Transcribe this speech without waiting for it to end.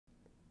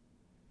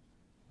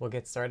We'll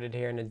get started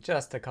here in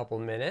just a couple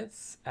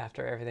minutes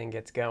after everything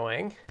gets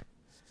going.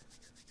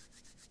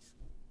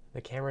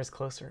 The camera's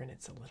closer and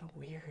it's a little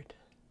weird.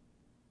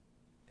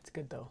 It's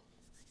good though.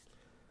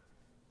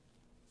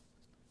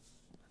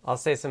 I'll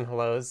say some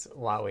hellos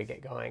while we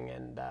get going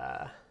and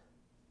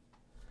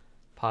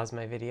pause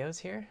my videos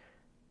here.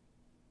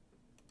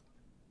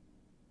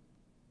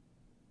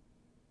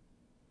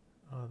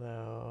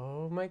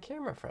 Although my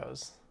camera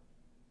froze.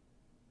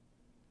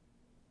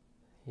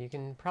 You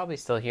can probably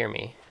still hear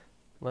me.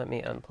 Let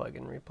me unplug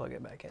and replug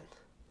it back in.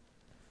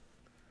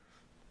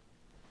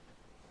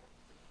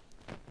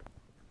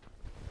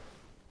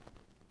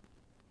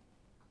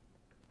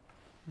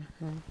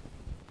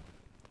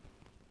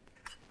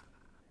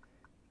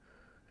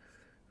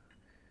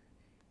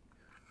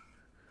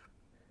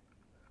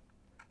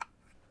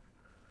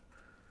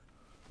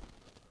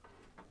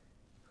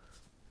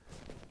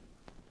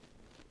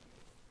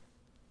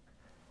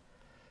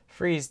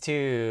 Freeze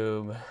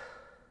tube.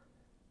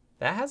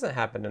 That hasn't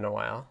happened in a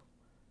while.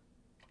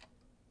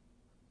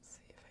 Let's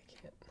see if I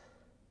can't.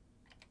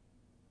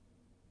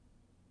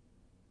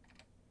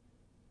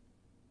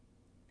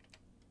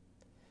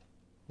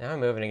 Now I'm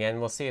moving again.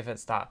 We'll see if it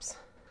stops.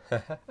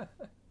 It's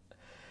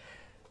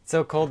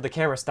so cold the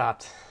camera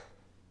stopped.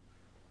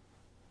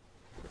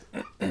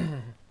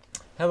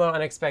 Hello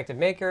Unexpected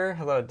Maker.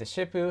 Hello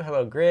Deshipu.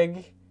 Hello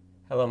Grig.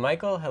 Hello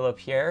Michael. Hello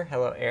Pierre.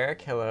 Hello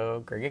Eric. Hello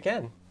Grig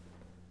again.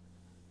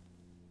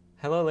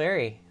 Hello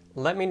Larry.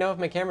 Let me know if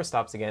my camera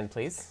stops again,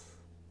 please.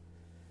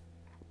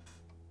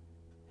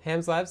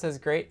 Hams Lab says,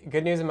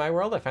 good news in my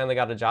world. I finally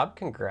got a job.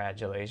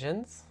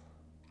 Congratulations.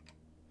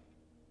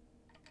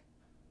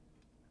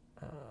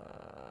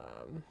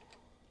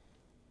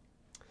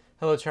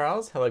 Hello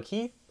Charles. Hello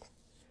Keith.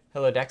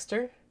 Hello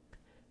Dexter.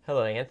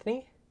 Hello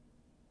Anthony.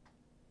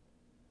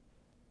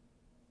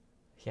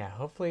 Yeah,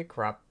 hopefully it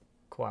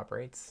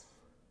cooperates.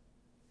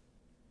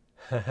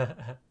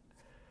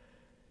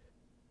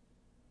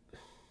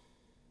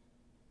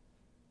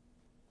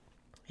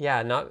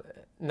 Yeah,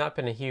 not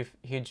been a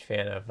huge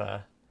fan of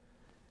the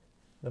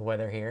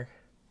weather here.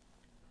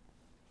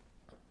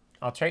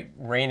 I'll trade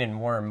rain and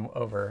warm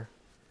over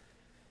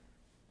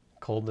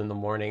cold in the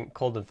morning,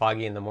 cold and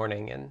foggy in the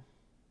morning, and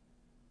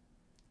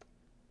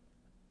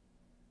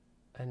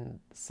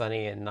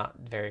sunny and not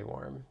very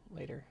warm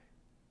later.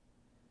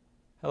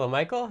 Hello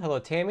Michael, hello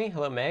Tammy,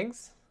 hello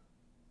Megs.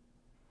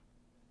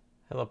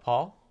 Hello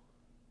Paul.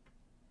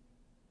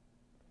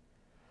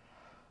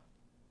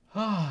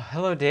 Oh,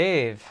 hello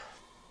Dave.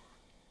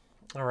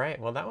 All right,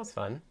 well, that was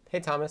fun. Hey,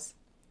 Thomas.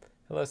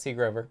 Hello, C.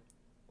 Grover.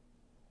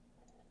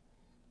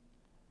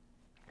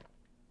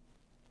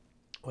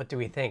 What do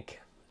we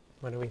think?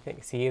 What do we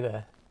think? See,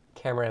 the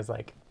camera is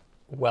like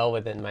well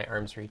within my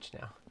arm's reach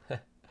now.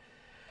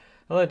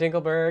 Hello,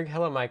 Dinkelberg.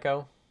 Hello,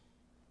 Maiko.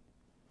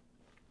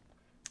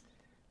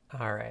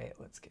 All right,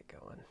 let's get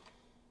going.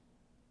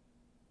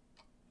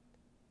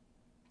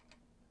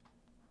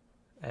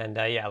 And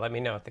yeah, let me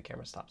know if the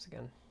camera stops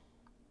again.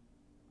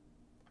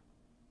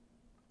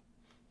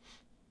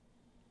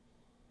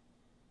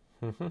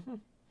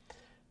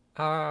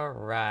 All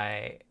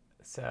right,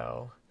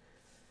 so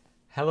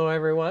hello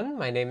everyone,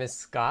 my name is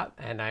Scott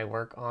and I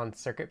work on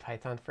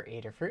CircuitPython for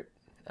Adafruit.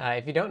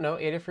 If you don't know,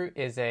 Adafruit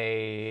is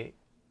a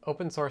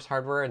open source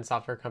hardware and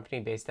software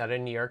company based out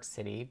of New York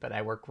City, but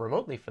I work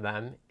remotely for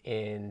them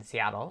in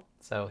Seattle.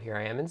 So here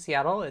I am in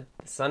Seattle, the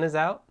sun is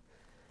out,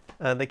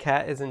 the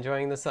cat is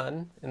enjoying the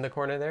sun in the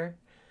corner there.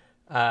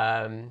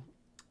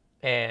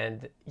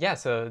 And yeah,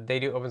 so they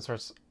do open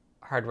source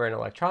hardware and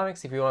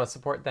electronics. If you want to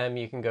support them,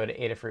 you can go to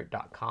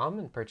adafruit.com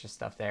and purchase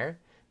stuff there.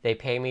 They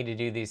pay me to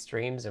do these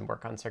streams and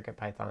work on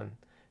CircuitPython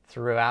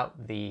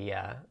throughout the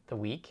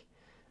week.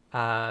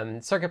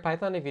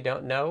 CircuitPython, if you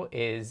don't know,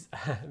 is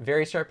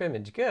very sharp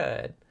image.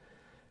 Good.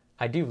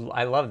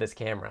 I love this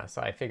camera,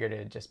 so I figured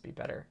it'd just be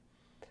better.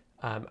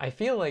 I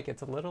feel like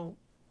it's a little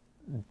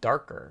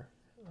darker.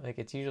 Like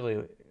it's usually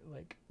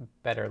like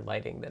better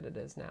lighting than it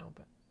is now,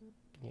 but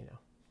you know,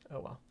 oh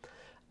well.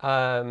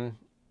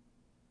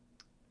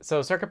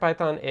 So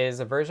CircuitPython is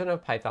a version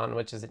of Python,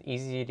 which is an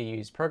easy to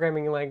use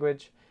programming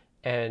language.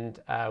 And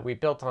we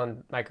built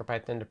on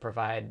MicroPython to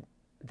provide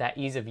that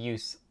ease of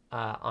use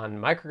on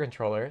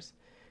microcontrollers,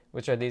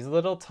 which are these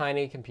little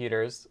tiny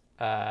computers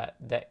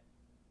that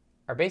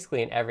are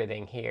basically in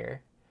everything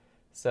here.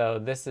 So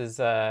this is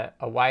a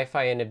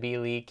Wi-Fi and a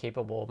BLE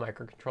capable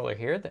microcontroller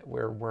here that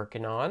we're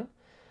working on.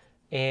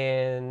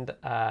 And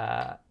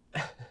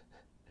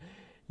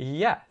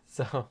yeah,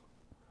 so,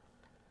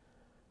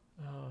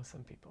 oh,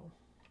 some people.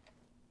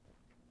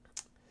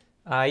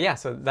 Yeah,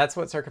 so that's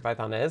what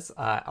CircuitPython is.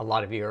 A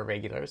lot of you are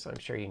regulars, so I'm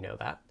sure you know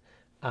that.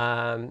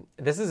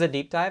 This is a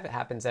deep dive. It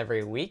happens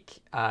every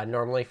week,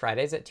 normally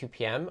Fridays at 2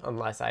 p.m.,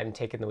 unless I'm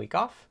taking the week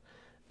off.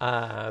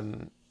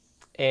 And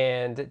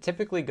it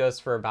typically goes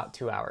for about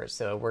 2 hours.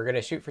 So we're going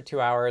to shoot for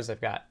 2 hours.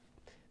 I've got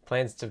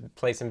plans to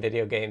play some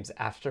video games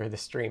after the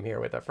stream here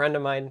with a friend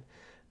of mine.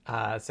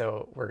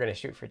 So we're going to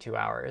shoot for 2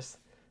 hours.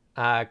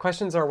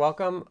 Questions are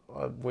welcome.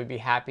 We'd be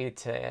happy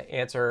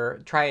to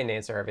try and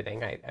answer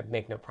everything. I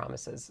make no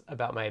promises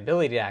about my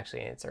ability to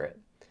actually answer it.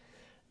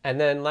 And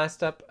then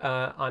last up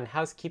on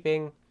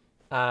housekeeping,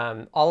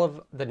 all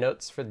of the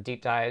notes for the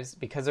deep dives,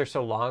 because they're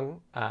so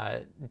long,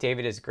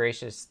 David is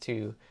gracious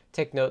to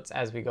take notes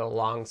as we go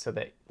along so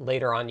that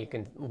later on you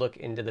can look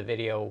into the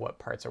video what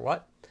parts are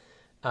what.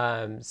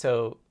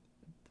 So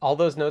all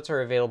those notes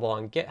are available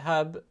on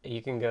GitHub.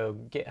 You can go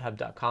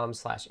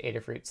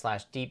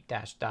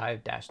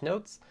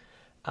github.com/adafruit/deep-dive-notes.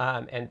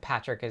 And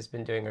Patrick has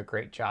been doing a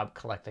great job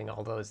collecting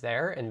all those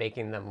there and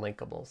making them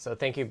linkable. So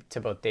thank you to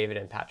both David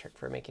and Patrick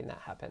for making that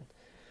happen.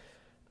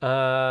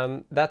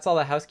 That's all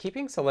the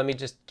housekeeping. So let me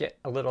just get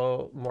a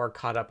little more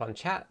caught up on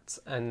chats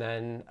and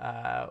then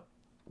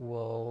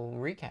we'll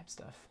recap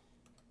stuff.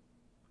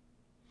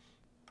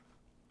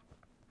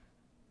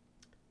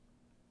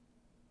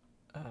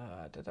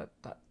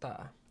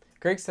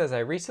 Greg says, I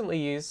recently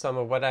used some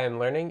of what I am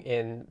learning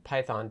in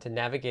Python to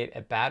navigate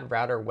a bad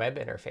router web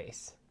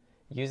interface,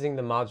 using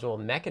the module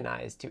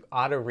Mechanize to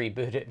auto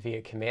reboot it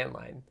via command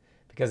line,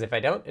 because if I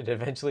don't, it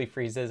eventually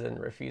freezes and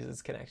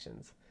refuses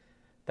connections.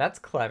 That's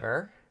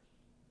clever.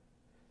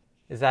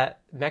 Is that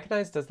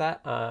Mechanize? Does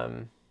that?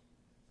 Oh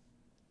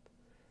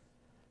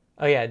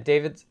yeah,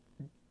 David's.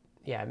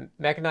 Yeah,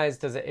 Mechanize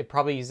does it. It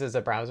probably uses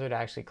a browser to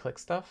actually click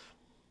stuff.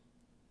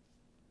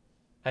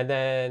 And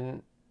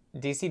then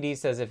DCD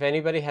says, if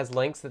anybody has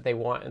links that they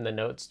want in the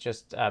notes,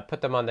 just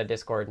put them on the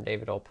Discord and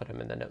David will put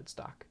them in the notes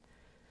doc.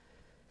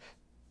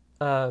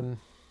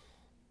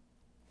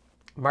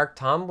 Mark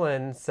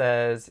Tomlin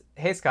says,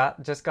 hey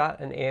Scott, just got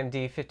an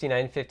AMD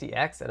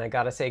 5950X and I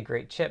gotta say,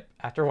 great chip.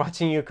 After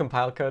watching you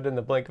compile code in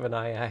the blink of an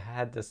eye, I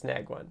had to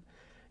snag one.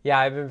 Yeah,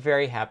 I've been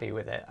very happy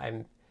with it.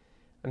 I'm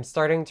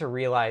starting to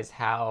realize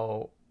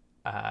how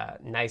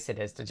nice it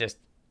is to just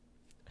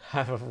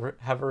have a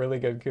really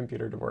good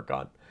computer to work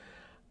on.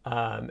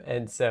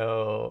 And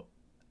so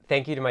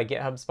thank you to my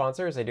GitHub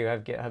sponsors. I do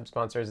have GitHub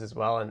sponsors as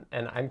well.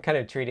 And I'm kind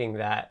of treating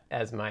that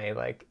as my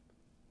like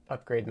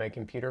upgrade my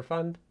computer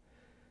fund.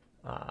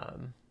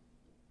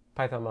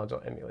 Python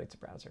module emulates a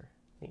browser.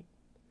 Neat.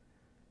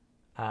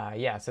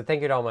 Yeah, so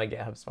thank you to all my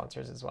GitHub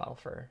sponsors as well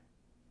for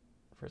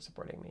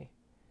supporting me.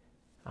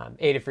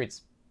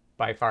 Adafruit's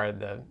by far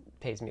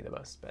pays me the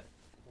most, but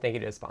thank you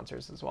to the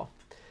sponsors as well.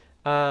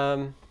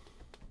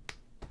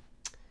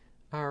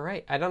 All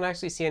right, I don't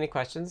actually see any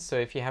questions, so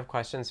if you have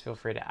questions, feel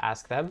free to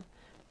ask them.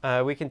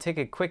 We can take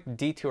a quick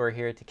detour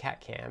here to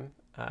CatCam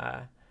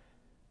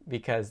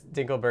because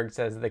Dinkelberg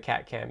says the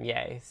CatCam,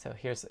 yay. So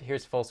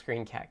here's full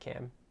screen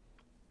CatCam.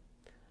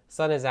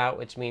 Sun is out,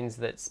 which means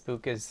that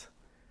Spook is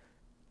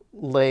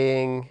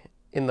laying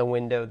in the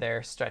window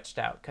there, stretched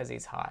out because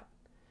he's hot.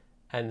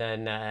 And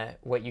then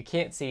what you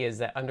can't see is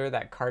that under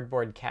that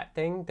cardboard cat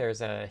thing, there's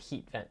a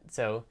heat vent.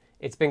 So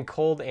it's been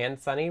cold and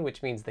sunny,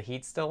 which means the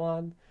heat's still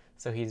on.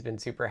 So he's been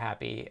super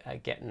happy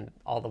getting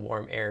all the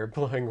warm air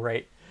blowing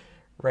right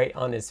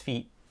on his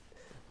feet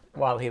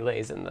while he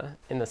lays in the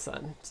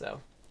sun.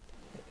 So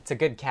it's a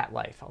good cat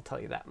life, I'll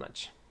tell you that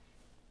much.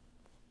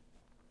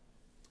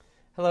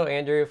 Hello,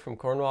 Andrew from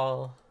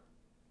Cornwall.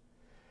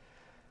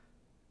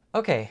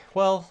 Okay,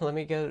 well, let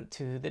me go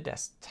to the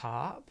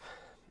desktop.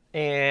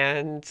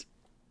 And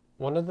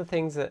one of the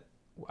things that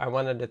I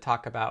wanted to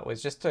talk about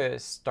was just to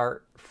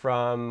start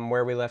from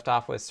where we left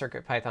off with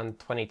CircuitPython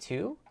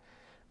 22.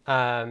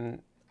 I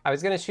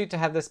was going to shoot to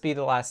have this be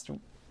the last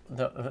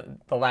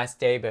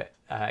day, but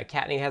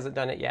Kattni hasn't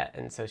done it yet,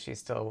 and so she's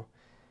still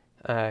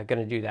going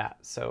to do that.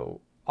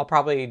 So I'll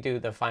probably do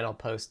the final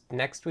post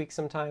next week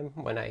sometime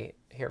when I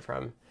hear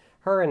from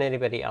her and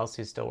anybody else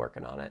who's still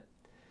working on it.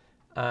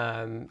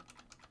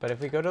 But if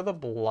we go to the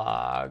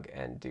blog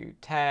and do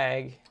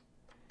tag,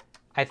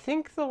 I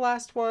think the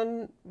last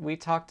one we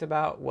talked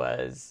about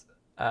was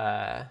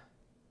cats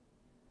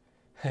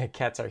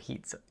are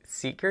heat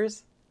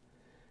seekers.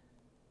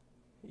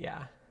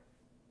 Yeah,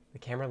 the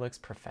camera looks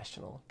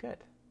professional. Good.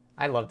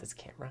 I love this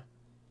camera.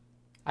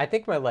 I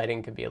think my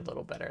lighting could be a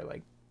little better.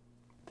 Like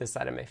this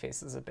side of my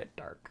face is a bit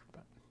dark,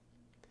 but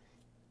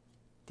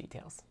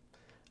details.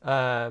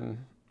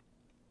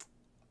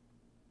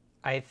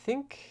 I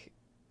think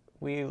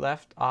we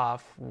left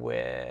off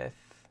with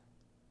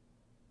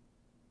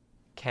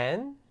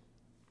Ken.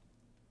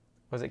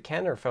 Was it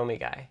Ken or Foamy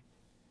Guy?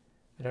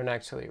 I don't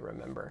actually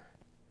remember.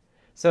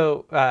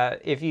 So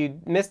if you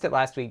missed it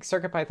last week,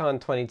 CircuitPython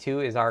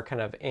 22 is our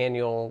kind of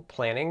annual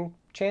planning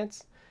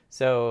chance.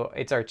 So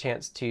it's our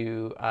chance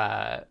to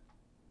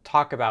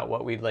talk about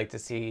what we'd like to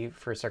see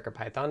for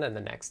CircuitPython in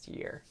the next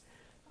year.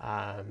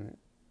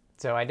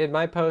 So I did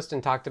my post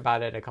and talked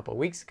about it a couple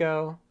weeks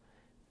ago,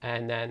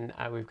 and then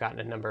we've gotten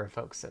a number of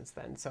folks since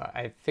then. So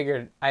I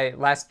figured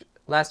last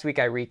week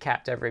I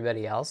recapped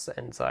everybody else,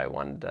 and so I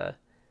wanted to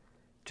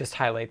just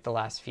highlight the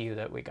last few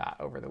that we got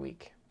over the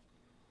week.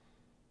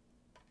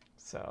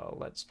 So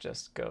let's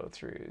just go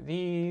through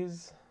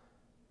these.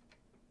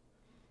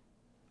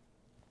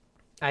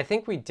 I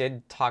think we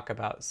did talk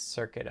about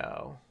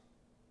Circuit-O.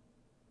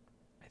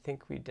 I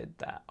think we did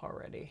that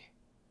already.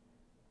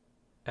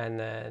 And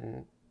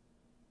then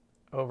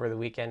over the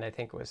weekend, I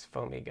think it was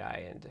Foamy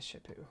Guy and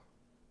Deshipu.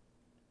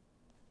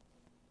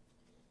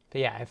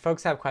 But yeah, if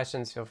folks have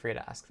questions, feel free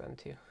to ask them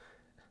too.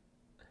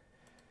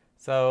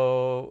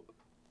 So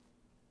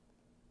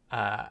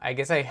I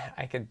guess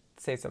I could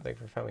say something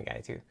for Foamy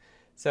Guy too.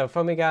 So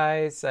Foamy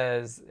Guy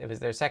says it was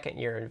their second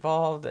year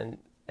involved, and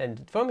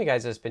Foamy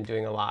Guy's just been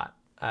doing a lot.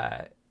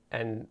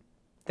 And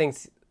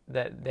things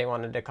that they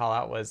wanted to call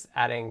out was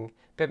adding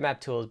bitmap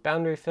tools,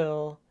 boundary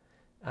fill,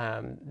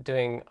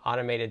 doing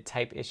automated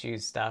type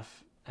issues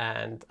stuff,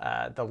 and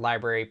the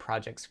library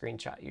project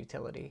screenshot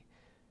utility.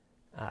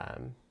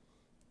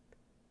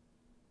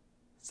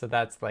 So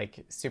that's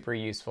like super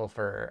useful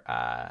for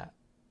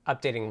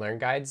updating learn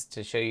guides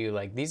to show you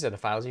like these are the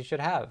files you should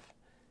have.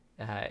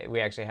 We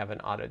actually have an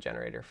auto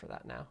generator for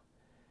that now.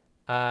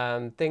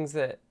 Things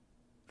that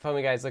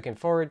Foamy Guy is looking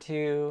forward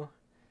to.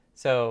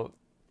 So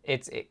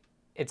it's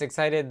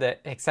exciting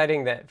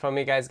that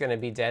Foamy Guy is going to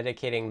be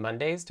dedicating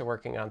Mondays to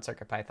working on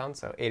CircuitPython.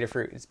 So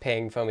Adafruit is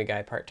paying Foamy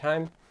Guy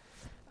part-time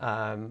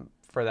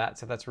for that.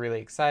 So that's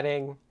really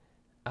exciting.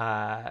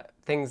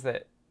 Things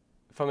that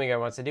Foamy Guy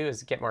wants to do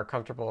is get more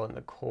comfortable in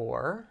the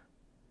core.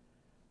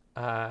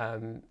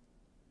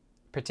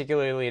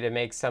 Particularly to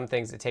make some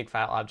things that take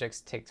file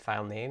objects take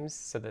file names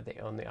so that they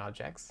own the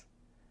objects.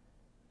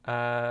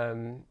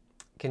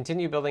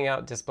 Continue building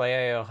out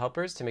display IO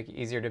helpers to make it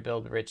easier to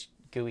build rich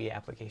GUI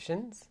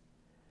applications.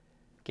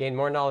 Gain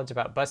more knowledge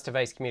about bus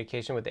device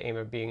communication with the aim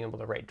of being able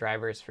to write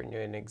drivers for new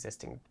and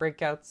existing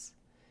breakouts.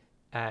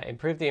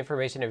 Improve the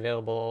information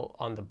available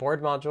on the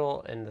board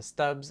module and the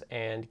stubs,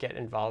 and get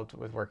involved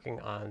with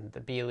working on the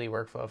BLE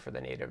workflow for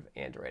the native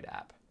Android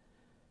app.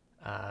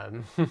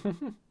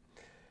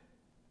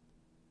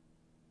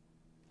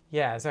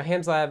 Yeah, so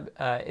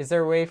HamsLab, is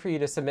there a way for you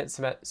to submit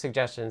some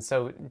suggestions?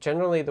 So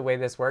generally the way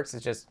this works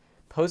is just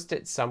post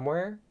it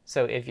somewhere.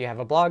 So if you have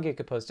a blog, you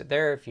could post it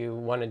there. If you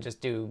want to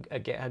just do a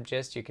GitHub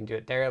gist, you can do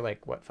it there,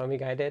 like what Foamy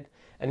Guy did.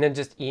 And then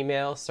just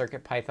email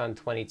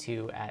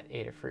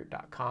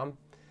circuitpython22@adafruit.com.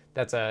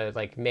 That's a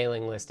like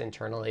mailing list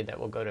internally that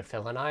will go to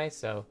Phil and I.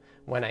 So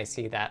when I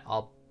see that,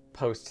 I'll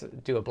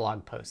do a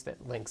blog post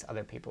that links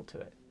other people to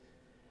it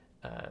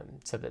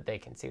so that they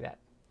can see that.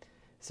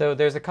 So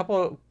there's a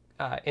couple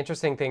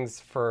interesting things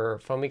for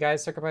Foamy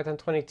Guy's CircuitPython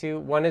 22.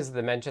 One is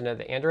the mention of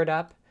the Android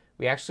app.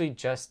 We actually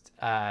just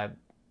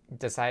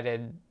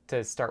decided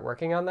to start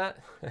working on that.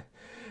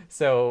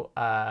 So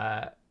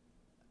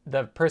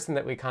the person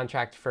that we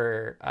contract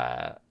for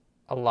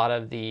a lot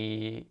of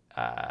the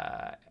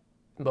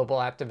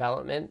mobile app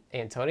development,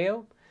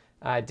 Antonio,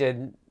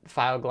 did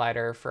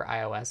FileGlider for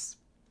iOS,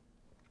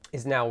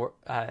 is now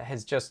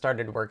has just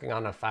started working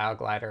on a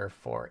FileGlider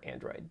for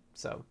Android.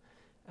 So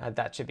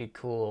that should be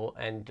cool,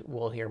 and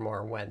we'll hear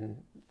more when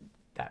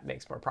that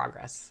makes more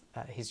progress.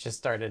 He's just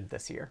started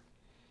this year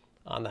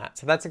on that.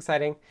 So that's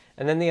exciting.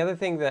 And then the other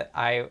thing that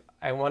I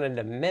wanted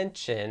to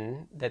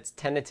mention that's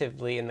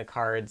tentatively in the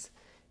cards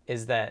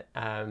is that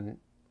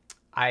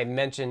I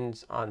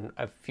mentioned on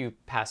a few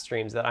past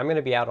streams that I'm going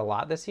to be out a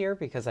lot this year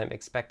because I'm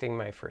expecting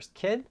my first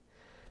kid.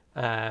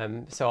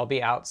 So I'll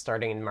be out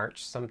starting in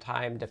March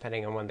sometime,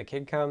 depending on when the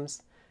kid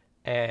comes.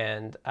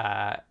 And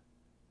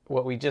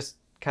what we just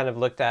kind of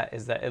looked at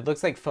is that it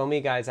looks like Foamy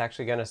Guy is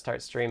actually going to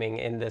start streaming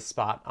in this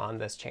spot on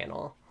this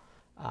channel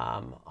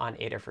on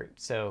Adafruit.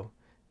 So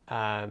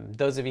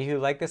those of you who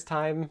like this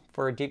time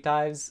for deep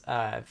dives,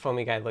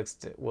 Foamy Guy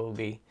will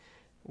be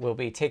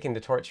taking the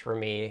torch for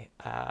me,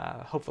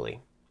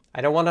 hopefully. I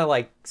don't want to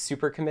like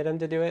super commit him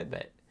to do it,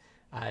 but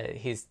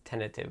he's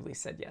tentatively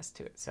said yes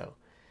to it. So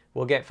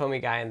we'll get Foamy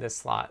Guy in this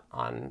slot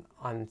on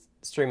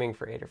streaming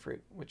for Adafruit,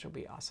 which will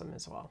be awesome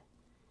as well.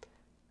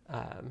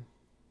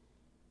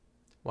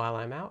 While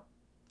I'm out.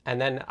 And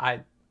then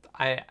I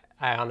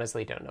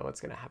honestly don't know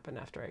what's going to happen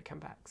after I come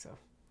back. So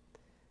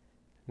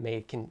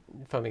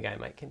Foamy Guy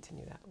might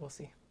continue that. We'll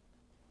see.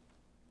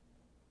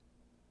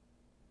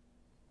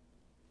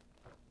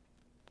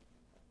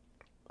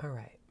 All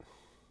right.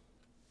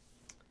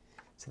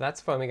 So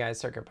that's Foamy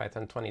Guy's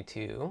CircuitPython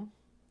 22.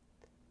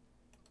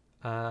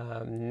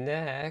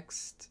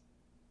 Next,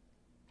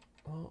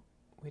 well,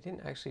 we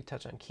didn't actually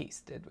touch on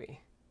Keith, did we?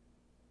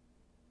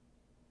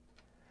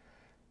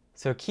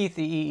 So Keith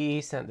the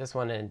EE sent this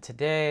one in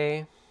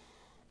today.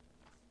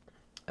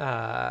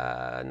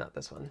 Not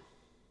this one.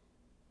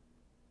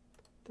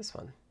 This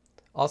one.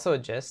 Also a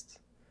gist.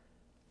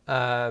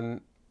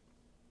 And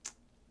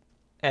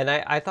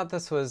I thought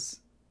this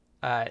was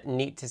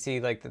neat to see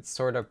like the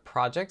sort of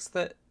projects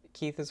that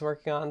Keith is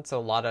working on. So a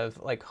lot of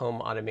like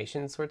home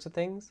automation sorts of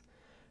things.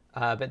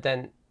 But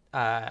then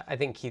I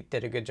think Keith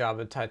did a good job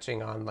of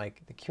touching on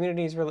like the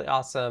community is really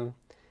awesome.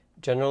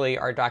 Generally,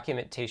 our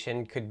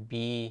documentation could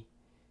be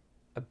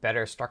a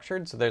better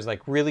structured. So there's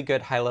like really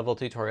good high-level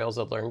tutorials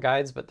of learn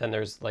guides, but then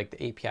there's like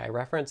the API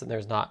reference, and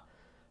there's not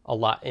a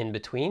lot in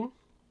between.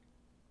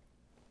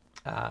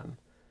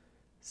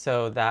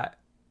 So that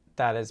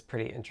is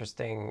pretty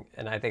interesting,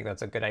 and I think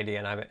that's a good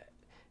idea. And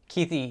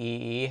Keith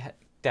EE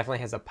definitely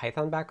has a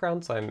Python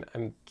background, so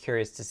I'm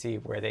curious to see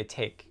where they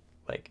take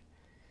like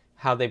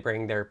how they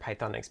bring their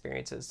Python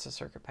experiences to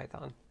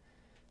CircuitPython.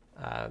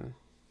 Um,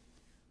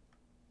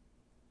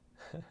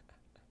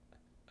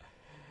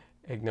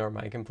 ignore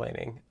my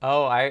complaining.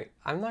 Oh,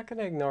 I'm not going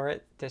to ignore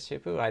it,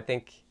 Deshipu. I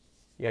think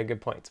you had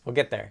good points. We'll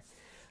get there.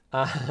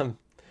 Um,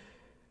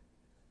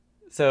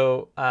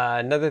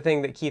 another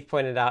thing that Keith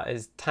pointed out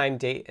is time,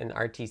 date, and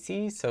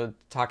RTC. So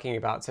talking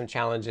about some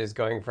challenges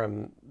going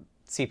from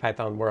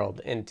CPython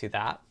world into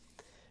that,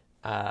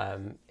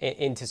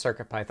 into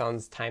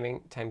CircuitPython's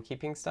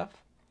timekeeping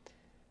stuff.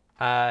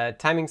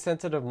 Timing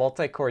sensitive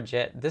multi-core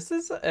JIT. This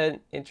is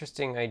an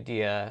interesting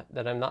idea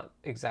that I'm not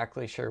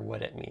exactly sure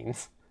what it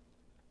means.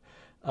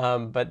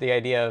 But the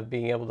idea of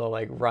being able to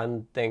like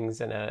run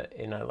things in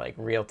a like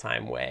real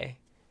time way.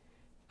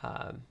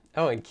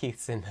 Oh, and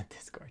Keith's in the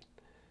Discord.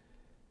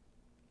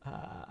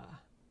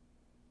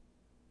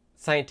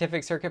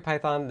 Scientific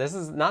CircuitPython. This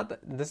is not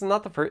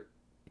the first.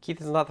 Keith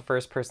is not the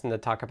first person to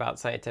talk about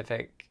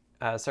scientific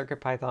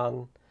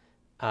CircuitPython.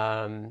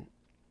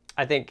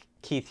 I think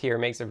Keith here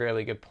makes a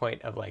really good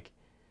point of like,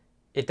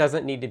 it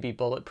doesn't need to be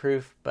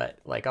bulletproof, but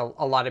like a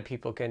lot of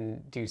people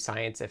can do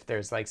science if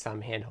there's like some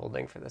hand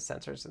holding for the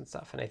sensors and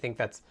stuff. And I think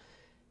that's,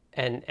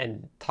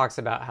 and talks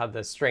about how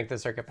the strength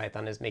of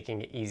CircuitPython is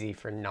making it easy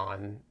for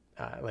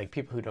like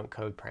people who don't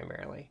code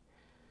primarily.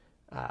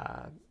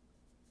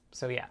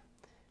 So yeah,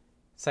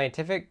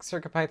 scientific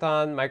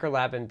CircuitPython,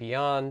 Microlab and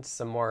beyond,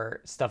 some more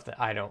stuff that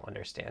I don't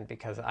understand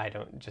because I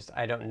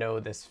don't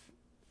know this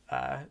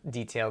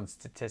detailed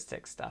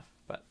statistics stuff.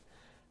 But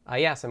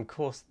yeah, some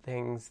cool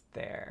things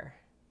there.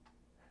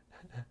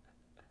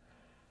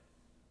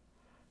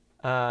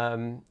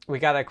 We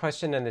got a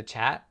question in the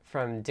chat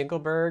from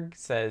Dinkelberg.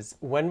 Says,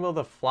 when will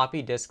the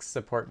floppy disk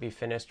support be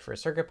finished for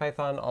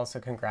CircuitPython? Also,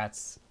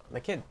 congrats on the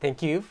kid.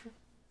 Thank you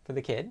for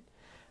the kid.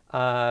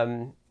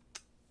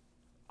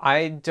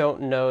 I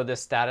don't know the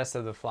status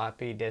of the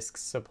floppy disk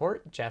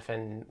support. Jeff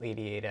and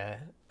Lady Ada,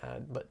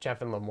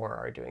 Jeff and Lamore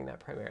are doing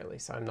that primarily,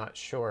 so I'm not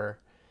sure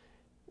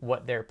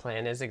what their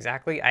plan is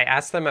exactly. I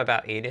asked them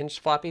about 8-inch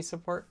floppy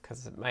support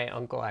because my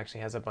uncle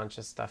actually has a bunch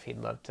of stuff he'd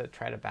love to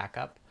try to back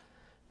up.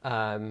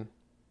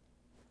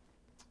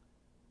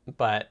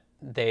 But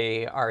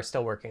they are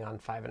still working on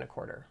 5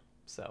 1/4.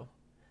 So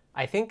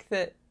I think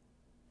that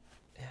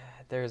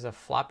there's a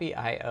floppy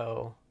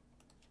IO.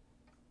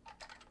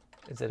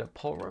 Is it a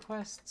pull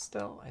request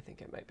still? I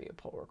think it might be a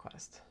pull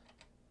request.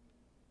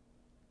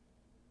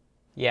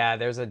 Yeah,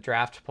 there's a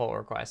draft pull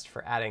request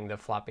for adding the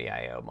floppy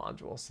IO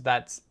module. So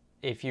that's,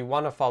 if you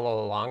want to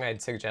follow along,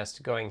 I'd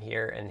suggest going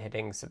here and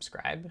hitting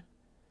subscribe.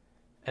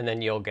 And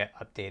then you'll get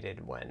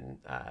updated when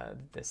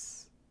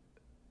this...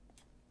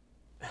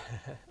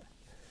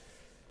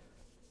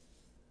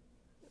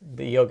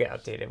 you'll get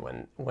updated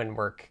when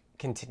work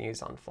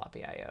continues on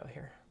floppy IO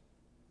here.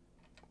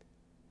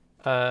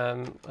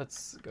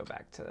 Let's go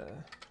back to...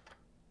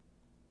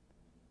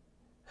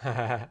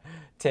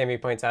 Tammy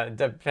points out, it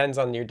depends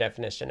on your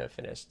definition of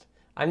finished.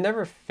 I'm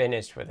never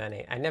finished with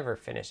any. I never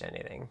finish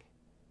anything.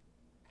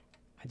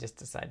 I just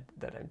decide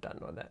that I'm done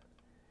with it.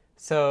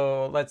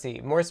 So let's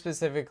see. More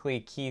specifically,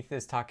 Keith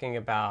is talking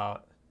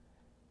about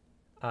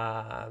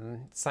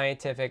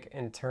scientific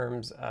in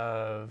terms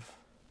of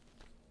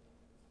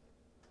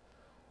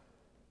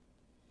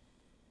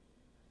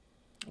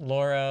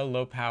LoRa,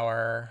 low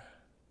power,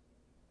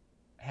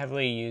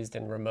 heavily used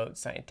in remote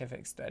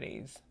scientific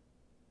studies.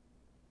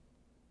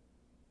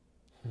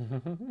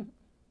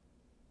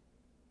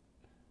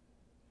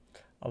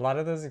 A lot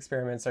of those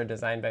experiments are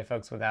designed by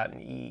folks without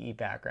an EE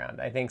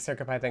background. I think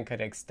CircuitPython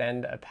could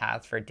extend a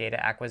path for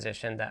data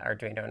acquisition that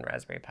Arduino and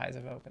Raspberry Pis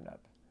have opened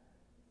up.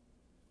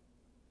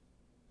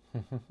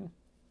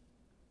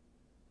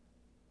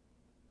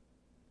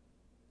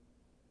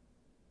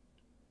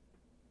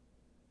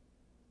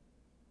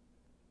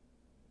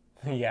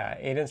 Yeah,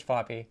 8-inch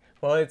floppy.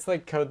 Well, it's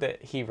like code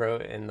that he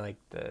wrote in like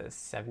the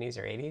 70s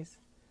or 80s.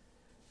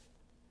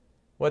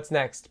 What's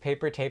next?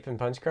 Paper, tape, and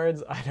punch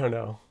cards? I don't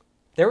know.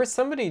 There was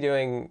somebody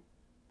doing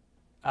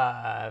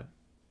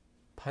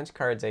punch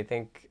cards, I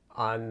think,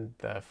 on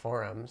the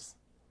forums.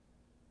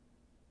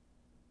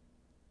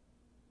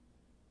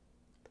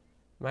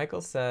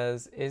 Michael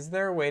says, is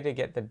there a way to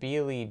get the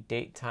BLE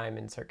date time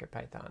in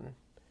CircuitPython?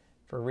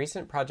 For a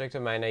recent project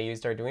of mine, I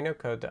used Arduino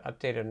code to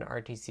update an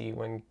RTC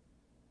when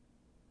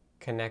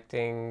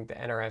connecting the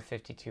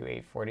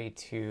NRF52840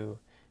 to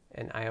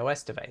an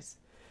iOS device.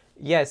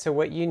 Yeah, so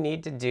what you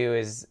need to do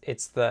is,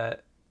 it's the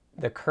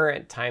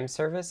current time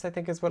service, I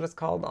think is what it's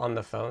called, on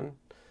the phone.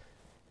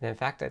 And in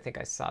fact, I think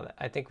I saw that.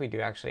 I think we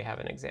do actually have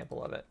an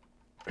example of it.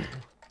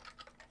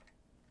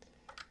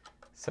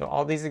 So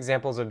all these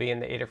examples would be in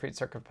the Adafruit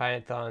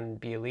CircuitPython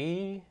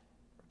BLE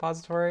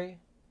repository.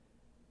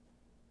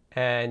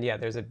 And yeah,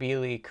 there's a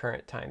BLE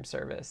current time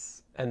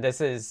service. And this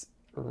is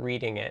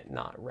reading it,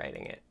 not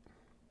writing it.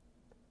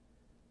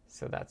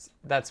 So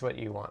that's what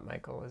you want,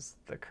 Michael, is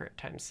the current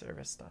time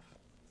service stuff.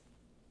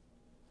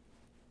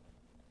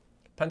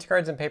 Punch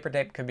cards and paper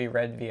tape could be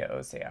read via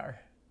OCR.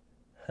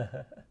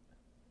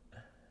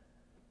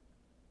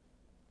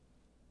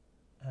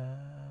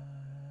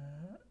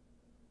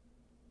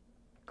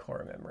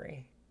 Core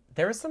memory.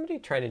 There was somebody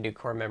trying to do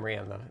core memory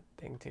on the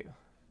thing too,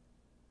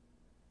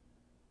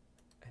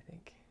 I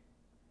think.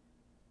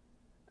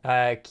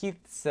 Keith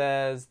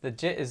says, the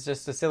JIT is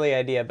just a silly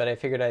idea, but I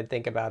figured I'd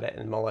think about it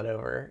and mull it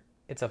over.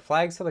 It's a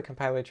flag so the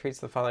compiler treats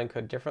the following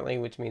code differently,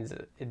 which means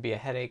it'd be a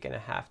headache and a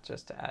half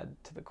just to add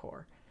to the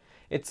core.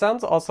 It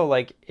sounds also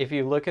like if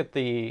you look at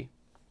the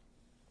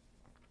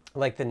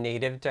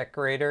native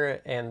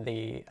decorator and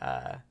the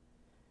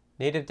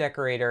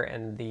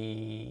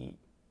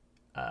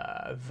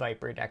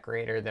Viper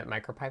decorator that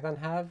MicroPython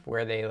have,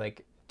 where they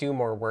like do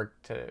more work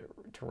to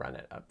run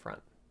it up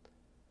front.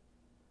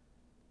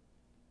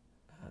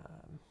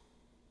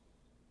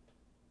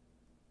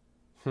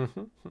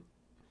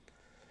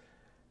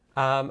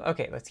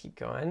 Okay, let's keep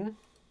going.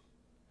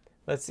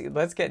 Let's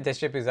get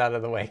Dishippus out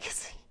of the way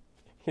because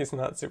he's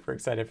not super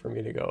excited for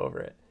me to go over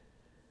it.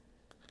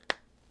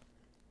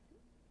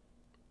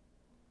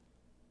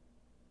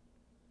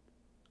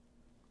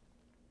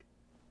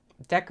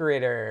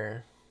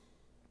 Decorator.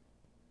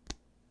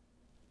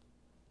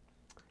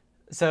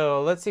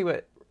 So let's see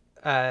what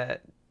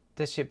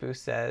Dishippus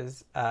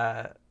says.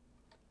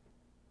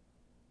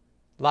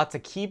 Lots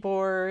of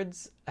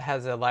keyboards,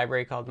 has a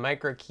library called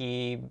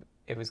MicroKey.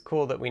 It was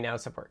cool that we now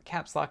support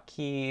caps lock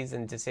keys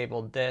and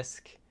disabled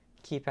disk,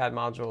 keypad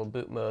module,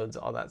 boot modes,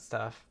 all that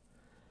stuff.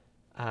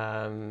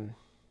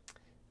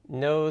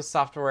 No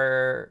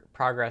software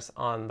progress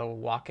on the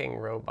walking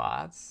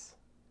robots.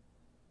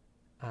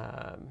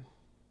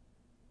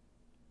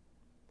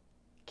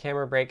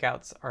 Camera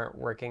breakouts aren't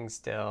working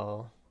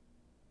still.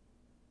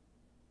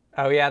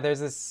 Oh yeah,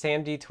 there's this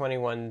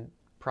SAMD21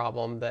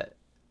 problem that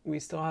we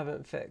still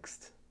haven't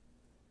fixed.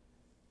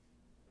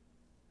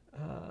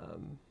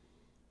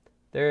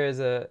 There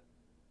is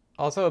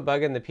also a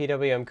bug in the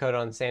PWM code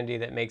on SAMD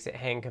that makes it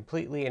hang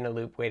completely in a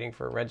loop waiting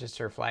for a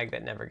register flag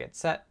that never gets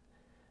set.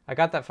 I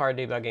got that far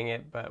debugging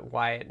it, but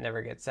why it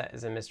never gets set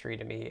is a mystery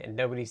to me, and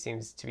nobody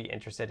seems to be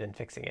interested in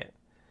fixing it.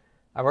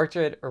 I worked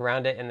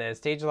around it in the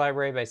stage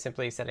library by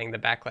simply setting the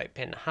backlight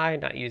pin high,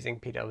 not using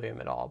PWM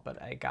at all, but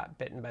I got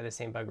bitten by the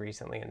same bug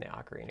recently in the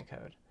Ocarina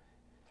code.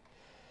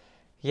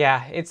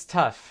 Yeah, it's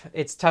tough.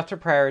 It's tough to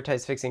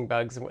prioritize fixing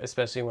bugs,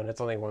 especially when it's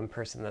only one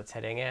person that's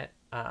hitting it.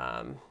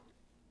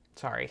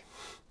 Sorry.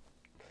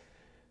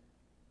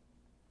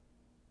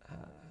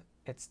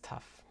 It's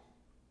tough.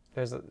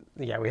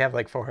 Yeah, we have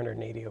like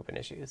 480 open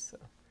issues. So.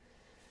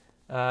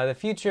 The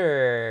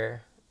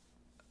future,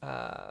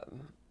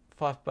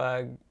 fluff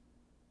bug,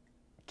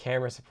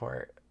 camera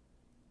support.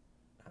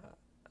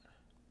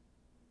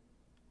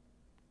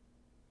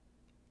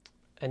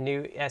 A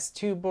new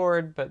S2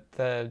 board, but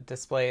the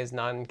display is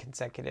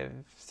non-consecutive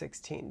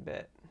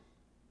 16-bit.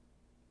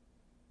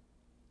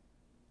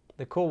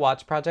 The Cool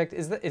Watch project,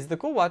 is the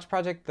Cool Watch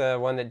project the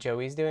one that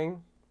Joey's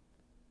doing?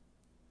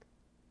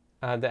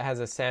 That has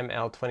a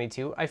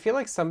SAM-L22. I feel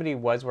like somebody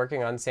was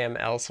working on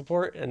SAM-L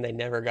support and they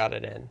never got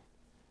it in.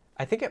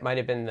 I think it might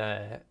have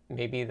been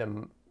maybe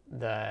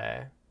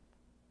the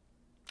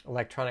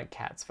Electronic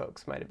Cats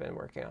folks might have been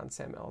working on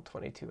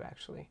SAM-L22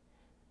 actually.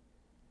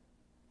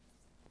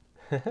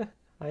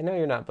 I know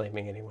you're not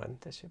blaming anyone,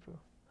 Dishippus.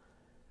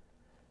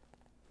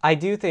 I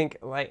do think,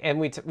 like, and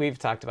we've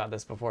talked about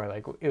this before,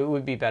 like, it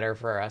would be better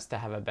for us to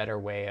have a better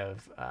way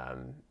of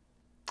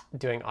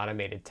doing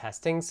automated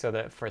testing so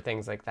that for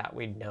things like that,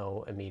 we'd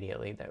know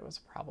immediately that it was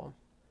a problem.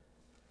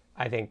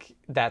 I think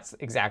that's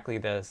exactly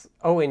this.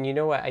 Oh, and you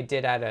know what? I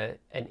did add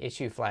an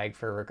issue flag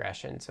for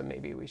regression, so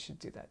maybe we should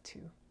do that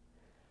too.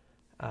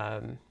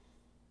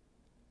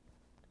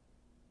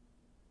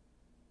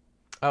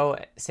 Oh,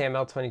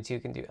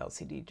 SAM-L22 can do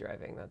LCD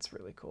driving. That's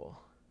really cool.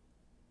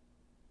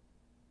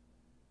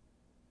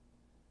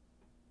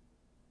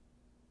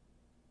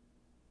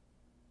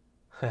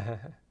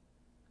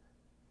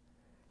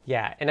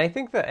 Yeah, and I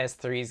think the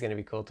S3 is going to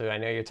be cool too. I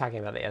know you're talking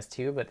about the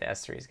S2, but the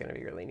S3 is going to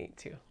be really neat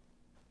too.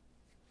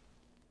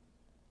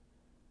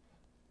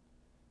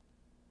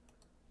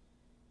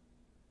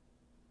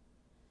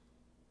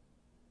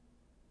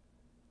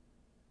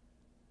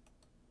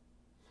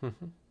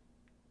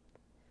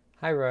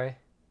 Hi, Roy.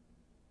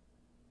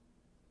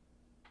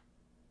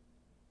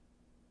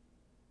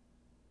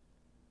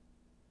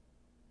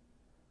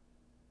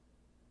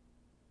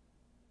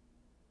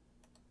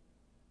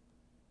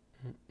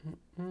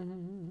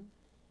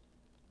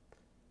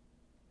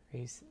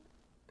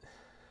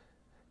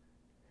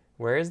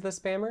 Where is the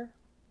spammer?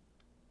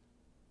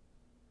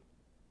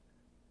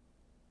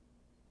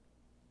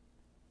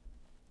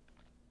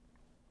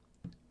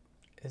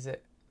 Is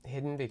it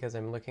hidden because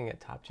I'm looking at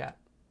Top Chat?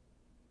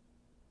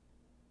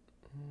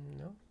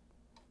 No.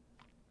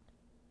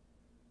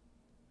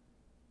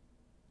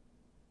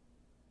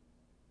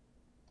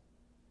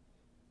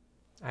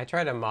 I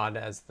try to mod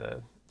as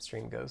the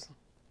stream goes.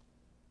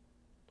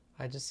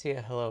 I just see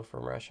a hello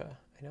from Russia.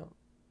 I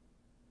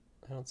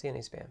don't see any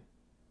spam.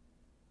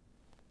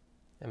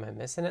 Am I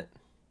missing it?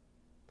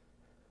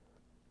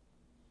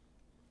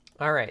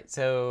 All right,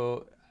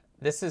 so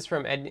this is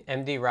from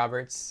MD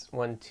Roberts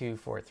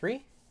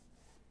 1243.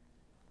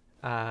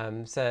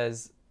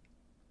 Says,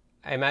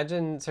 I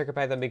imagine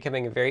CircuitPython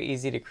becoming very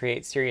easy to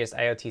create serious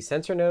IoT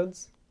sensor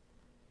nodes.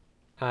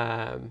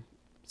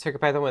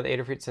 CircuitPython with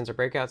Adafruit sensor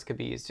breakouts could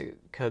be used to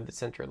code the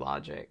sensor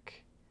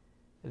logic.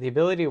 The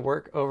ability to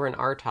work over an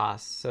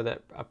RTOS so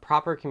that a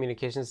proper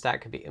communication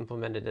stack could be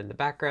implemented in the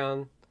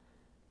background.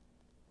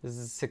 This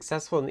is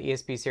successful in the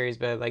ESP series,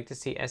 but I'd like to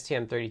see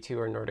STM32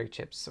 or Nordic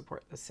chips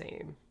support the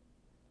same.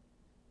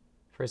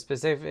 For a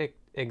specific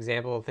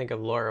example, think of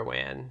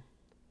LoRaWAN.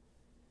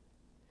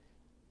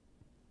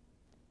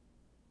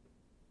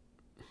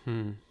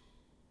 And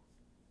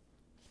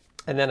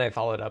then I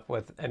followed up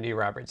with MD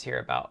Roberts here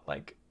about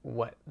like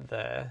what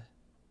the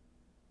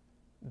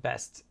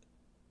best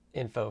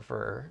info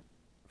for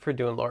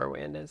doing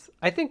LoRaWAN is.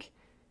 I think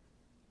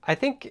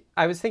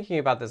I was thinking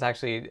about this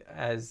actually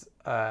as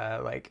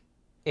like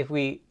if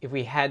we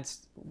had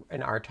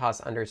an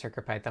RTOS under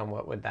CircuitPython,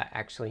 what would that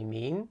actually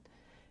mean?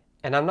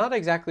 And I'm not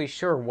exactly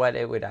sure what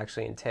it would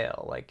actually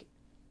entail. Like,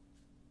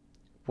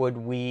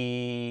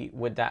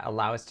 would that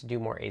allow us to do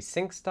more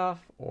async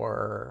stuff,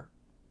 or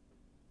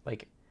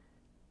like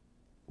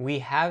we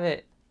have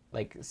it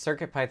like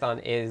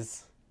CircuitPython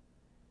is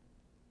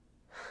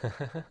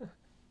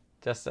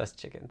just us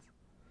chickens.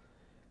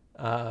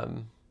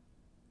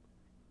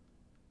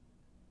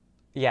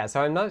 Yeah,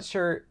 so I'm not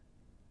sure.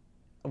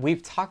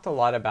 We've talked a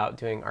lot about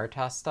doing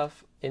RTOS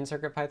stuff in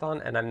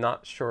CircuitPython, and I'm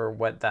not sure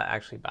what that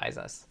actually buys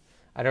us.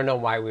 I don't know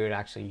why we would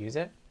actually use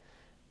it.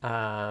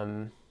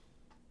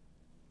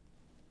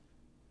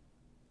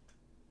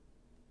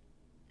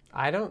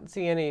 I don't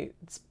see any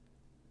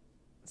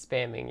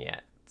spamming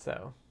yet,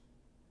 so.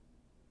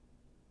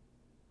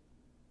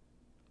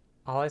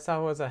 All I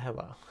saw was a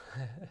hello.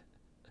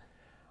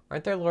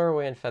 Aren't there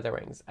LoRaWAN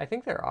Featherwings? I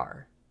think there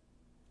are.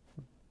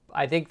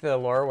 I think the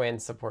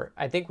LoRaWAN support,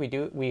 I think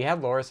we have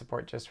LoRa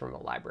support just from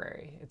a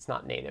library. It's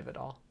not native at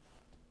all.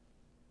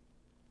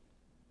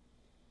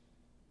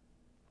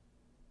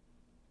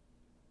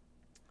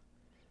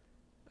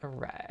 All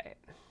right.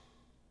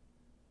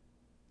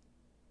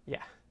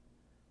 Yeah.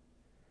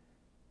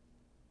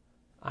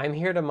 I'm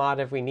here to mod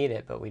if we need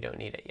it, but we don't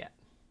need it yet.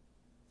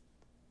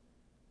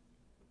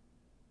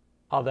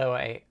 Although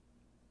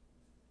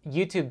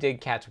YouTube did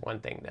catch one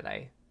thing that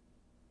I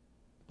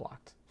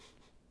blocked.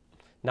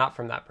 Not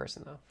from that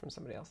person, though, from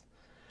somebody else.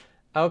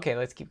 Okay,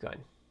 let's keep going.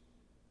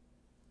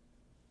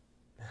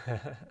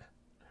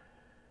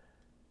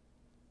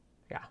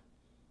 Yeah.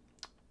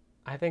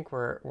 I think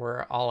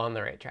we're all on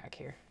the right track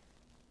here.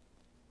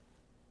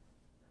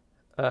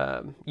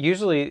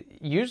 Usually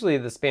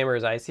the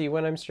spammers I see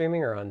when I'm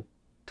streaming are on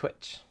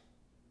Twitch.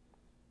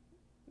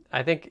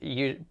 I think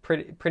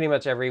pretty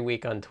much every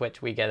week on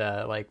Twitch we get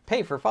a like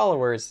pay for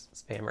followers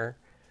spammer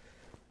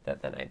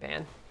that then I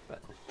ban.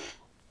 But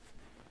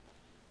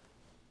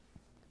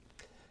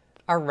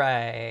all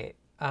right,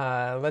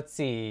 let's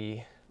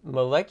see.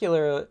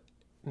 Molecularist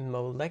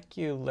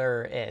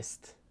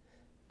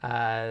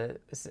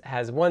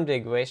has one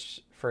big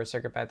wish for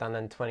CircuitPython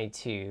on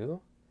 22.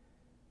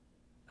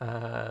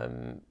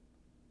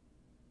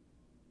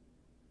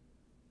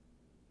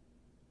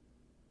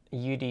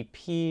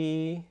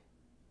 UDP.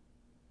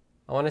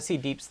 I want to see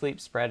deep sleep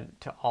spread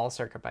to all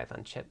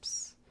CircuitPython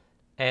chips.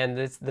 And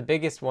the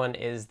biggest one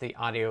is the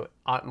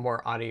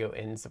more audio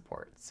in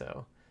support.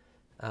 So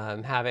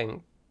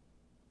having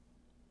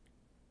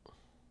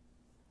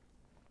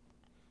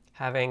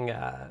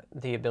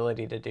the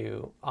ability to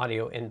do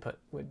audio input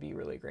would be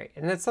really great.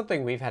 And that's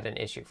something we've had an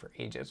issue for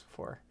ages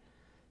before.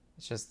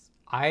 It's just,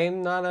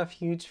 I'm not a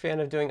huge fan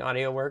of doing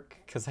audio work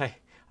because I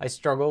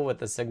struggle with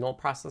the signal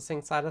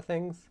processing side of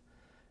things.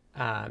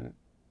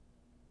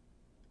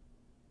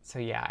 So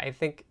yeah, I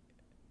think,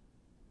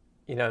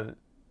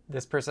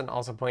 this person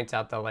also points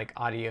out the like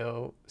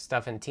audio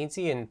stuff in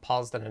Teensy, and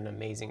Paul's done an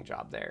amazing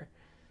job there.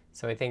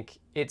 So I think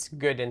it's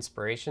good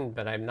inspiration,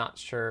 but I'm not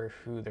sure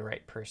who the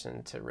right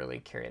person to really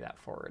carry that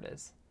forward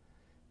is.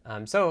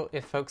 So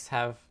if folks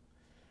have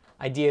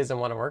ideas and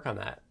want to work on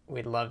that,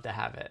 we'd love to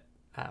have it.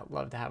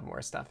 Love to have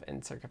more stuff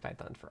in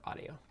CircuitPython for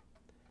audio.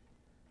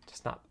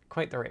 Just not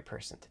quite the right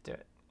person to do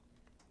it.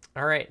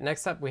 All right,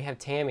 next up we have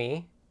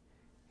Tammy,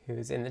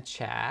 who's in the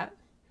chat.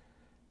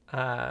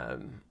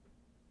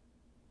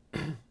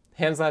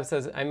 Hanslab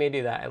says, I may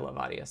do that. I love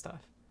audio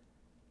stuff.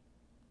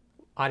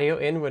 Audio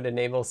in would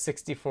enable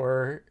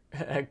 64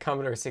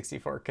 Commodore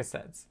 64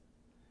 cassettes.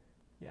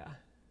 Yeah.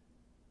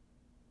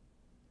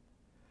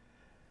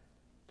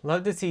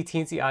 Love to see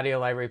Teensy Audio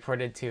Library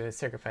ported to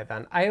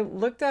CircuitPython. I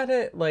looked at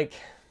it like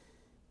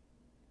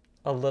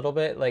a little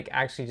bit, like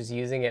actually just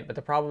using it, but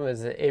the problem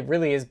is that it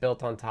really is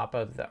built on top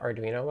of the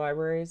Arduino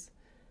libraries,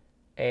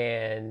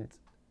 and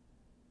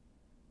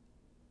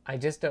I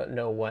just don't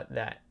know what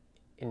that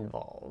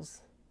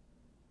involves.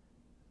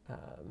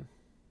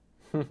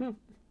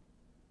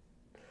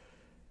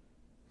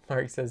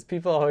 Mark says,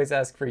 people always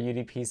ask for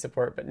UDP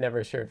support, but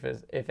never sure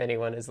if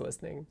anyone is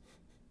listening.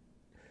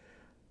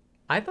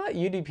 I thought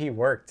UDP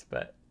worked,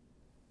 but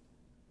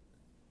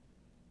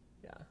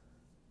yeah.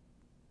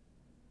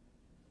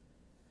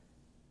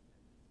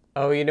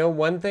 Oh, you know,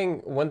 one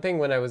thing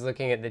when I was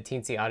looking at the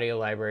Teensy audio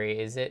library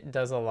is it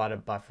does a lot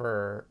of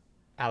buffer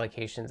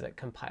allocations at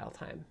compile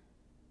time,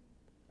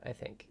 I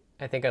think.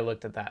 I think I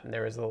looked at that and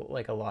there was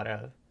like a lot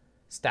of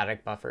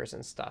static buffers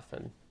and stuff,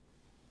 and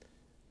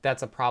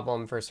that's a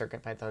problem for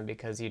CircuitPython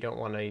because you don't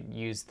want to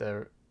use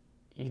the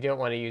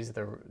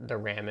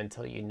RAM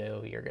until you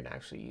know you're going to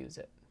actually use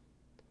it.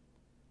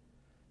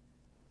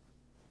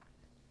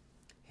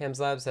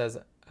 Hamslab says,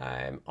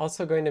 I'm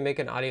also going to make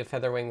an audio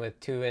featherwing with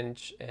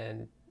 2-inch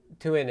and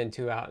 2 in and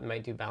 2 out, and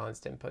might do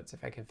balanced inputs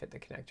if I can fit the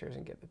connectors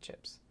and get the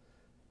chips.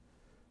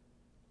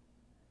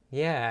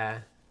 Yeah.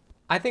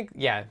 I think,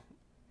 yeah.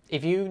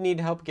 If you need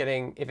help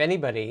getting, if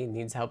anybody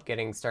needs help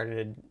getting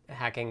started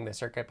hacking the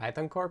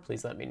CircuitPython core,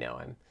 please let me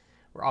know.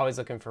 We're always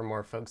looking for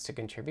more folks to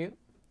contribute.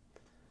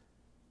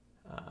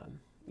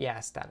 Yeah,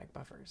 static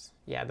buffers.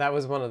 Yeah, that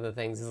was one of the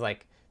things is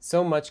like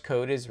so much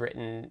code is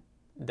written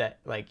that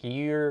like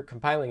you're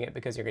compiling it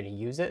because you're going to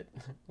use it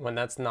when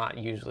that's not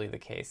usually the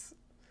case,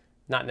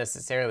 not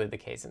necessarily the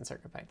case in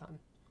CircuitPython.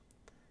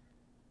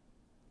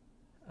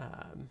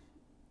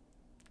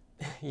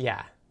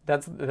 Yeah,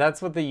 that's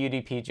what the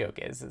UDP joke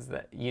is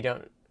that you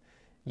don't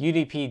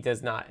UDP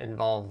does not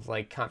involve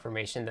like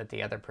confirmation that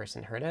the other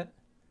person heard it.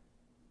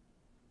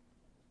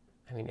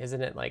 I mean,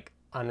 isn't it like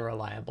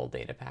unreliable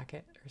data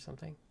packet or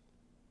something?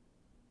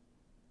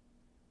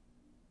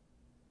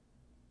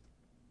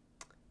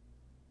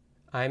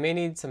 I may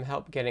need some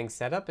help getting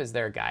set up. Is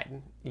there a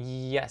guide?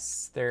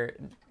 Yes,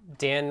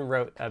 Dan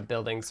wrote a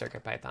building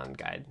CircuitPython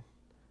guide.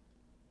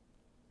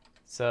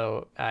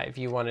 So if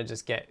you want to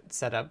just get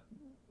set up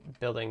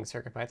building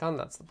CircuitPython,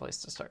 that's the place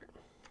to start.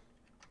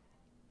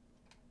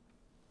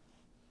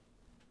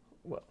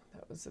 Whoa,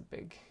 that was a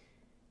big...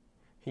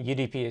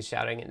 UDP is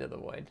shouting into the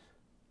void.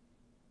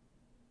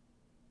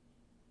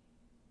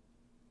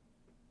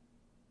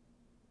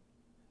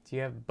 Do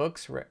you have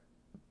books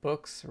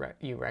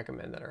you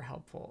recommend that are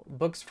helpful?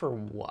 Books for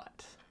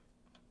what?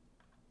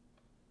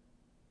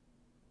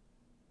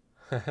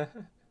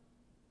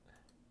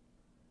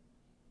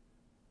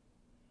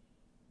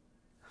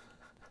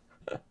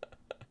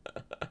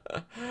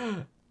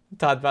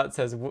 Toddbot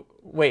says,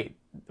 wait,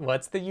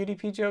 what's the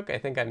UDP joke? I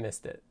think I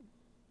missed it.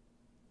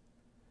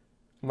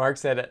 Mark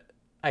said,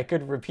 I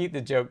could repeat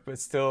the joke, but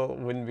still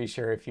wouldn't be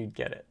sure if you'd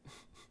get it.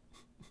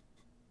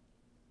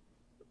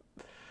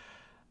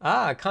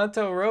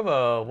 Kanto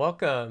Robo,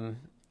 welcome.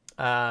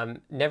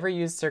 Never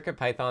used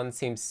CircuitPython.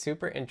 Seems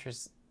super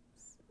interesting.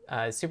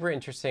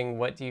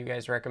 What do you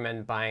guys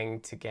recommend buying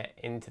to get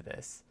into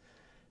this?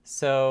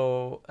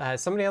 So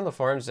somebody on the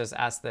forums just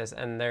asked this,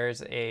 and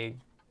there's a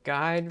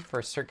guide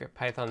for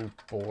CircuitPython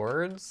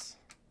boards.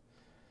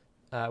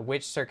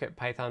 Which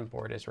CircuitPython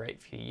board is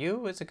right for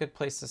you is a good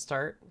place to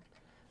start.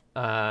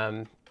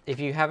 If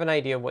you have an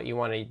idea what you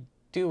want to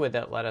do with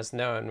it, let us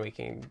know, and we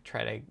can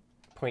try to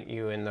point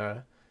you in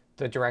the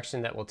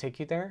direction that will take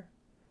you there.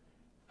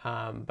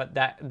 But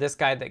this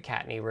guide that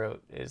Kattni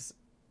wrote is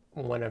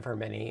one of her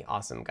many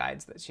awesome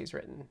guides that she's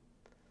written.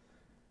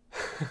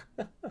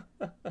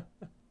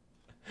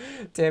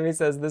 Tammy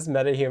says, this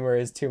meta humor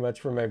is too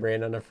much for my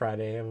brain on a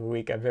Friday of a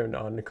week I've been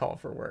on call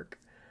for work.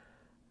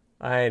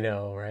 I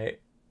know, right?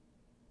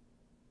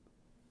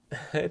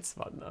 It's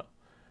fun though.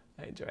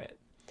 I enjoy it.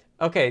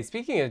 Okay,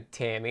 speaking of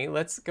Tammy,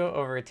 let's go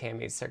over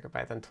Tammy's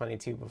CircuitPython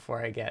 22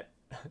 before I get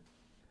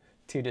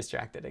too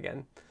distracted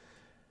again.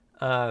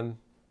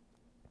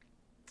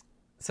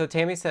 So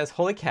Tammy says,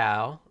 holy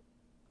cow,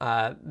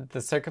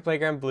 the Circuit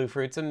Playground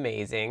Bluefruit's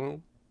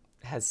amazing,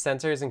 has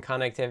sensors and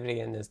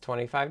connectivity and is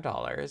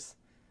 $25.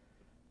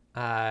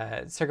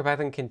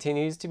 CircuitPython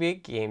continues to be a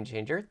game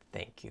changer.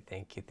 Thank you,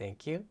 thank you,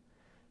 thank you.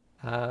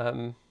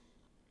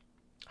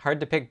 Hard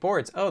to pick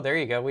boards. Oh, there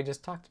you go. We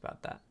just talked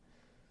about that.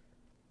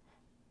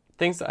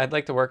 Things I'd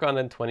like to work on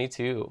in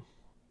 22.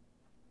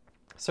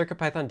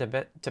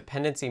 CircuitPython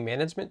dependency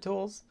management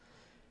tools.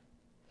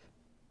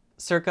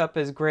 Circup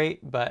is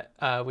great, but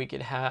we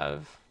could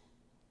have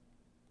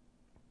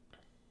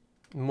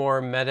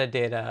more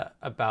metadata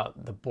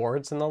about the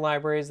boards in the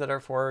libraries that are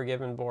for a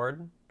given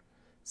board.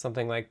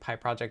 Something like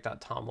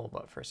pyproject.toml,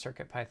 but for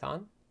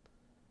CircuitPython.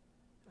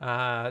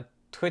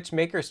 Twitch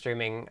maker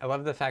streaming. I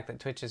love the fact that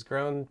Twitch has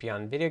grown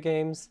beyond video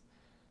games,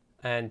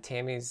 and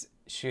Tammy's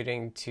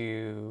shooting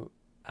to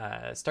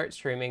start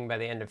streaming by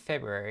the end of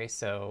February,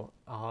 so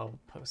I'll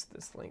post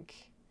this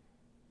link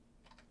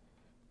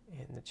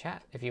in the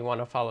chat if you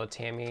want to follow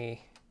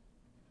Tammy.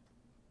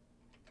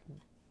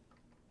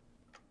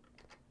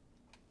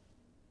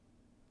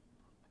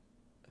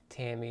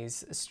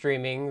 Tammy's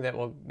streaming that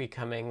will be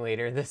coming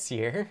later this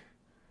year.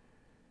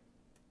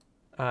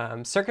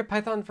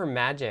 CircuitPython for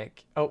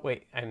Magic. Oh,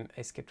 wait,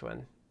 I skipped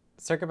one.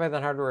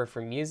 CircuitPython hardware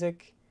for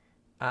music.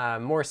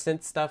 More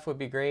synth stuff would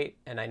be great,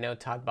 and I know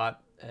Toddbot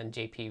and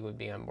JP would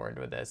be on board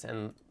with this,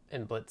 and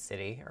Blitz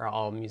City are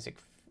all music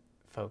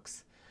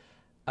folks.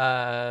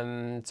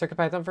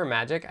 CircuitPython for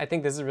Magic. I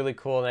think this is really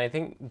cool, and I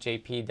think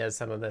JP does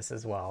some of this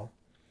as well.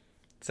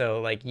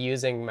 So like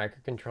using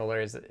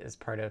microcontrollers is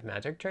part of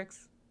Magic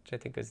Tricks, which I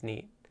think was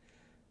neat.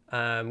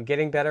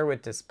 Getting better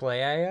with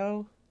display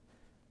I/O.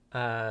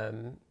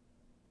 Um,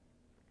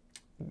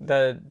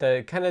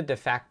 the kind of de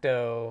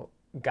facto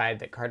guide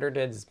that Carter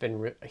did has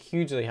been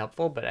hugely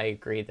helpful, but I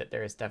agree that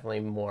there is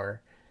definitely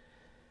more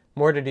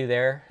to do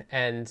there.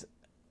 And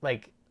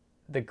like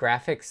the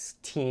graphics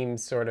team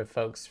sort of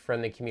folks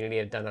from the community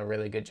have done a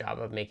really good job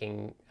of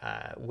making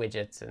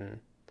widgets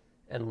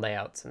and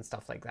layouts and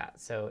stuff like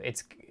that. So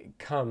it's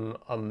come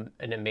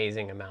an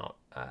amazing amount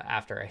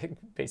after I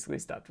basically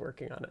stopped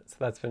working on it. So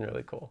that's been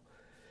really cool.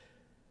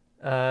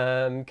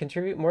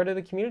 Contribute more to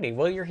the community.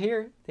 Well, you're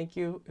here. Thank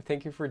you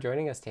for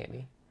joining us,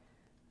 Tammy.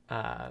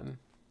 I'm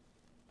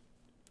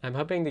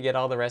hoping to get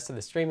all the rest of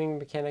the streaming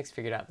mechanics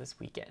figured out this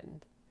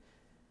weekend.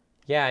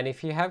 Yeah, and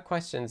if you have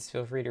questions,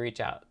 feel free to reach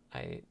out.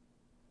 I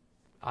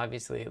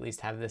obviously at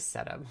least have this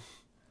set up.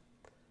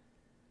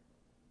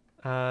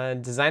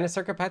 Design a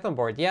CircuitPython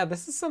board. Yeah,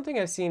 this is something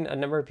I've seen a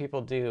number of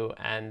people do,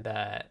 and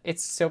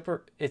it's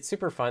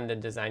super fun to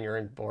design your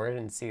own board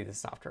and see the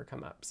software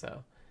come up.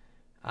 So,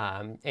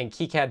 and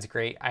KiCad's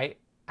great.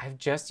 I've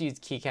just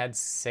used KiCad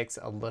 6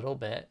 a little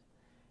bit,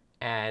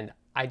 and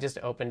I just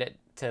opened it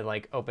to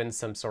like open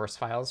some source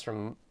files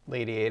from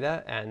Lady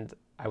Ada, and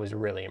I was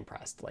really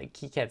impressed. Like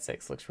KiCad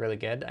 6 looks really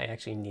good. I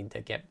actually need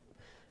to get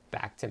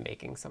back to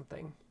making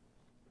something.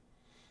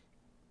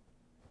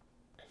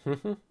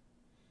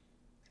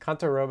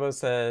 Kanto Robo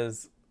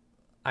says,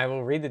 I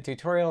will read the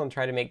tutorial and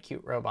try to make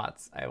cute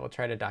robots. I will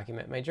try to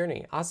document my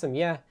journey. Awesome,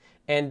 yeah.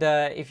 And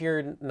if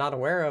you're not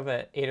aware of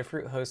it,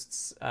 Adafruit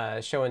hosts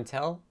Show and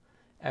Tell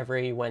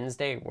every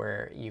Wednesday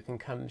where you can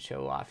come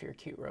show off your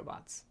cute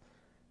robots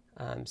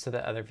so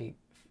that other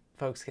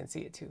folks can see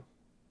it too.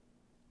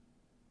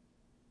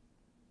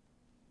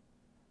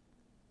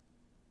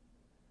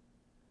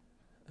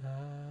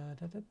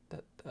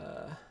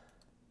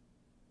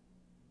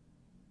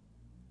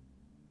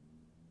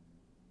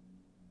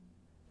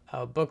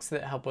 Books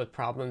that help with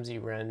problems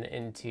you run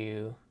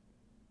into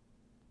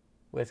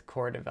with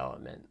core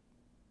development.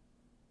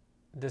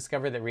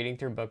 Discover that reading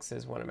through books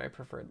is one of my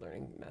preferred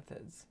learning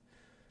methods.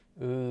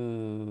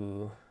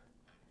 Ooh.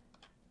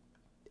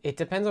 It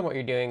depends on what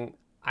you're doing.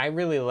 I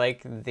really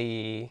like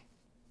if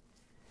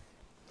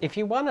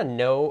you want to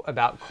know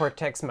about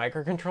Cortex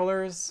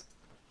microcontrollers,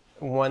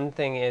 one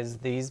thing is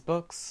these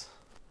books.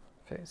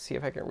 Okay, see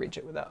if I can reach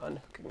it without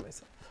unhooking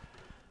myself.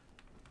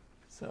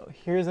 So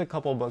here's a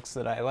couple books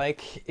that I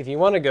like. If you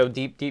want to go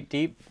deep,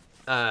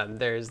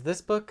 there's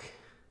this book,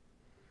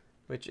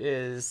 which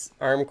is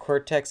ARM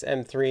Cortex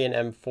M3 and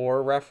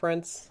M4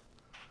 reference.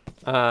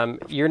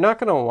 You're not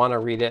going to want to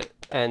read it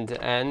end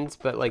to end,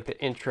 but like the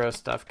intro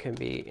stuff can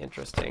be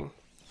interesting.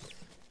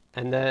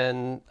 And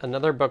then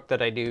another book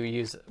that I do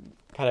use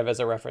kind of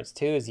as a reference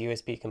too is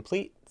USB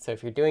Complete. So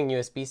if you're doing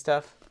USB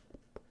stuff,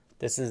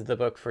 this is the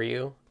book for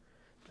you.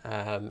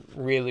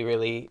 Really,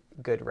 really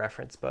good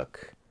reference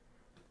book.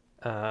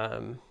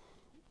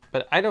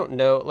 But I don't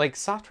know, like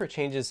software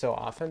changes so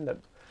often that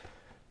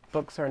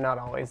books are not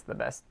always the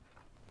best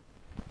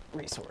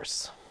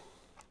resource.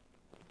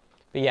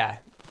 But yeah,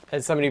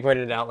 as somebody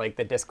pointed out, like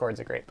the Discord's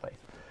a great place.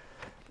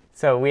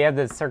 So we have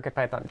the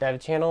CircuitPython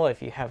dev channel.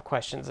 If you have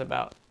questions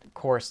about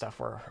core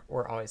stuff,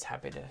 we're always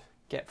happy to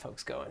get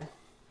folks going.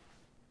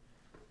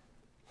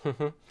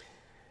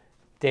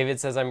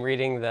 David says, I'm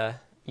reading the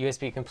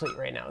USB Complete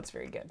right now. It's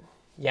very good.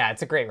 Yeah,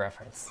 it's a great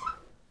reference.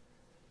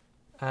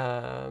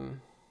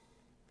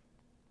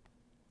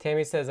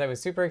 Tammy says, I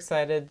was super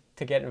excited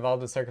to get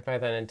involved with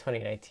CircuitPython in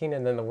 2019,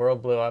 and then the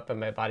world blew up and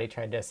my body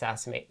tried to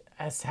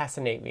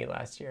assassinate me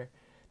last year.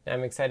 Now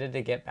I'm excited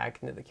to get back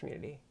into the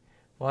community.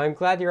 Well, I'm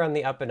glad you're on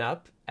the up and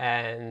up,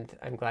 and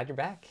I'm glad you're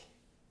back.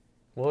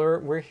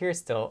 We're here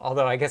still,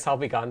 although I guess I'll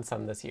be gone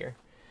some this year.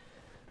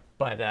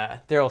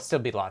 But there will still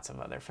be lots of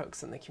other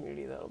folks in the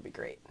community that'll be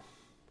great.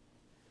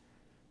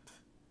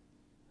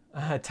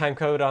 Time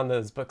code on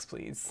those books,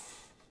 please.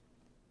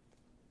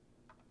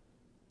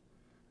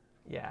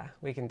 Yeah,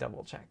 we can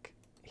double check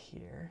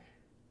here.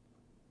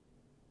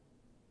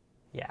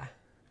 Yeah,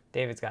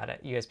 David's got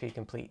it. USB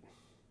Complete.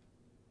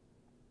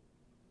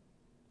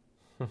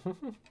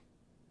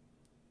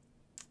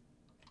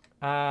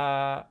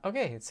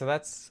 Okay, so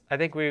that's, I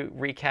think we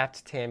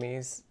recapped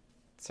Tammy's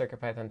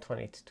CircuitPython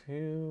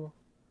 22.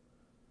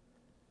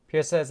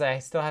 Pierre says, I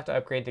still have to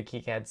upgrade to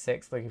KiCad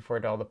 6. Looking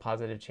forward to all the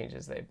positive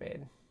changes they've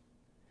made.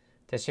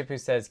 Teshipu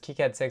says,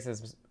 KiCad 6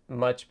 is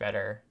much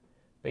better,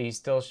 but you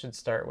still should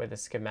start with a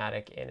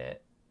schematic in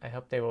it. I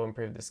hope they will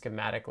improve the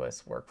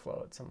schematic-less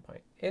workflow at some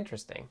point.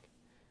 Interesting.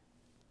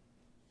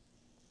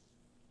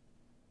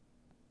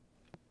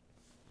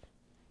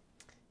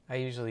 I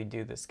usually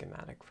do the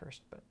schematic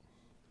first, but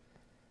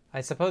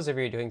I suppose if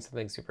you're doing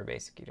something super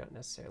basic, you don't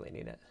necessarily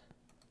need it.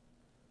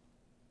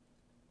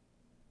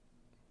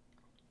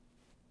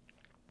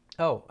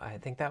 Oh, I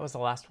think that was the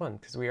last one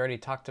because we already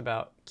talked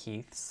about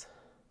Keith's.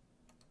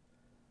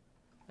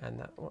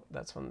 And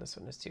that's when this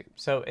one is too.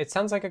 So it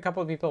sounds like a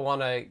couple of people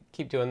want to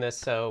keep doing this.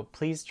 So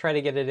please try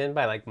to get it in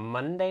by like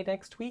Monday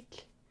next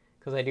week,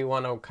 because I do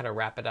want to kind of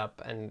wrap it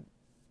up. And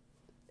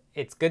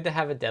it's good to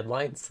have a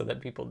deadline so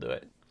that people do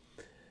it.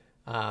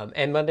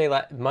 And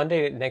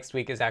Monday next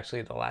week is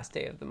actually the last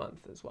day of the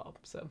month as well.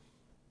 So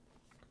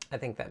I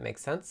think that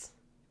makes sense.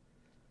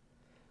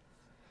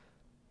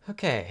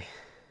 Okay.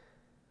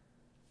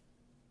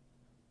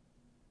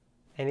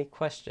 Any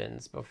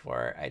questions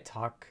before I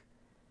talk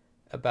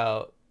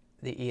about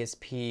the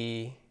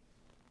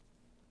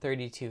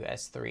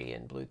ESP32S3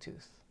 and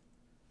Bluetooth?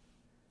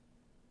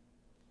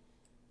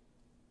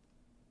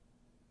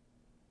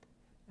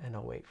 And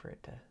I'll wait for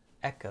it to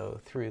echo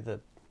through the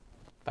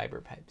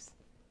fiber pipes.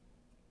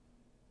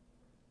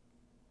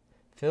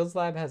 Phil's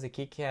Lab has a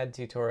KiCad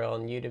tutorial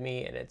on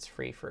Udemy and it's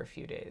free for a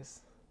few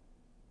days.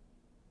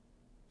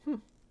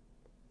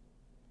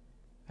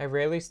 I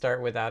rarely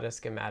start without a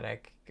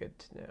schematic. Good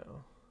to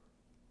know.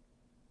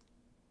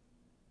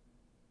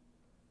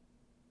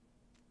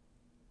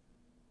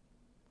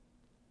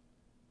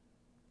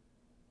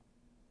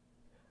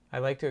 I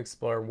like to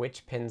explore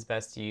which pin's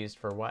best to use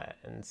for what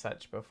and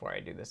such before I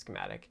do the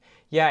schematic.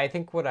 Yeah, I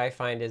think what I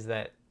find is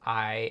that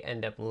I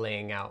end up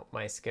laying out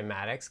my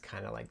schematics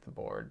kind of like the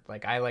board.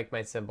 Like I like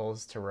my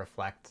symbols to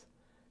reflect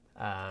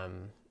I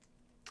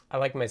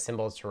like my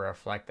symbols to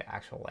reflect the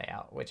actual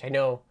layout, which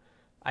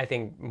I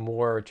think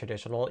more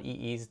traditional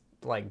EEs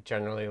like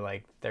generally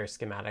like their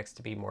schematics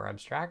to be more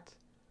abstract.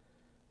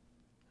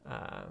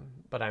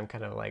 But I'm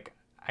kind of like,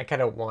 I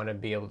kind of want to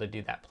be able to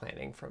do that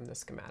planning from the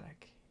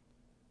schematic.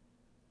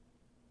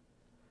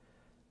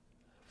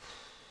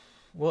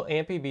 Will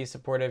AMPI be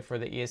supported for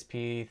the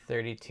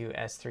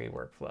ESP32S3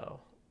 workflow?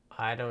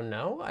 I don't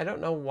know. I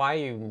don't know why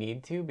you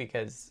need to,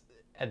 because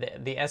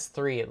the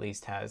S3 at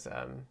least has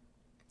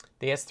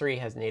the S3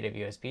 has native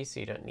USB,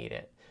 so you don't need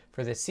it.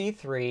 For the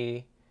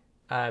C3,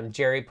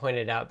 Jerry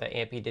pointed out that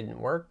AMPI didn't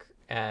work,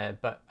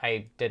 but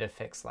I did a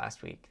fix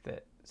last week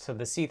so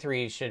the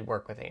C3 should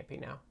work with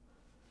AMPI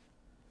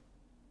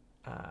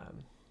now.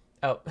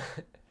 Oh,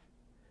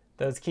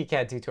 those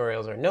KiCad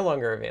tutorials are no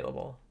longer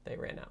available. They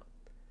ran out.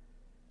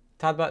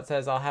 Toddbot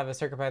says, I'll have a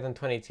CircuitPython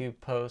 22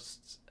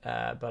 post,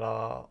 but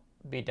I'll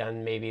be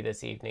done maybe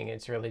this evening.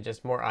 It's really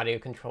just more audio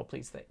control,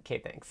 please. Okay,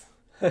 thanks.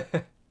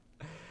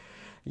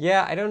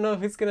 Yeah, I don't know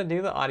if it's going to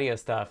do the audio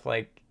stuff.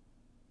 Like,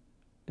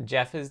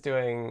 Jeff is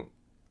doing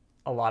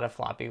a lot of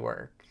floppy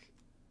work,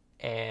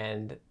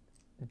 and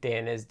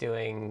Dan is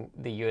doing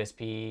the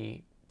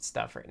USB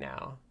stuff right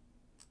now,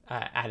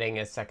 adding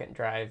a second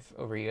drive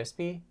over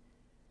USB.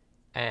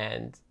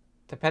 And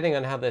depending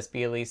on how this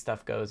BLE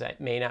stuff goes,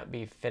 it may not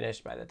be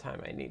finished by the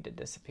time I need to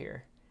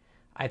disappear.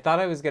 I thought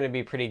I was going to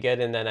be pretty good,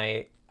 and then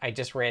I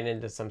just ran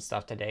into some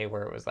stuff today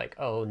where it was like,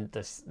 oh,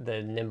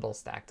 the Nimble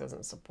stack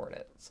doesn't support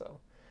it. So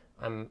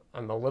I'm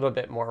a little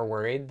bit more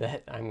worried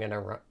that I'm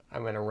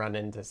gonna run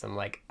into some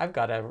like, I've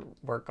got to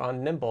work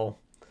on Nimble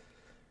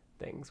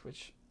things,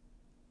 which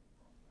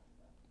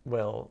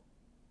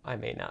I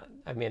may not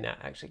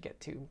actually get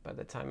to by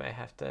the time I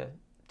have to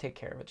take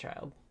care of a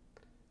child.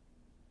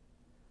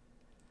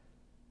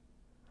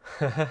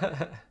 All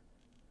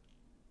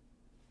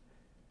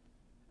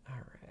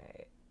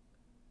right.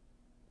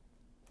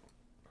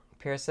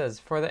 Pierce says,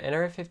 for the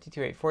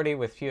NR52840,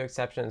 with few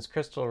exceptions,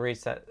 Crystal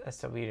Reset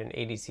SW and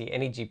ADC,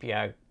 any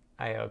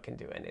GPIO can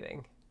do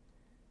anything.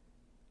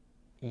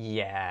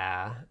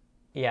 Yeah.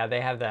 Yeah,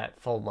 they have that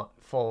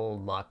full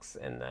mux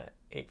in the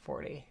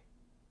 840,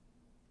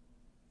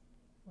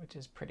 which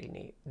is pretty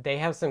neat. They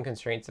have some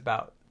constraints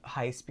about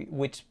high speed,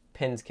 which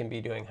pins can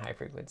be doing high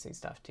frequency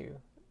stuff too,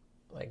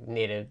 like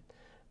native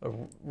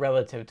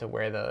relative to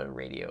where the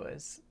radio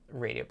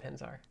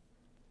pins are.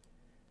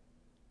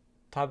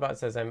 Toddbot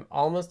says, I'm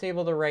almost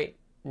able to write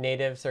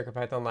native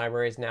CircuitPython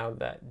libraries now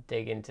that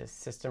dig into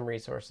system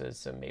resources,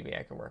 so maybe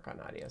I can work on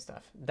audio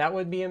stuff. That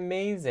would be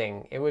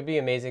amazing. It would be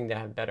amazing to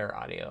have better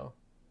audio.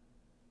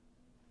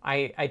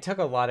 I took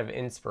a lot of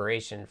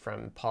inspiration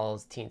from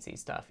Paul's Teensy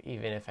stuff,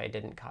 even if I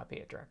didn't copy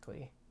it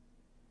directly.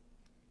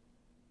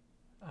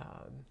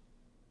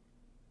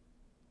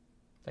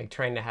 Like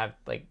trying to have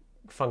like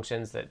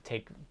functions that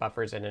take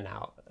buffers in and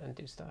out and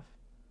do stuff.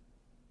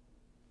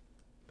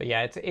 But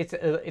yeah,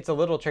 it's a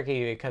little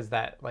tricky because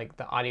that like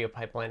the audio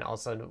pipeline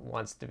also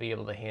wants to be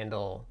able to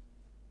handle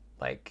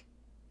like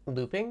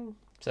looping.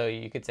 So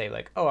you could say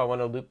like, oh, I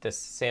want to loop this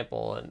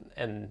sample,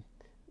 and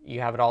you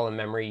have it all in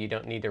memory. You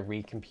don't need to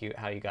recompute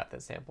how you got the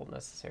sample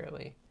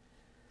necessarily.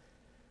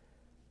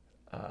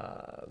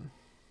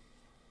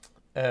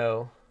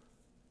 Oh.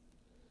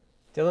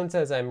 Dylan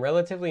says, I'm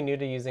relatively new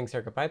to using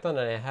CircuitPython, and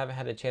I have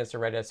had a chance to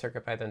write a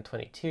CircuitPython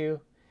 22.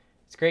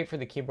 It's great for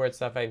the keyboard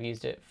stuff I've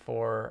used it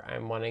for.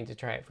 I'm wanting to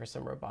try it for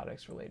some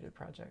robotics-related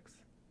projects.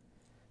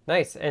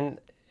 Nice, and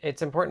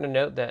it's important to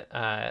note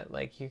that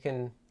like you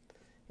can,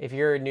 if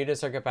you're new to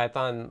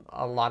CircuitPython,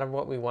 a lot of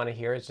what we want to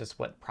hear is just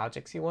what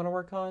projects you want to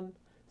work on,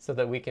 so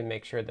that we can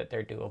make sure that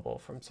they're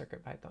doable from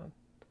CircuitPython.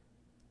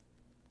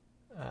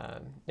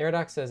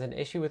 Neurodox says, an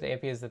issue with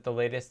AMPI is that the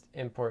latest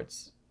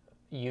imports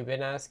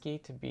Ubin ASCII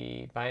to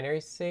be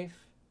binary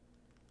safe.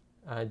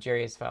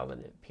 Jerry has filed a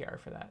PR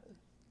for that.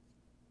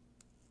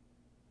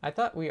 I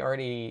thought we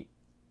already,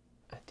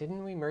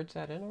 didn't we merge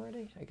that in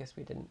already? I guess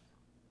we didn't.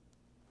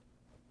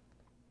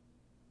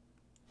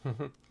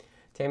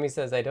 Tammy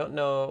says, I don't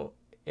know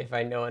if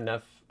I know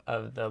enough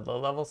of the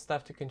low-level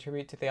stuff to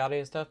contribute to the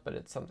audio stuff, but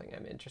it's something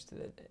I'm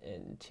interested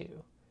in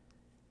too.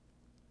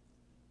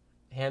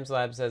 Hams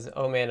Lab says,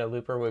 oh man, a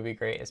looper would be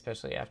great,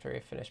 especially after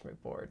I finish my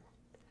board.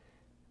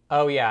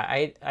 Oh yeah,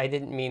 I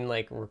didn't mean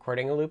like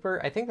recording a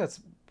looper. I think that's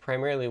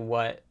primarily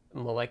what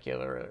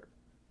Molecularist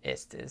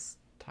is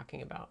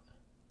talking about.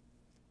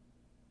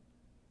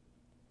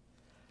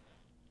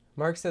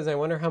 Mark says, I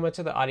wonder how much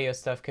of the audio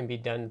stuff can be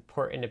done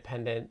port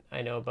independent.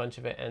 I know a bunch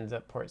of it ends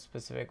up port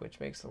specific, which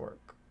makes the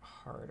work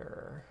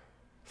harder.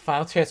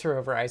 File transfer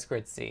over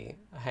I2C.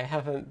 I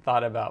haven't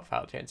thought about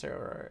file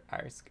transfer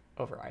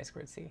over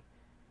I2C.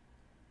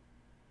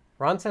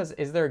 Ron says,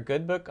 is there a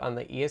good book on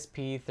the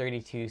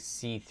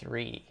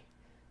ESP32C3?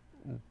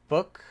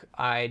 Book,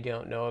 I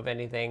don't know of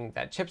anything.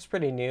 That chip's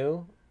pretty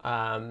new,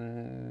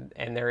 and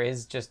there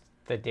is just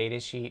the data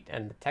sheet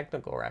and the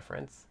technical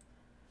reference.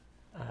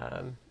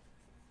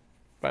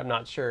 But I'm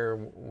not sure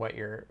what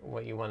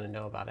you want to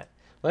know about it.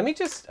 Let me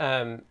just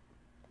try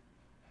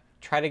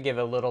to give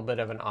a little bit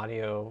of an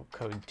audio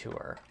code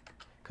tour,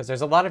 because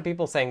there's a lot of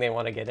people saying they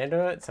want to get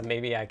into it, so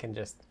maybe I can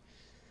just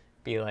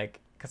be like,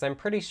 because I'm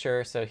pretty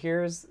sure, so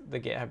here's the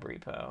GitHub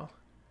repo,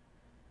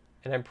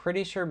 and I'm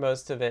pretty sure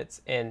most of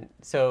it's in,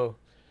 so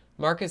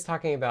Mark is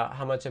talking about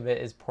how much of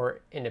it is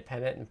port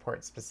independent and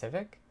port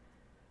specific.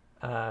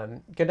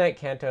 Good night,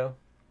 Kanto.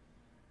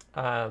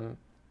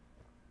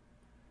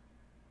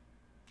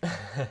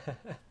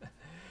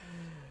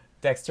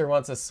 Dexter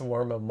wants a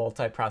swarm of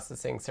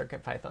multi-processing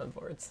CircuitPython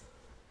boards.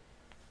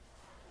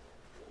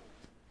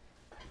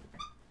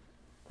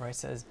 Roy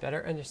says,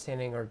 better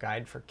understanding or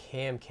guide for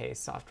KMK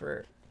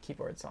software,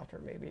 keyboard software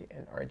maybe,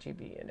 and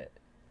RGB in it.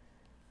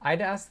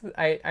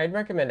 I'd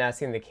recommend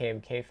asking the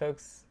KMK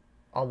folks,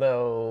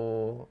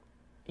 although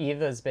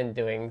Eva's been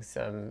doing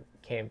some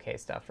KMK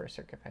stuff for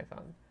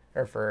CircuitPython,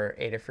 or for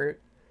Adafruit.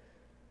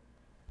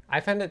 I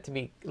find it to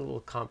be a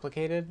little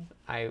complicated.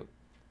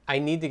 I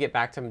need to get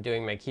back to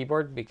doing my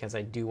keyboard because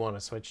I do want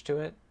to switch to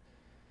it.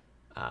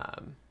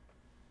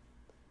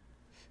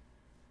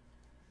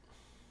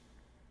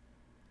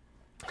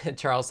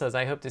 Charles says,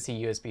 I hope to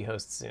see USB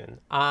host soon.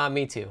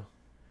 Me too.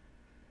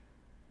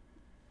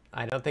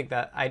 I don't think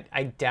that,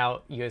 I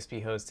doubt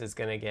USB host is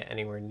going to get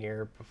anywhere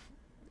near,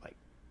 like,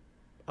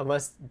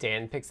 unless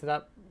Dan picks it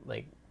up,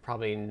 like,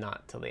 probably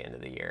not till the end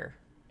of the year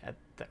at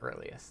the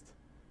earliest.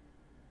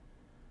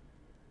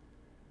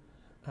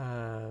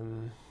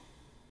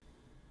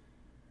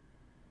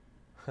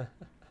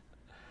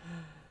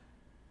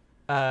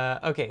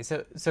 Okay,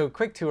 so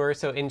quick tour.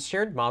 So in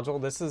shared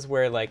module, this is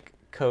where like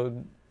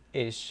code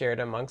is shared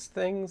amongst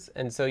things.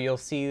 And so you'll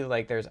see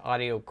like there's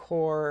audio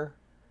core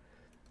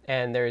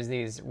and there's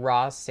these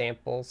raw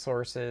sample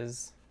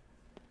sources.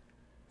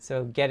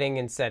 So getting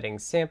and setting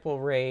sample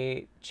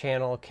rate,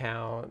 channel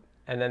count,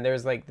 and then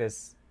there's like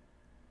this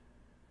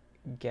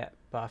get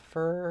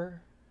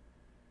buffer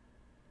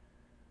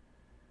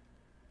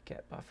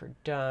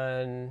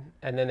done,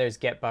 and then there's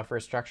get buffer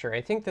structure.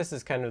 I think this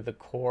is kind of the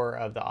core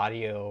of the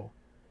audio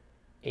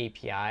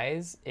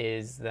APIs,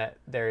 is that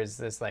there's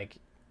this like,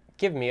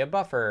 give me a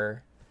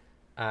buffer.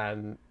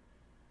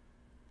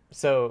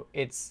 So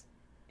it's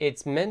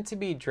meant to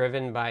be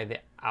driven by the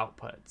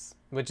outputs,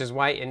 which is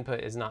why input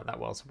is not that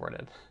well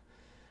supported.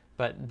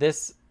 But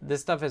this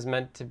stuff is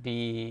meant to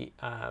be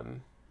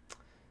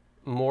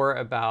more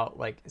about,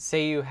 like,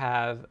 say you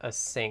have a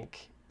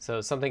sync, so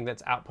something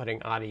that's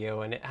outputting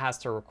audio and it has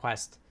to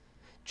request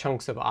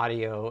chunks of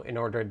audio in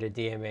order to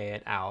DMA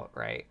it out,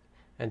 right?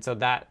 And so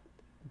that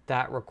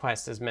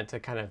request is meant to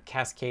kind of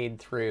cascade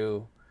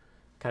through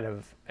kind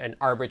of an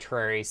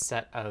arbitrary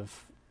set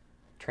of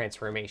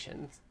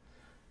transformations,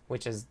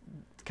 which is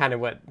kind of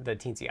what the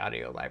Teensy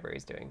Audio library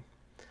is doing.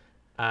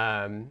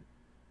 And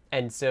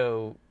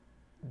so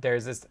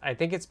there's this, I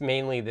think it's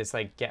mainly this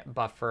like get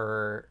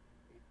buffer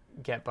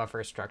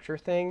structure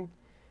thing.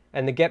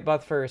 And the get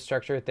buffer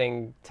structure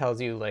thing tells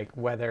you like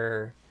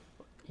whether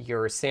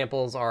your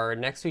samples are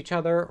next to each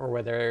other or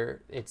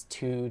whether it's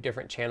two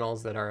different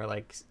channels that are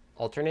like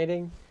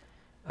alternating,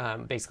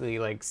 basically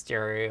like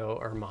stereo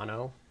or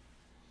mono.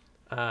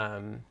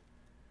 And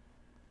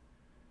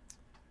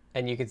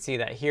you can see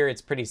that here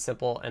it's pretty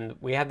simple, and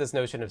we have this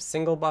notion of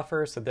single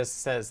buffer. So this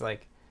says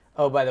like,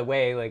 oh, by the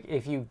way, like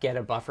if you get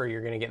a buffer,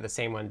 you're going to get the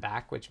same one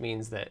back, which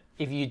means that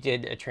if you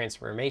did a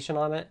transformation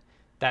on it,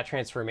 that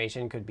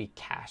transformation could be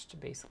cached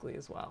basically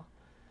as well.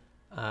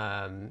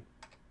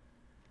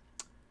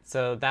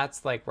 So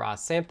that's like raw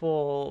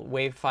sample.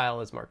 Wave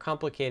file is more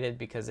complicated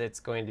because it's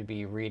going to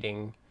be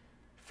reading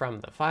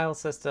from the file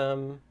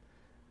system,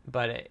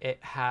 but it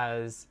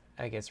has,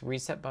 I guess,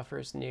 reset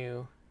buffers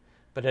new,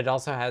 but it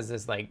also has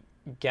this like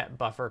get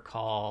buffer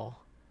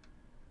call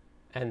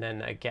and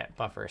then a get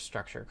buffer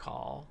structure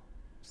call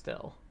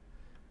still.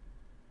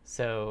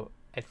 So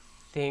I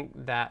think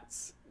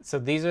that's, so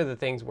these are the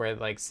things where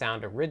like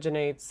sound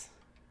originates,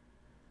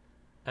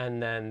 and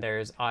then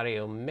there's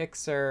audio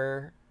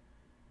mixer,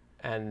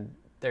 and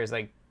there's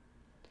like,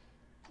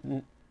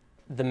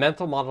 the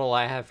mental model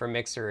I have for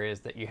mixer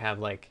is that you have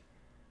like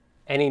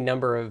any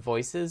number of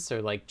voices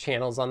or like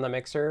channels on the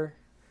mixer,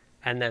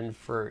 and then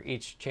for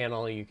each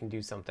channel you can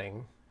do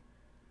something.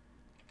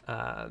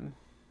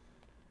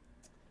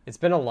 It's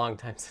been a long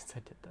time since I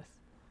did this,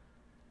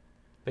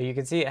 but you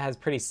can see it has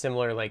pretty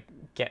similar, like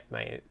get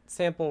my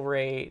sample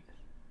rate,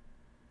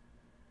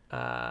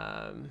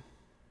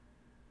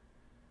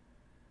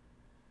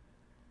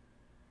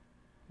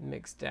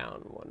 mix down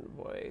one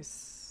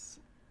voice,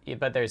 yeah,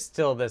 but there's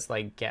still this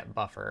like get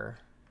buffer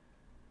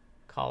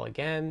call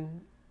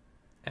again,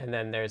 and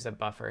then there's a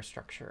buffer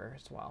structure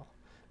as well.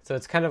 So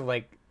it's kind of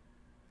like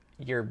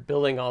you're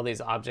building all these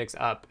objects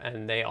up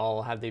and they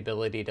all have the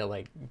ability to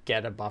like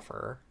get a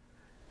buffer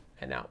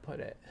and output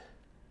it.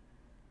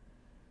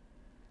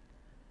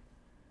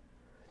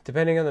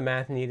 Depending on the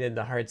math needed,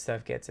 the hard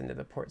stuff gets into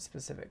the port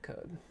specific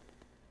code.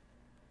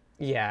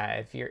 Yeah,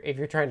 if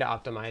you're trying to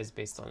optimize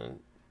based on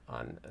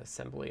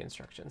assembly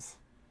instructions.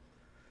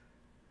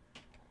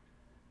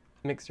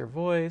 Mixer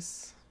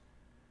voice.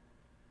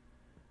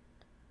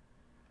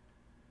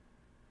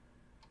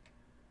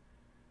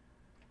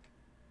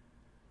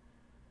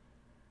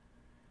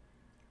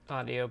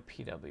 Audio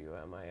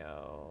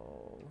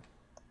PWMIO.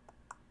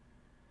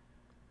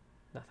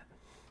 Nothing.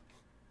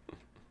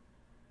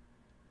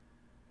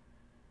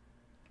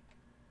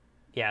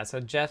 Yeah, so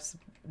Jeff's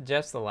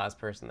the last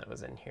person that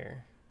was in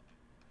here.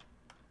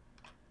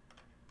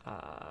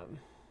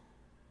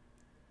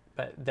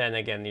 But then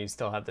again, you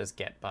still have this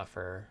get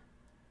buffer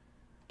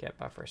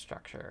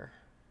structure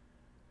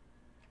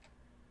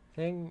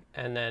thing.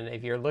 And then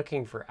if you're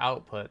looking for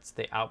outputs,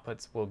 the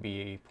outputs will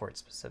be port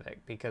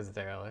specific because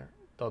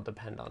they'll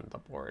depend on the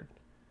board.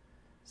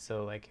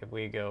 So like if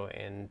we go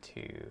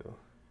into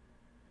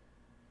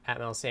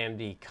Atmel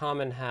SAMD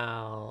Common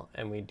HAL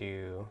and we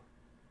do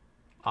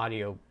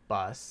audio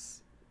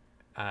bus,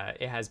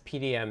 it has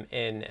PDM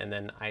in and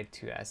then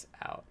I2S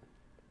out.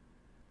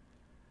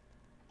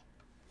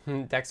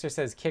 Dexter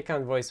says kick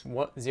on voice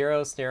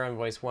 0, snare on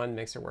voice 1,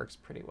 mixer works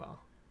pretty well.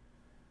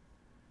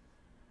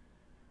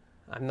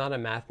 I'm not a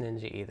math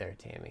ninja either,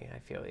 Tammy. I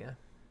feel ya.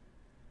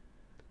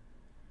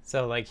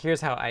 So like here's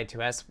how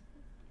I2S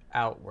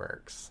out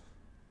works.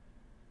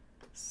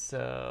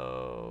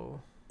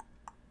 So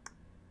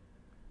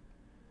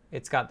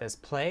it's got this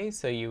play,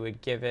 so you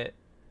would give it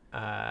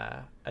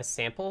a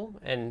sample,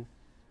 and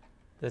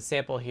the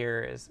sample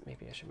here is,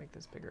 maybe I should make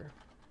this bigger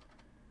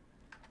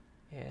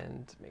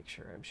and make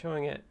sure I'm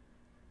showing it.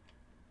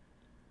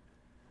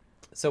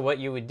 So what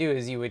you would do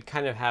is you would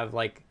kind of have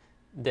like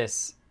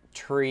this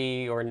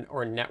tree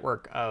or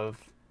network of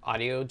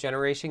audio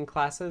generation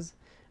classes,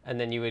 and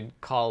then you would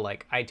call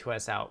like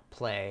I2S out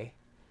play,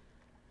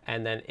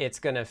 and then it's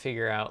going to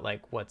figure out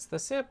like what's the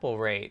sample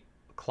rate,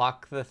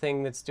 clock the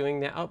thing that's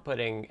doing the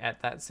outputting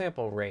at that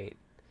sample rate,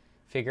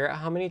 figure out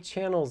how many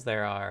channels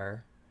there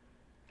are,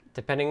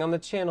 depending on the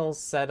channels,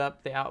 set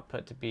up the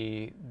output to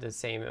be the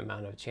same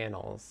amount of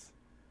channels,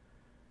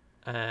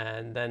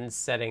 and then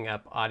setting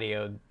up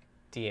audio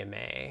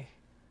DMA.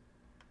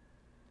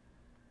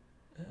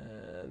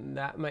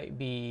 That might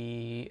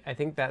be, I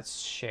think that's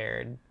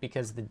shared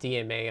because the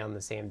DMA on the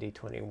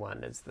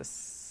SAMD21 is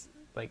this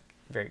like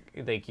very,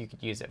 like you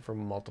could use it for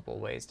multiple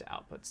ways to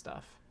output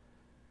stuff.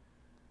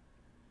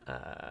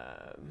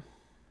 Where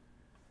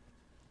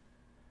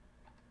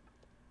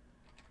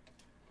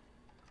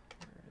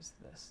is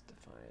this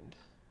defined?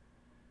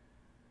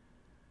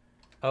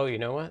 Oh, you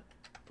know what?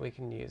 We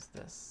can use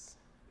this.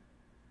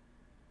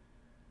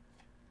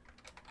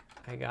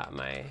 I got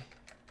my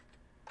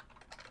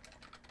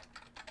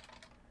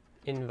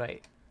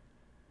invite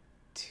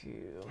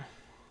to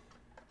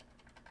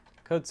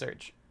code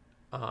search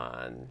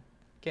on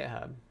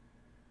GitHub.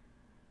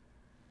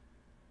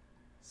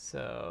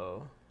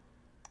 So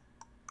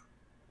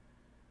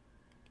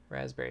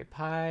Raspberry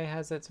Pi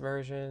has its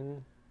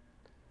version.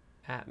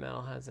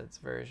 Atmel has its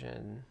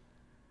version.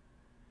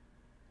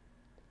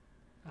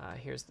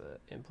 Here's the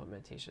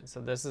implementation.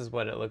 So this is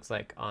what it looks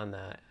like on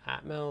the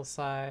Atmel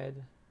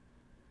side.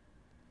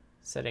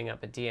 Setting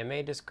up a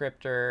DMA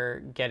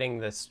descriptor, getting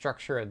the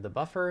structure of the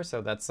buffer.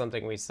 So that's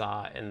something we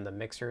saw in the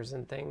mixers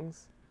and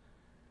things.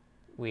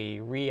 We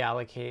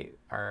reallocate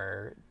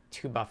our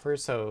two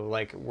buffers. So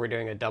like we're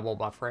doing a double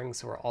buffering,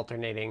 so we're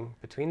alternating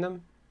between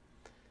them.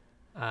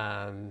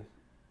 And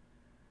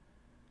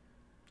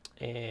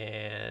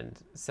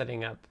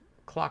setting up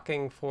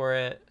clocking for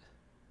it.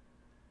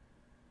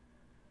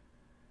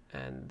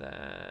 And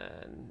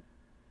then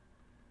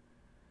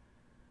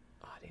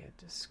audio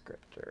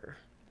descriptor.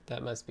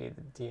 That must be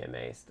the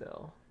DMA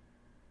still.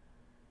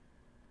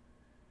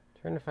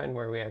 Trying to find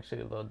where we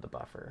actually load the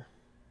buffer.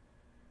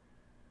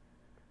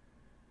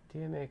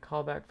 DMA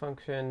callback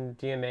function,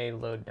 DMA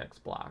load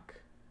next block.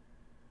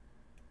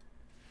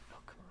 Oh,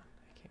 come on,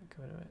 I can't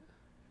go to it.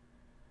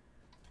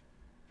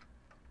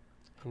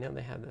 I know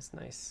they have this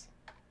nice.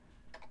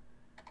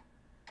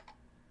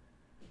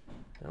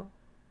 No?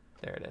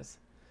 There it is.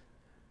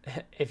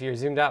 If you're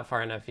zoomed out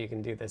far enough, you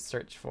can do this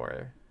search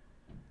for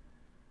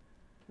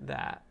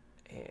that.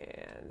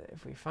 And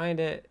if we find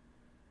it,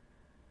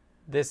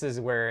 this is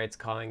where it's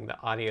calling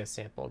the audio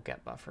sample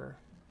get buffer.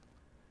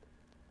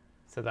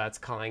 So that's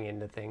calling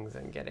into things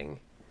and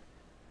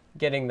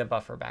getting the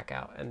buffer back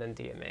out and then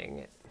DMAing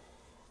it.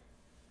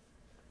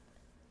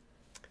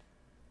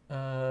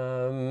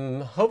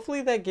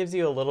 Hopefully that gives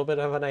you a little bit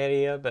of an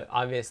idea, but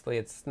obviously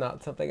it's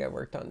not something I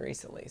worked on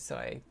recently, so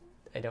I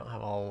don't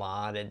have a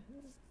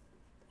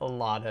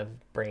lot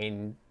of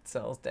brain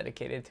cells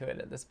dedicated to it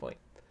at this point.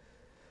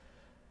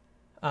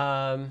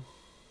 Ron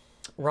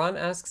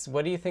asks,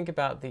 what do you think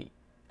about the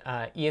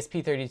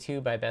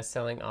ESP32 by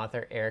best-selling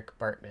author Eric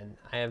Bartman?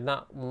 I have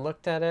not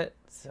looked at it,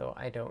 so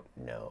I don't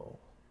know.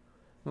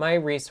 My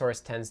resource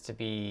tends to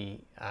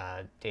be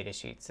data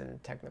sheets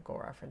and technical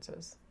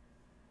references.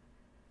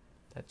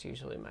 That's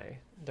usually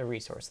the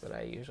resource that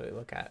I usually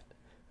look at.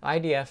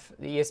 IDF,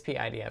 the ESP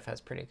IDF has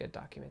pretty good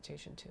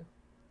documentation too.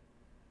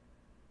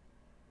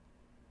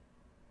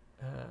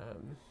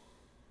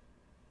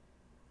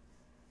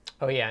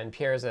 Oh yeah, and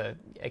Pierre's a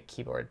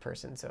keyboard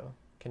person, so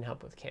can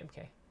help with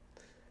KMK.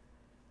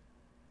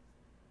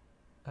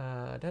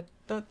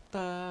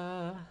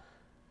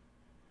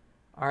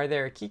 Are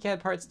there KiCad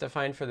parts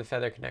defined for the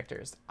feather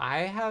connectors? I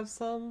have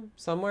some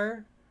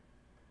somewhere.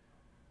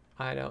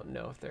 I don't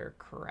know if they're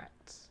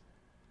correct.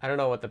 I don't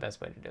know what the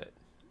best way to do it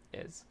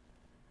is.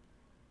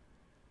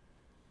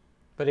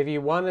 But if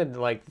you wanted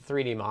like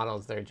 3D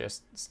models, they're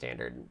just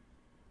standard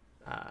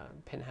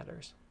pin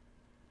headers.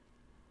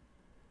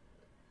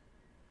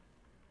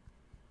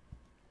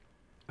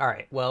 All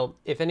right, well,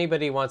 if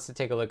anybody wants to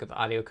take a look at the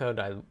audio code,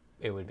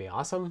 it would be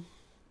awesome.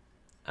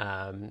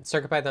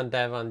 CircuitPython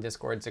Dev on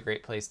Discord is a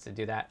great place to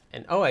do that.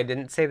 And oh, I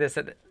didn't say this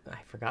I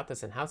forgot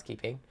this in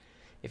housekeeping.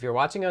 If you're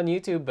watching on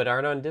YouTube but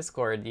aren't on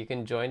Discord, you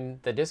can join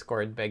the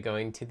Discord by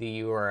going to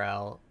the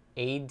URL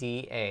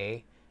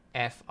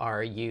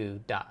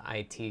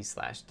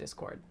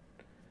adafru.it/discord.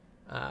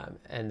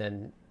 And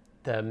then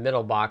the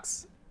middle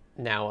box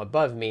now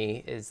above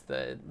me is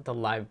the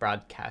live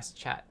broadcast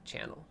chat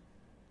channel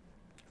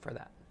for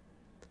that.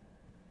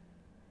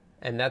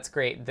 And that's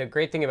great. The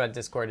great thing about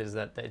Discord is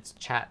that it's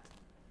chat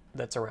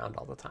that's around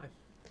all the time.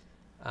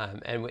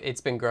 And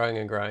it's been growing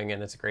and growing,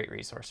 and it's a great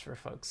resource for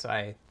folks. So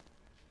I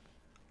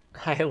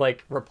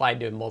like replied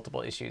to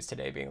multiple issues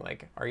today being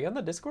like, are you on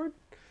the Discord?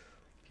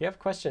 If you have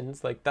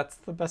questions, like that's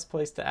the best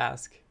place to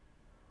ask.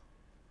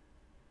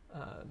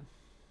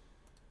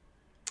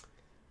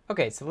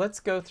 Okay, so let's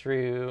go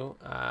through,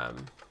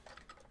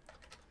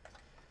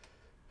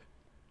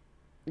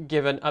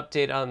 give an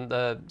update on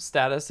the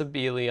status of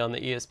BLE on the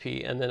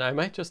ESP, and then I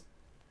might just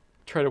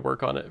try to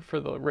work on it for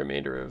the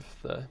remainder of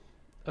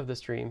the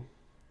stream,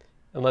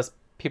 unless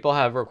people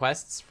have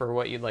requests for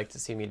what you'd like to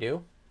see me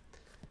do.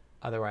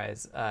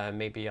 Otherwise,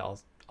 maybe I'll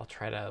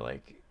try to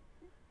like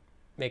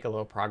make a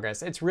little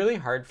progress. It's really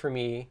hard for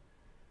me.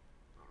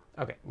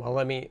 Okay, well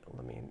let me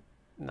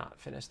not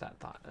finish that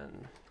thought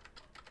and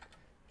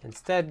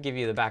instead give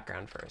you the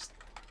background first.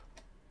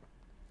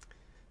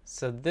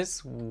 So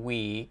this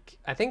week,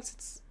 I think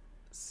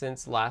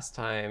since last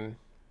time,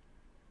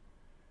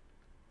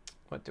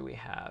 what do we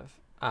have?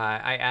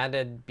 I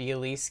added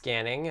BLE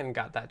scanning and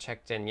got that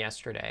checked in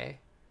yesterday.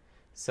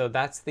 So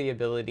that's the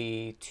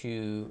ability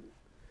to,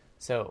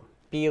 so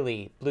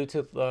BLE,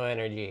 Bluetooth Low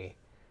Energy.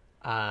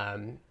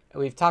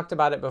 We've talked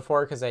about it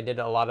before because I did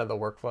a lot of the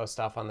workflow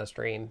stuff on the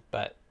stream,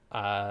 but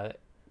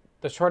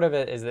the short of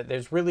it is that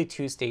there's really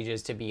two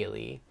stages to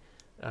BLE,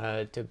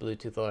 to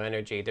Bluetooth Low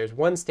Energy. There's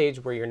one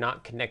stage where you're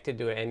not connected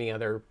to any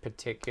other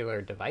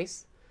particular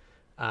device,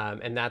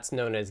 and that's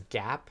known as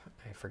GAP.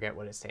 I forget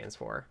what it stands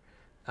for.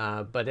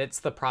 But it's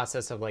the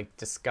process of like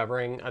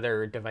discovering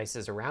other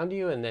devices around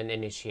you and then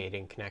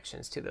initiating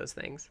connections to those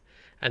things.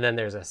 And then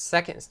there's a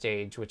second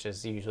stage, which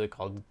is usually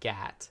called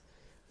GAT,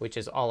 which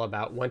is all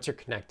about once you're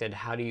connected,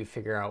 how do you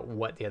figure out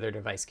what the other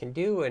device can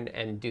do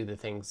and do the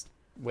things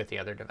with the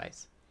other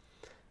device.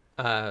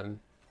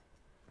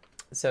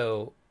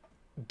 So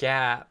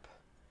GAP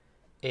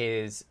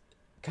is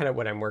kind of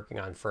what I'm working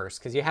on first,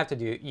 because you have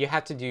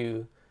to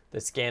do the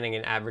scanning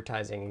and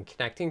advertising and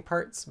connecting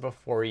parts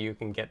before you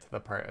can get to the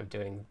part of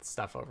doing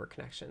stuff over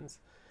connections.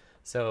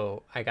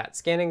 So I got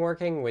scanning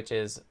working, which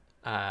is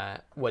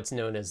what's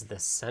known as the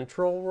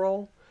central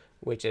role,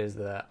 which is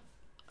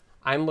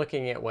I'm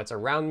looking at what's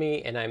around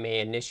me and I may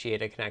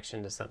initiate a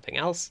connection to something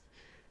else.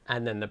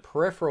 And then the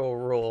peripheral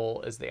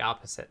role is the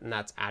opposite, and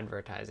that's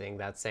advertising.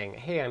 That's saying,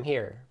 hey, I'm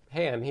here.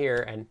 Hey, I'm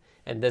here,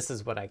 and this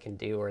is what I can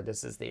do, or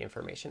this is the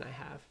information I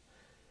have.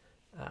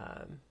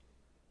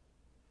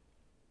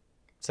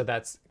 So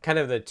that's kind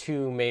of the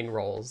two main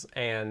roles.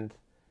 And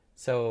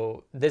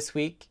so this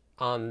week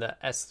on the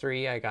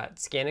S3, I got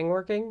scanning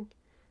working.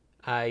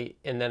 And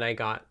then I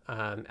got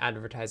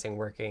advertising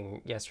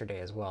working yesterday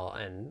as well.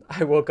 And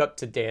I woke up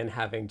to Dan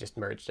having just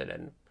merged it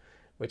in,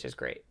 which is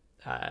great.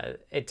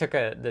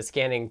 The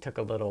scanning took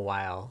a little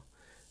while,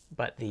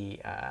 but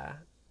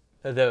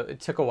it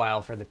took a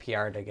while for the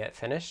PR to get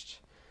finished,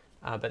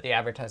 but the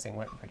advertising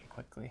went pretty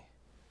quickly.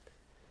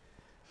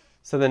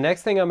 So the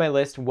next thing on my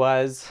list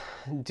was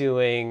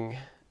doing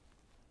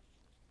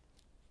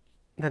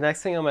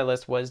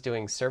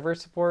server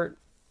support.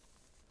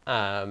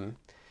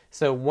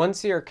 So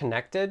once you're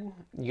connected,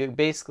 you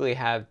basically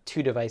have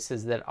two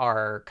devices that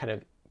are kind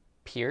of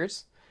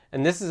peers.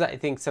 And this is, I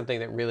think, something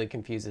that really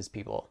confuses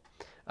people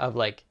of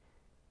like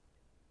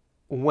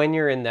when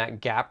you're in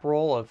that gap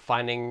role of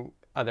finding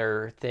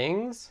other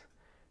things,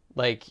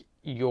 like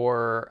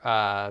your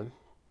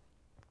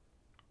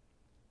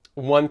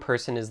one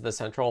person is the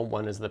central,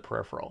 one is the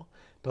peripheral.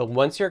 But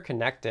once you're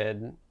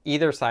connected,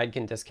 either side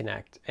can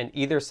disconnect and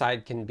either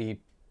side can be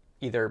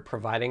either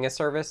providing a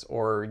service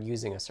or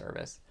using a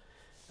service.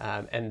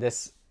 And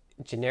this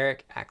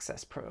generic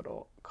access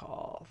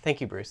protocol, thank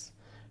you, Bruce.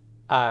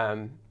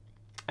 And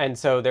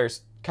so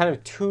there's kind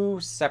of two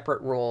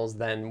separate roles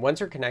then. Once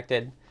you're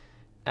connected,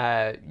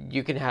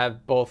 you can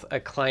have both a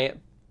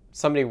client,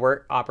 somebody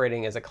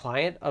operating as a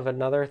client of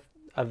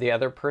the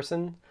other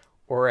person,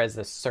 or as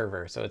a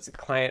server. So it's a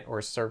client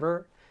or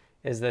server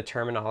is the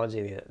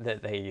terminology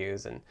that they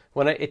use. And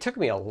it took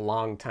me a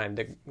long time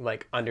to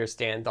like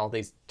understand all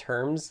these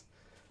terms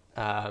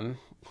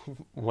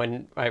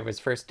when I was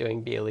first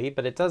doing BLE,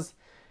 but it does.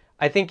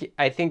 I think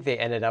they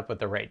ended up with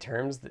the right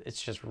terms.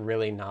 It's just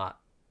really not.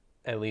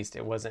 At least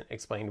it wasn't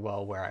explained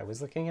well where I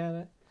was looking at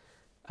it.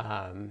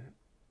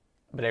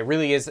 But it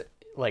really is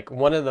like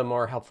one of the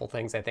more helpful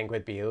things I think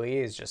with BLE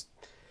is just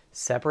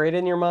separate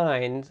in your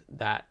mind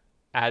that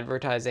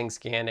advertising,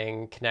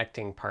 scanning,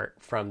 connecting part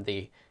from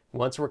the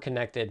once we're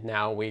connected,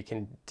 now we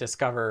can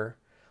discover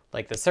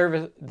like the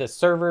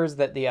servers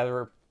that the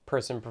other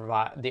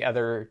the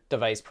other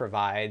device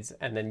provides,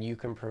 and then you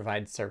can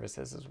provide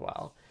services as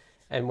well.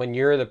 And when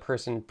you're the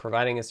person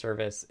providing a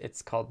service,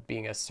 it's called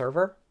being a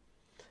server.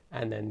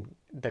 And then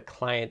the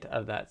client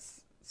of that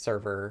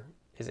server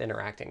is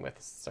interacting with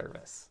the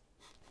service.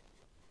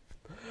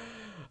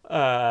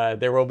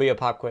 There will be a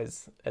pop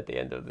quiz at the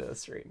end of the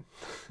stream.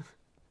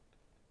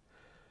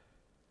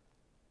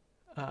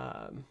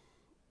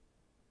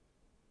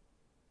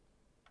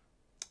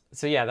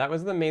 So yeah, that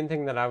was the main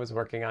thing that I was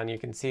working on. You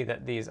can see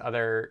that these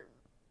other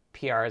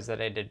PRs that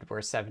I did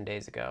were 7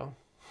 days ago.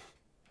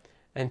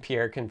 And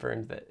Pierre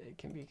confirmed that it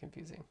can be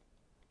confusing.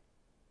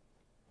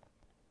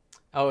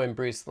 Oh, and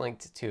Bruce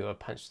linked to a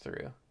punch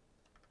through.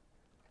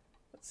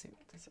 Let's see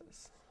what this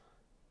is.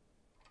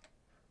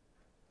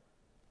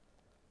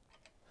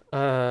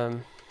 Yeah.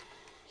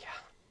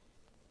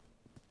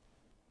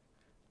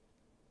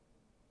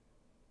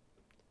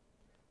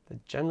 The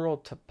general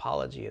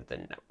topology of the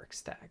network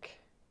stack.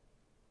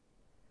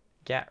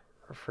 GAT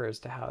refers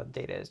to how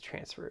data is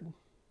transferred.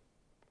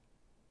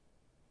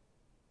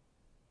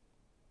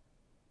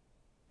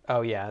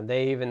 Oh yeah,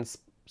 they even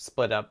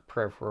split up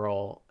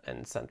peripheral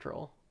and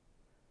central.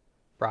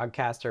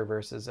 Broadcaster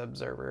versus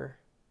observer.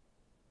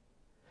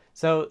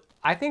 So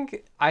I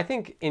think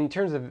in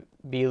terms of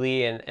BLE,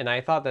 and I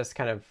thought this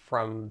kind of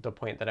from the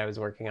point that I was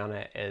working on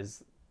it,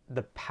 is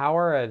the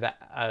power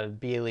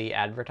of BLE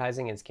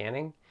advertising and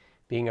scanning,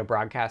 being a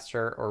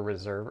broadcaster or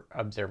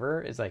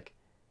observer, is like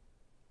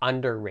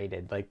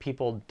underrated. Like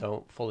people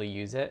don't fully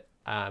use it.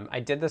 I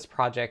did this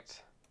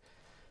project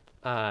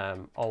a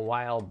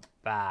while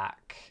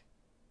back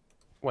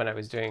when I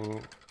was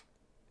doing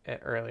it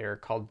earlier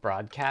called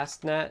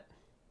BroadcastNet.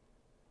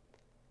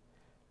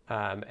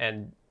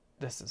 And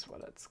this is what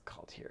it's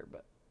called here,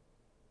 but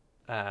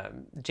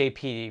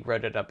JP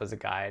wrote it up as a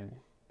guide.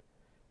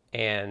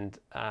 And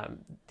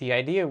the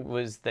idea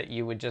was that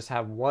you would just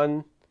have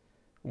one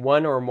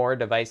or more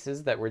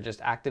devices that were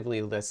just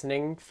actively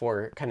listening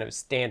for kind of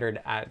standard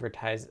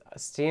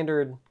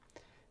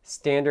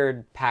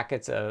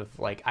packets of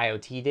like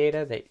IoT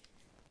data that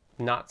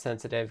not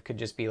sensitive, could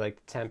just be like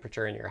the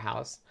temperature in your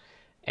house.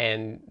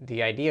 And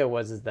the idea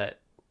is that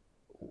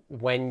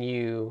when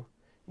you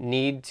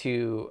need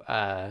to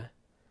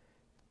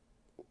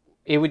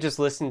it would just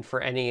listen for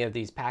any of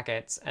these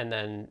packets, and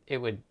then it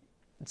would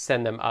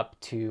send them up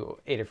to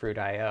Adafruit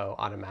IO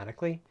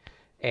automatically.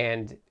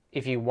 And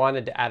if you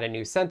wanted to add a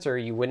new sensor,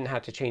 you wouldn't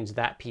have to change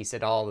that piece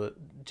at all.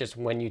 Just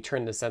when you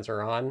turn the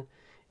sensor on,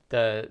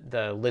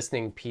 the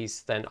listening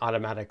piece then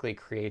automatically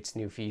creates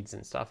new feeds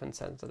and stuff and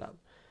sends it up.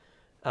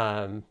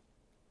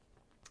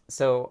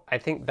 So I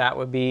think that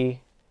would be,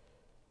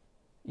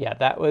 yeah,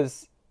 that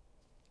was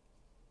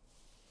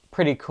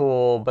pretty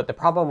cool. But the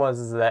problem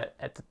is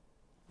that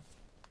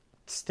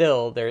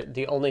still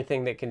the only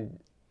thing that can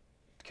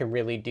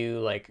really do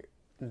like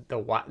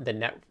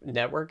the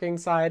networking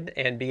side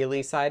and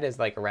BLE side is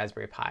like a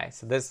Raspberry Pi.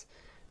 So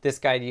this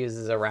guide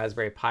uses a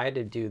Raspberry Pi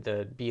to do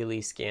the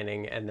BLE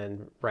scanning and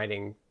then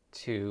writing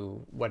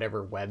to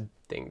whatever web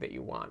thing that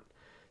you want.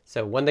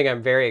 So one thing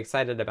I'm very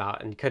excited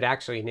about and could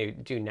actually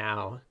do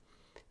now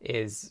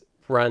is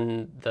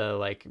run the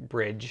like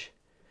bridge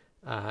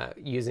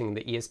using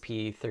the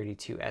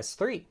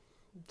ESP32S3.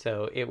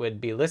 So it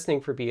would be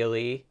listening for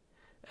BLE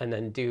and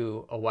then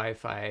do a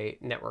Wi-Fi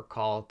network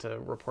call to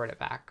report it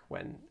back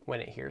when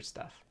it hears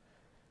stuff.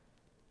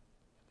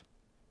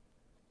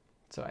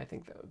 So I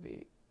think that would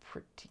be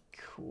pretty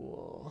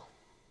cool.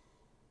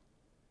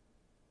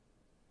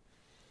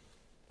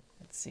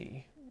 Let's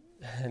see.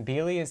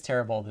 BLE is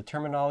terrible. The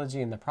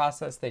terminology and the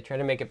process, they try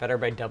to make it better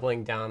by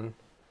doubling down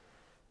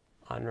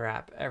on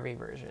wrap every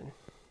version.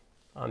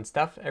 on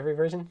stuff every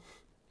version.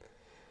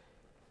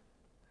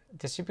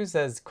 Deshipu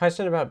says,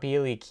 question about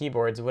BLE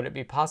keyboards. Would it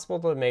be possible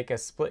to make a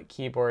split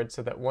keyboard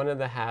so that one of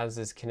the halves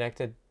is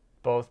connected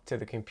both to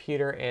the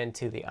computer and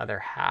to the other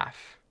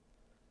half?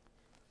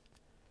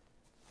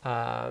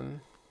 I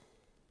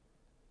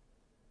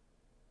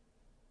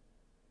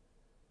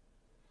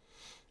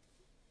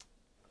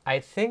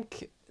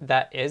think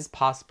that is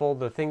possible.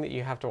 The thing that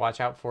you have to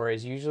watch out for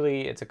is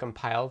usually it's a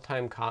compile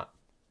time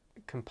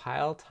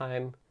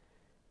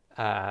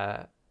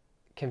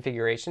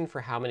configuration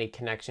for how many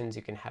connections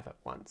you can have at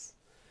once.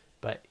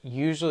 But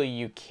usually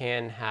you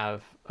can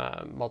have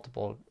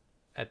multiple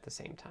at the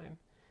same time.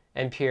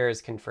 And Pierre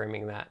is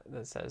confirming that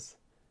says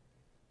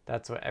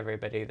that's what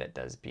everybody that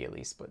does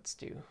BLE splits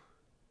do.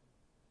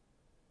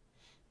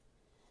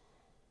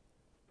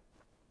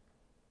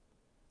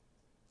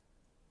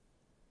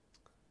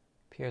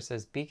 Pierre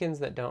says beacons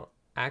that don't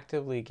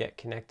actively get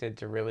connected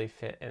to really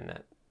fit in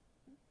that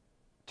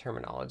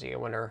terminology. I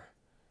wonder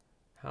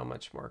how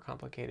much more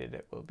complicated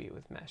it will be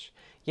with mesh.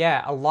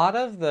 Yeah, a lot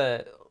of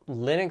the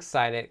Linux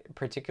side,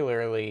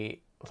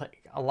 particularly,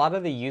 like a lot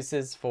of the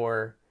uses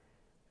for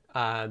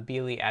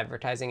BLE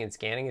advertising and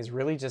scanning is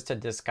really just to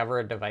discover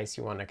a device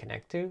you want to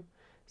connect to.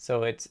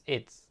 So it's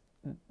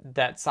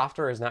that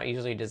software is not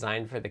usually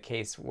designed for the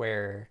case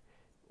where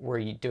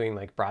you doing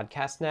like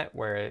broadcast net,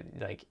 where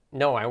like,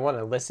 no, I want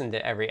to listen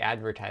to every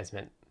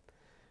advertisement.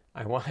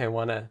 I want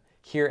to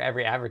hear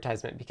every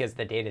advertisement because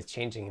the data is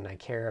changing and I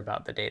care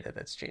about the data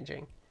that's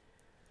changing.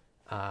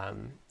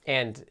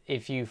 And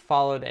if you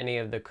followed any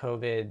of the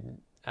COVID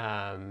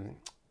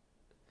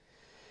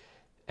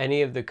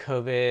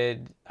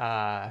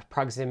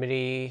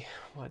proximity,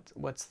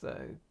 what's the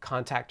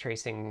contact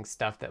tracing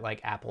stuff that like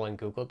Apple and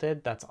Google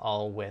did, that's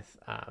all with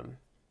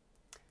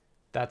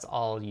that's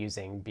all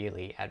using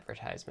BLE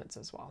advertisements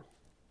as well,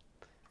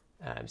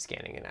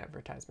 scanning and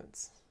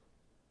advertisements.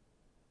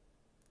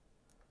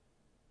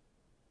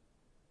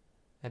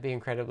 That'd be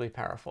incredibly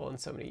powerful in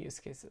so many use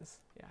cases.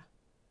 Yeah.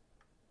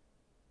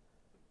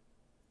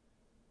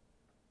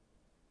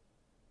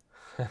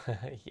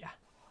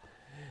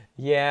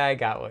 Yeah, I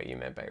got what you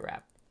meant by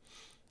wrap.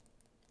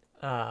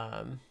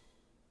 I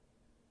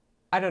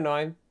don't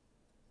know.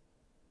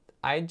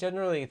 I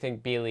generally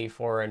think BLE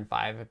 4 and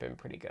 5 have been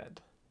pretty good.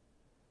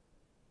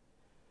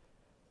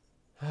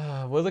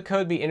 Will the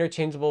code be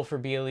interchangeable for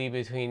BLE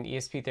between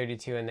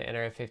ESP32 and the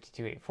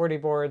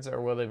NRF52840 boards, or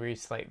will there be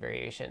slight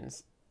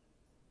variations?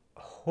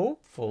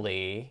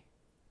 Hopefully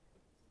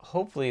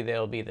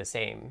they'll be the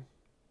same.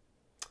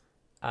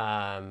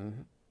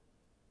 And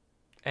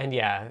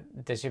yeah,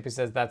 Deshipu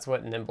says that's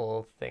what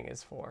Nimble thing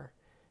is for.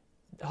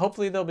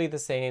 Hopefully they'll be the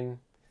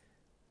same.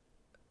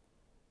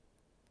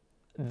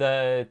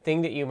 The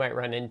thing that you might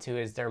run into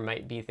is there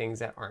might be things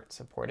that aren't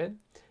supported.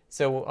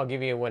 So I'll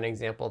give you one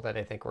example that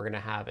I think we're going to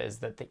have is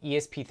that the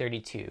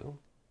ESP32,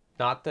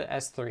 not the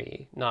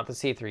S3, not the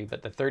C3,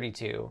 but the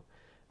 32,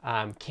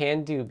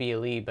 can do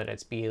BLE, but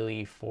it's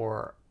BLE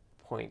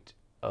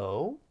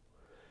 4.0,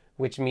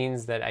 which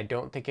means that I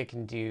don't think it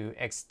can do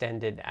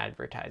extended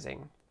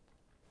advertising.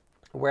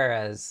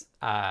 Whereas,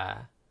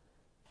 and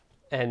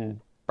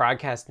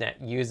BroadcastNet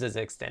uses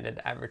extended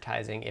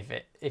advertising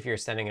if you're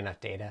sending enough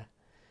data.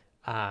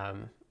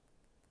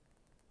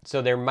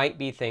 So there might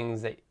be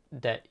things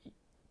that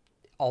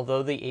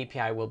although the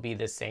API will be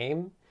the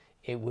same,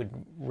 it would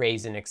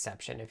raise an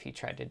exception if you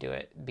tried to do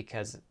it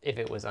because if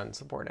it was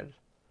unsupported.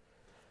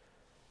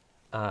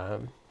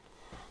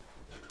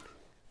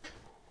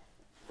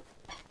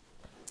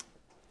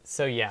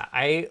 So yeah,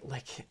 I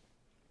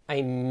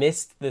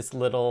missed this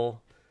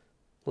little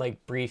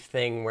like brief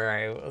thing where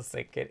I was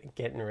like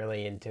getting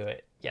really into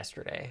it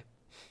yesterday.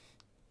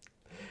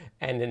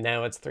 And then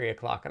now it's 3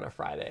 o'clock on a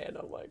Friday and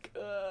I'm like,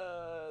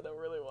 I don't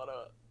really want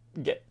to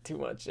get too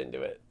much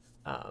into it.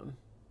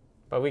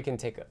 But we can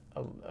take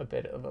a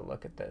bit of a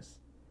look at this.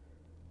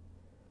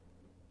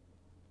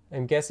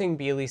 I'm guessing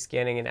BLE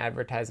scanning and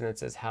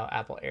advertisements is how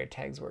Apple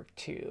AirTags work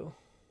too.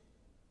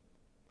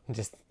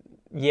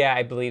 Yeah,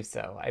 I believe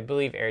so. I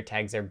believe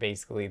AirTags are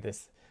basically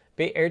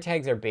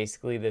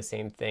the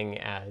same thing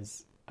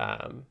as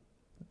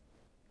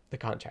the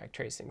contact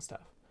tracing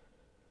stuff.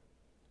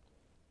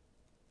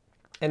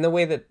 And the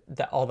way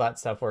that all that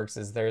stuff works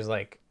is there's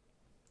like,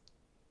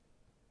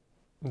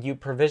 you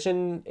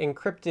provision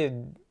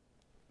encrypted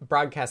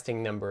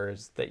broadcasting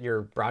numbers that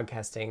you're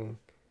broadcasting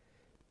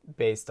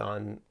based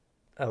on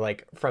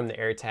like from the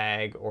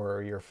AirTag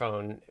or your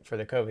phone for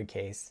the COVID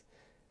case.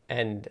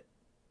 And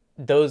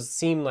those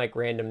seem like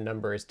random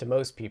numbers to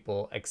most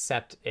people,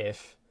 except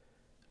if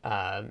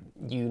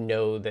you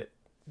know that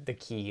the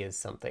key is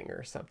something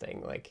or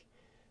something. Like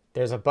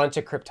there's a bunch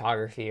of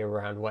cryptography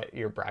around what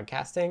you're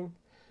broadcasting,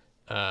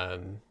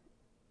 so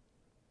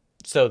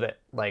that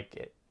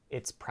like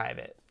it's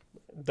private.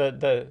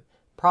 The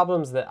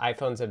problems that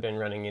iPhones have been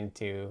running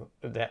into,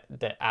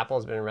 that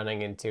Apple's been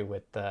running into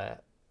with the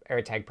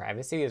AirTag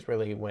privacy is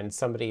really when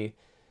somebody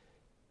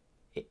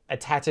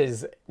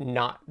attaches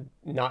not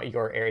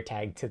your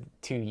AirTag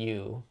to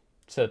you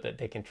so that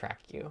they can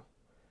track you.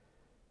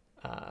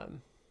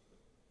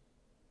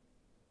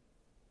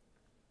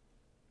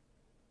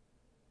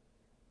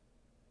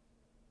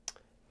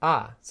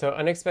 So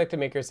Unexpected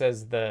Maker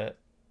says the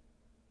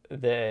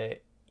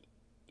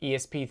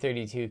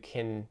ESP32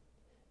 can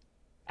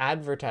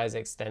advertise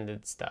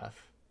extended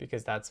stuff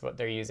because that's what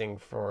they're using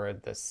for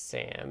the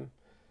SAM,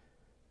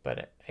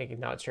 but I'm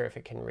not sure if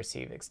it can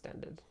receive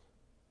extended.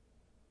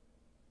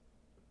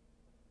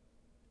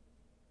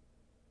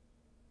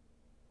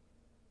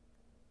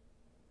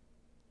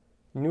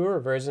 Newer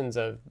versions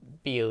of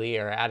BLE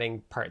are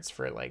adding parts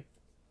for like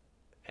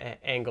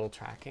angle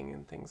tracking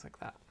and things like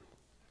that,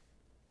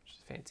 which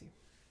is fancy.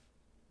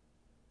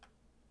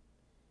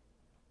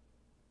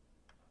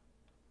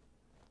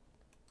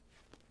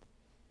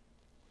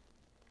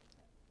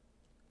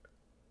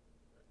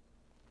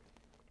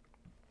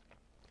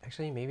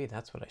 Actually, maybe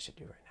that's what I should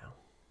do right now.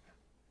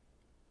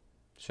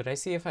 Should I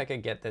see if I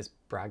could get this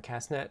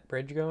BroadcastNet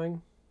bridge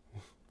going?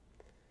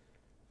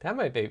 Yeah,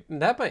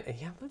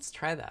 let's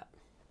try that.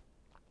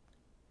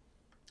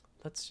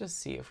 Let's just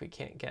see if we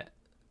can't get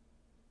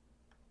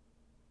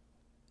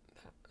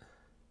that.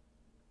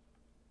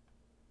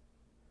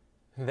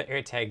 The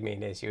AirTag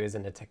main issue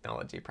isn't a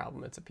technology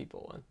problem, it's a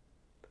people one.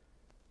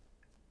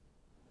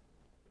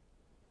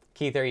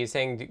 Keith, are you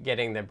saying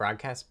getting the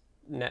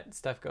BroadcastNet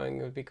stuff going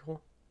would be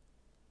cool?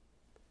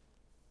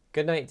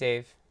 Good night,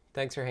 Dave.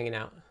 Thanks for hanging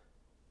out.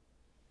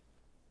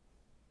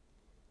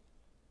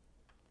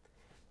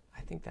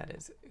 I think that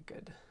is a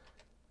good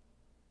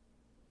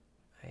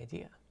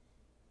idea.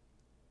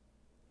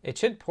 It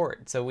should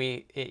port, so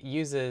it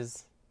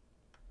uses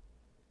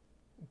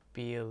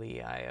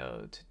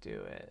BLE.io to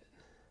do it.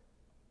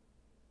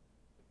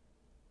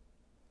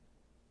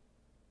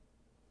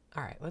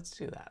 All right, let's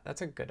do that.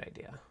 That's a good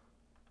idea.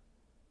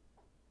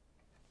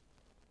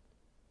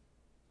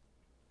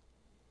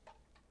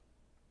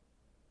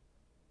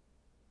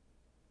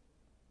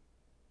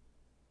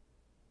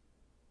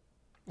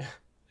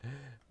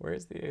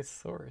 Where's the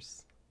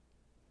source?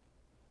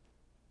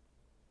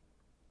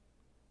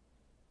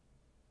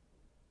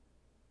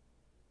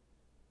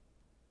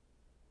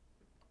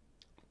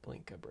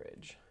 Blinka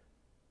bridge.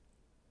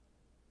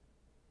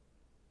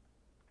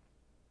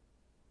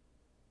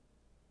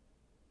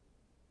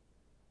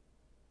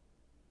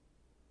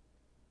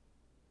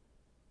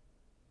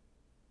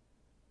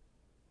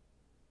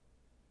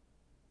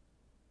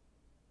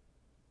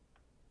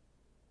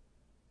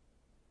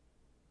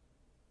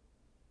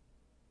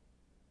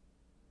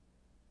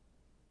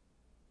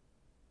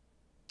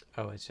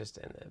 Oh, it's just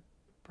in the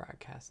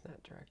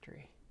BroadcastNet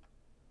directory.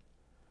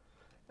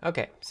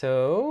 Okay,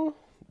 so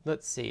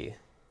let's see.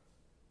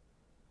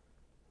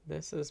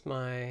 This is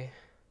my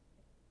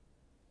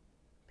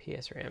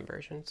PSRAM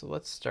version, so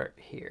let's start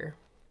here.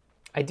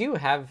 I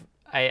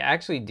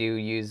actually do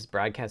use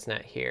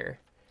BroadcastNet here,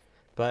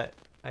 but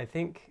I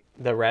think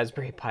the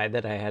Raspberry Pi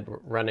that I had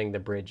running the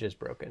bridge is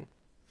broken.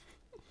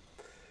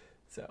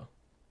 So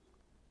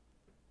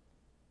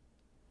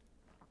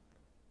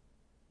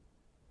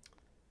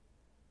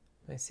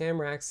my SAM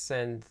racks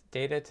send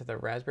data to the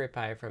Raspberry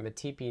Pi from a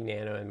TP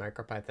Nano and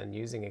MicroPython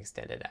using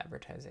extended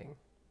advertising.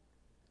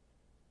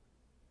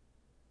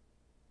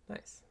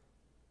 Nice.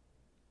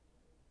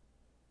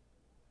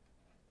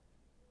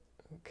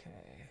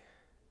 Okay.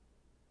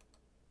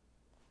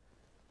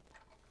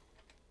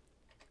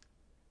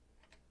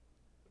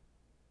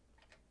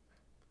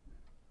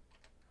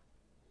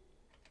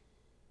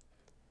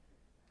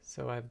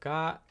 So I've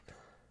got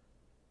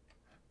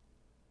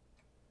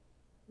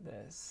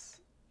this,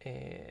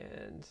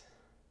 and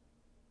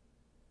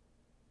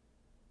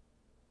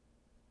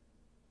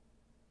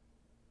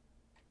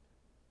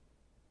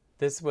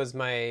this was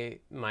my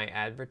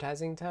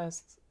advertising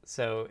test.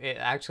 So it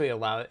actually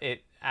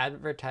it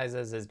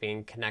advertises as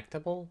being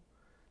connectable,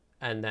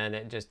 and then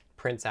it just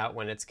prints out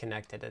when it's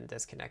connected and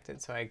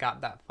disconnected. So I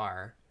got that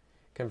far,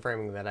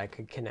 confirming that I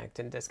could connect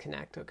and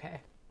disconnect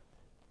okay.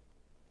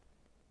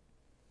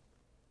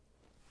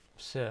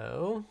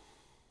 So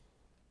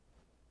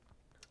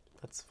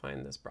let's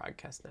find this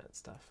BroadcastNet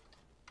stuff.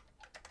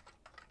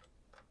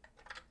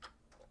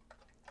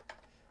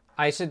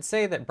 I should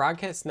say that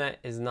BroadcastNet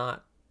is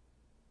not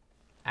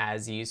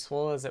as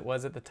useful as it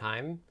was at the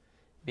time,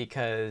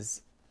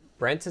 because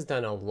Brent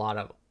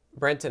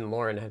and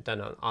Lauren have done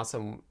an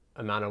awesome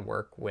amount of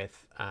work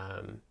with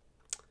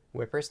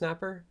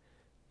Whippersnapper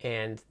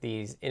and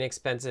these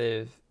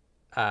inexpensive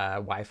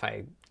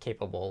Wi-Fi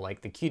capable,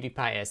 like the QT Py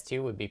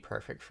S2 would be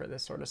perfect for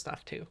this sort of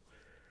stuff too.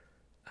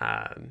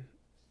 I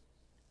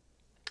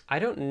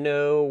don't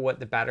know what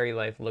the battery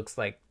life looks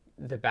like.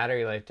 The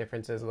battery life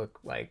differences look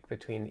like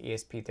between the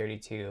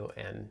ESP32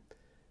 and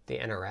the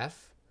NRF.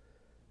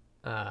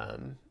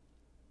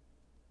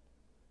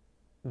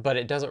 But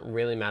it doesn't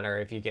really matter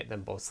if you get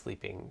them both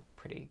sleeping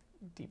pretty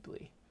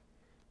deeply.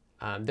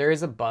 There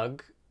is a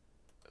bug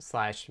 /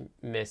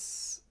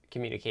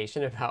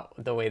 miscommunication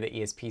about the way the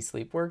ESP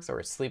sleep works,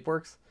 or sleep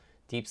works,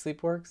 deep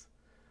sleep works,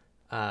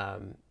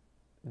 that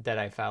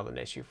I filed an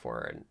issue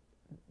for. And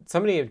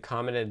somebody had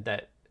commented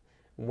that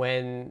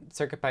when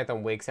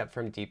CircuitPython wakes up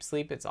from deep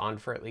sleep, it's on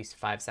for at least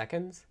 5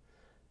 seconds.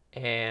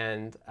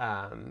 And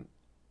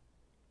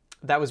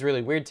that was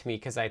really weird to me,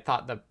 because I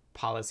thought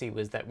policy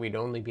was that we'd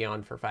only be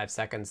on for 5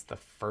 seconds the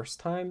first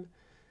time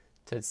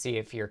to see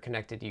if you're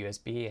connected to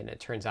USB, and it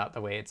turns out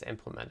the way it's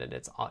implemented,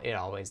 it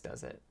always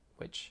does it,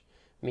 which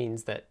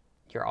means that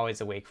you're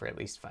always awake for at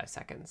least 5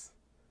 seconds,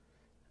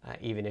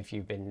 even if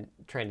you've been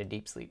trying to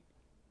deep sleep.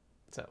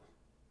 So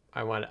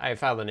I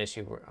filed an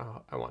issue where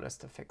I want us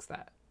to fix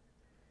that,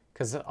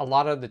 because a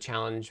lot of the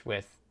challenge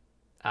with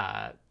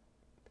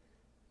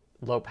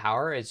low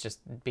power is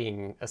just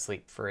being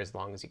asleep for as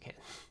long as you can,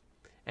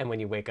 and when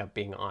you wake up,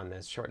 being on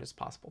as short as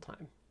possible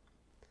time.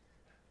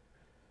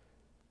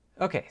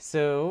 Okay,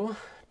 so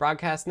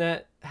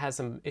BroadcastNet has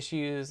some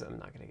issues. I'm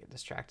not going to get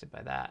distracted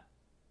by that.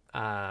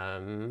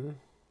 I'm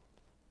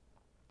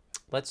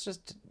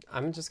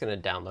just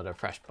going to download a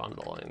fresh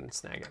bundle and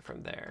snag it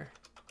from there,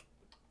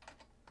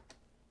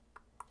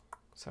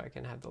 so I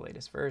can have the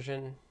latest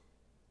version.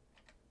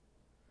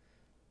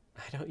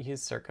 I don't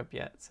use Circup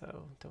yet,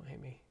 so don't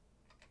hate me.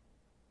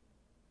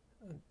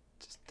 I'll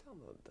just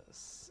download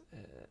this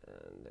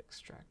and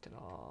extract it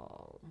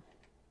all.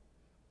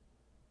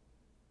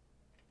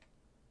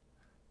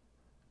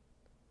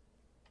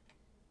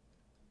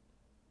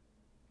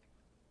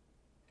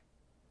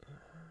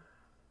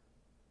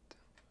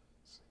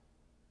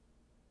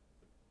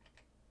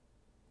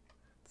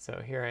 So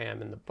here I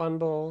am in the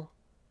bundle,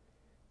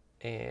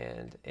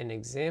 and in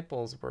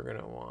examples, we're going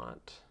to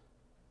want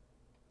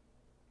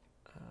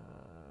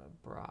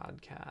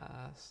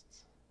broadcast,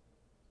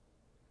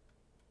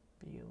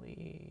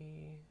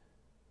 Beely,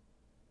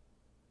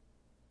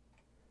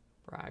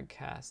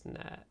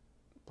 BroadcastNet,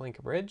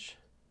 Blink-A-Bridge.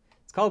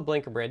 It's called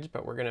Blink-A-Bridge,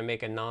 but we're going to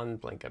make a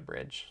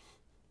non-Blink-A-Bridge.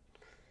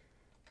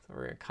 So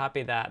we're going to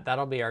copy that.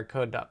 That'll be our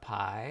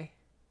code.py.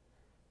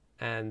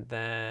 And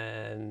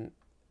then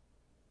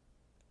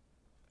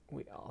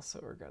we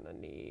also are going to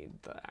need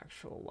the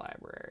actual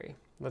library.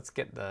 Let's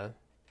get the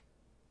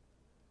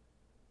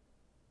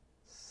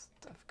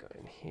stuff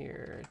going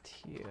here.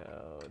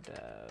 TO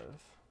dev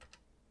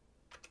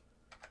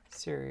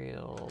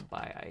serial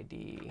by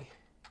ID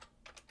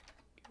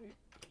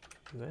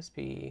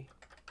USB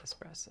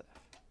Espressif.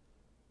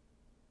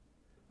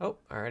 Oh,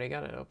 I already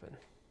got it open.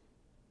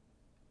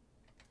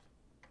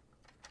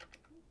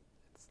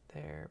 It's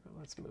there, but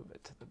let's move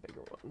it to the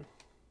bigger one.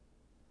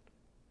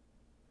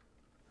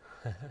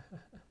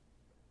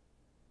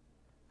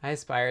 I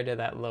aspire to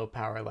that low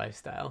power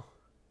lifestyle.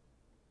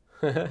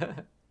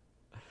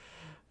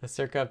 A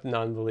Circup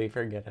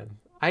non-believer, get him.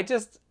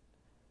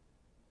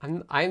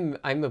 I'm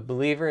a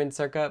believer in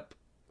Circup,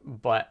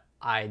 but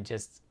I've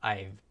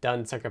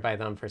done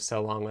CircuitPython for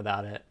so long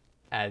without it,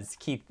 as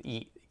Keith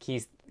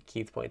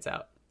points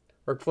out.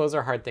 Workflows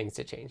are hard things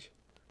to change.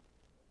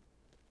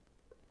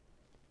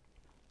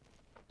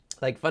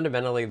 Like,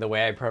 fundamentally, the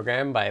way I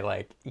program by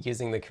like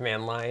using the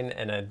command line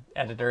and an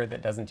editor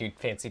that doesn't do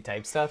fancy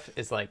type stuff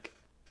is like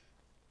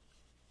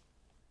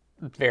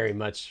very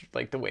much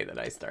like the way that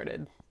I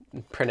started.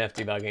 Printf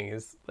debugging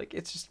is like,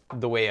 it's just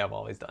the way I've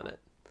always done it.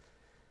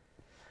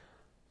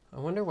 I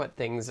wonder what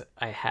things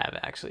I have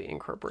actually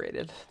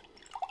incorporated.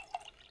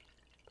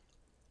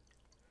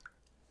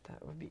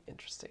 That would be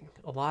interesting.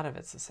 A lot of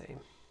it's the same.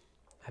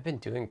 I've been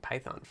doing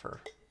Python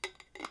for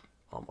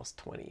almost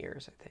 20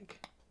 years, I think.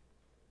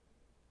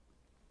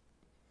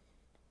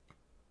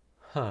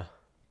 Huh.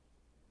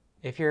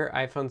 If your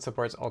iPhone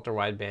supports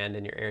ultra-wideband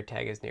and your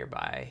AirTag is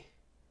nearby,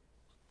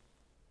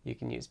 you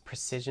can use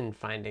precision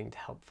finding to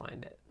help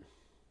find it.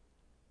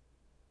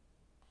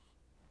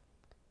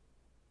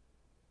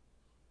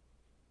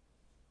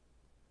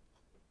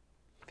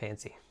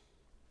 Fancy.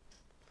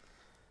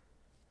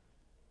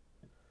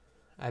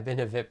 I've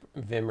been a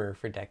Vimmer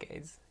for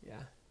decades.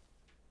 Yeah.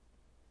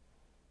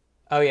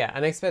 Oh yeah,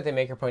 Unexpected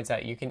Maker points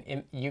out you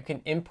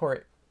can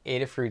import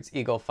Adafruit's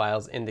Eagle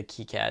files into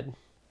KiCad.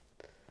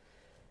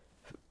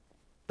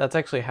 That's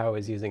actually how I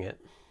was using it.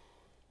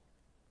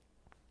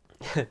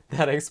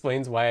 That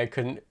explains why I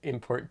couldn't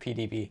import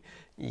PDB.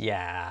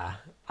 Yeah,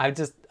 I've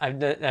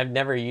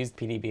never used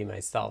PDB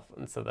myself,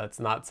 and so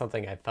that's not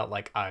something I felt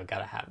like, oh, I've got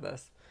to have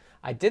this.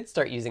 I did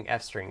start using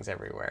f-strings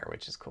everywhere,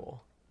 which is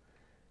cool.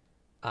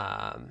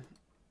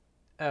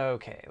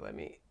 Okay, let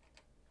me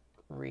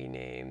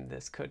rename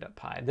this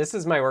code.py. This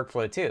is my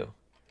workflow too.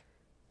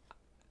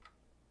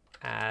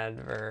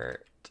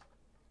 Advertising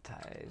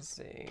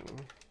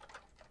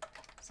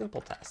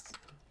simple test.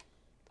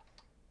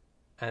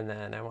 And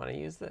then I want to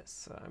use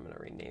this, so I'm going to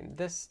rename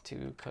this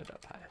to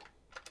code.py.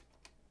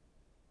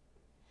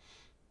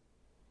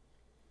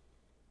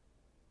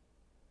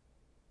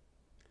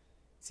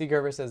 C.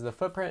 Gerber says, the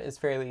footprint is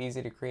fairly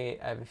easy to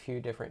create. I have a few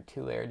different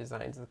 2-layer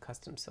designs with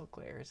custom silk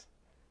layers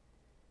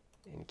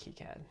in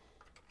KiCad.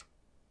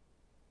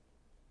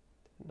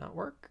 Did not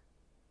work.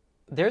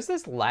 There's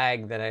this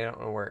lag that I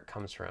don't know where it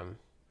comes from.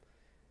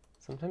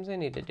 Sometimes I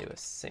need to do a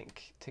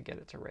sync to get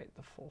it to write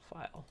the full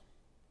file.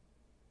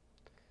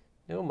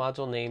 No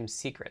module name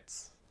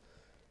secrets.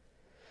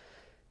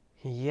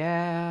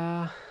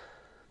 Yeah,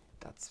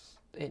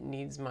 it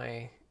needs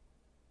my...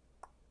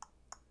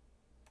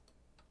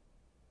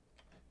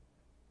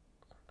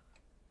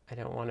 I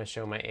don't want to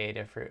show my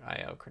Adafruit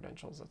IO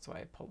credentials. That's why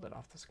I pulled it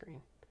off the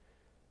screen.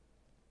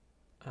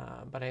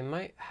 But I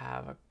might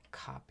have a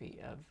copy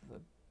of the...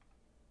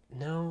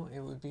 No, it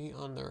would be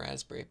on the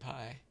Raspberry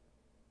Pi.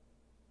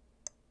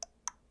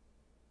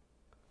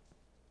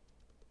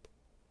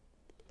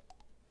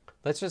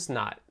 Let's just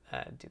not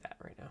do that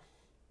right now.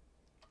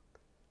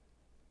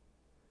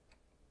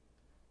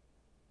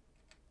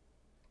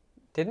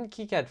 Didn't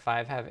KiCad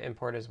 5 have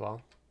import as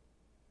well?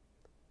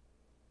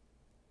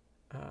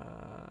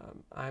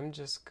 I'm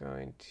just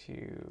going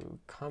to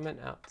comment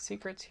out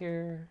secrets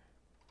here.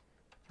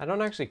 I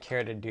don't actually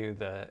care to do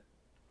the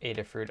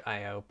Adafruit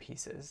IO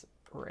pieces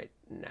right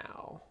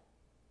now.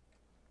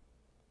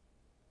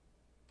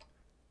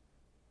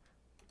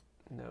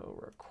 No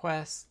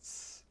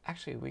requests.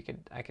 Actually,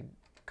 I could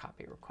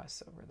copy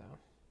requests over though.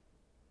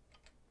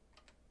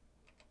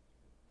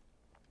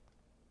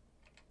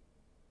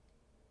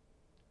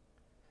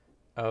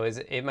 Oh,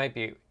 it might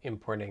be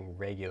importing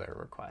regular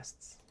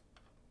requests.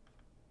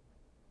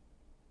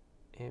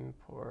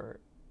 Import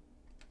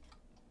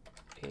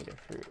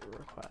Adafruit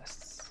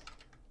requests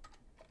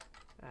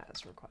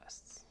as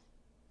requests.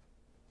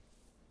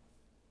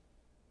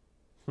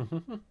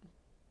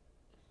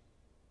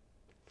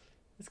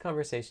 This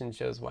conversation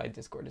shows why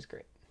Discord is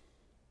great.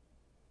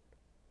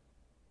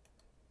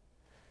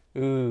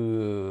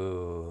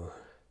 Ooh.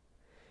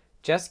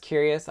 Just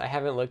curious, I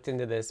haven't looked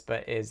into this,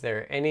 but is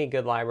there any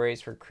good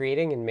libraries for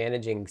creating and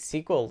managing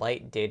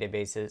SQLite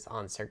databases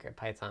on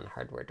CircuitPython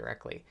hardware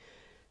directly?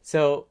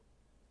 So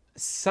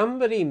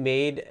somebody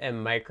made a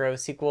micro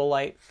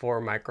SQLite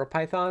for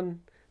MicroPython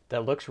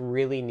that looks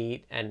really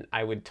neat, and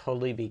I would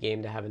totally be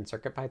game to have in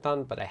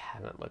CircuitPython, but I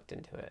haven't looked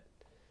into it.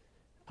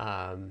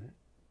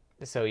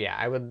 So yeah,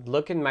 I would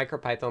look in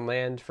MicroPython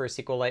land for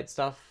SQLite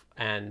stuff,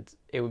 and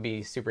it would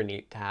be super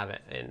neat to have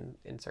it in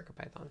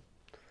CircuitPython.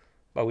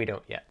 But we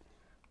don't yet.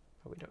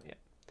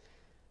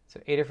 So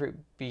Adafruit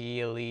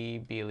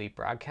BLE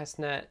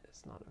BroadcastNet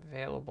is not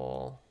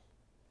available.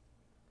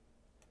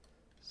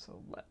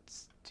 So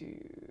let's do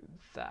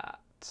that.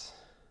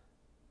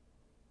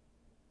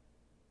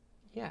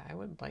 Yeah, I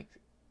would like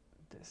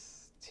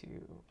this to...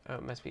 Oh,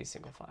 it must be a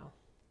single file.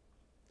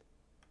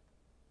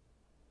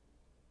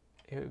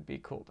 It would be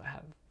cool to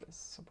have this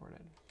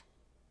supported.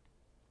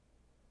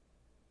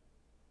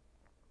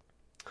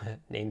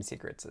 Name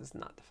secrets is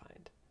not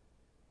defined.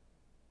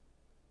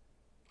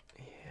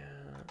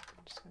 Yeah, I'm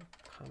just going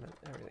to comment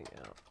everything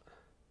out.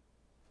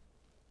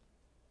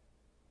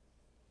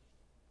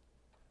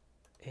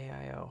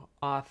 AIO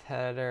auth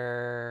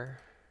header.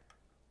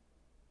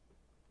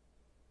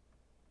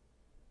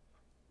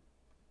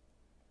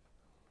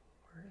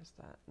 Where is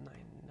that?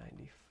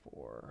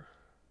 994.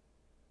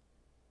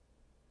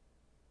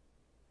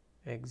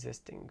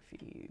 Existing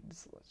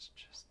feeds. Let's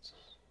just...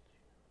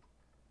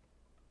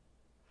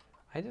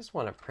 I just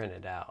want to print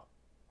it out.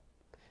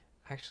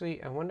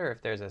 Actually, I wonder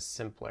if there's a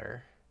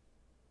simpler...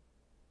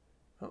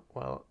 Oh,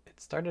 well, it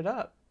started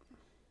up.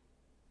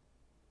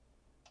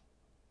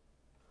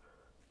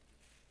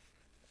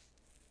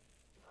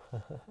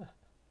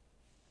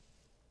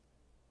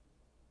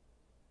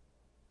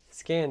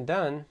 Scan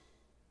done.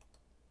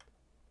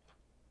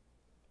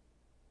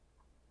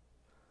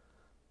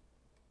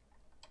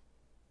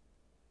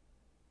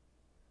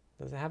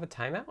 Does it have a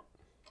timeout?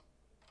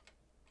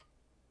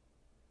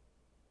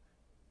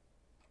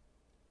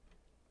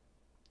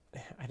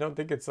 I don't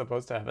think it's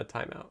supposed to have a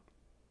timeout.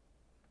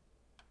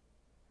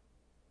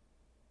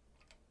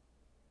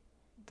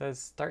 Does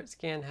Start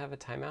Scan have a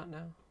timeout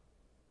now?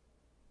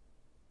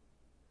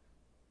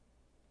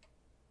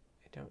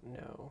 I don't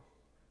know.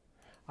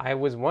 I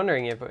was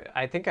wondering if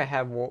I think I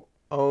have.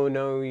 Oh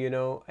no, you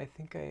know, I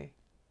think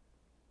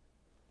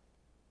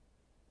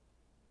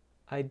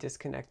I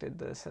disconnected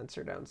the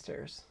sensor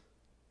downstairs.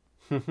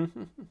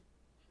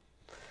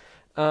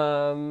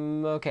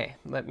 Okay,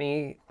 let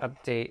me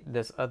update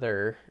this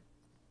other.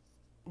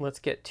 Let's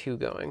get 2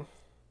 going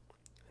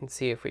and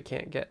see if we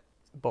can't get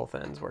both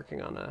ends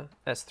working on a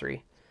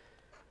S3.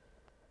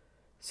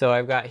 So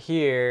I've got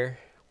here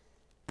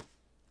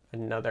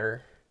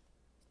another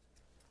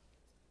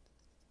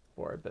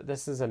board, but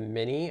this is a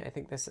mini. I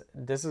think this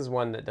is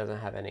one that doesn't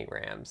have any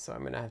RAM, so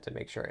I'm gonna have to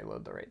make sure I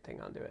load the right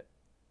thing onto it.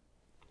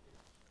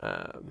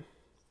 And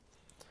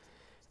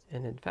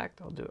in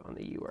fact, I'll do it on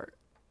the UART.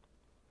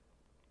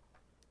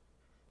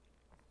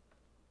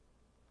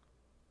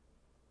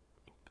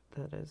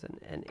 That is an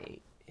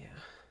N8, yeah.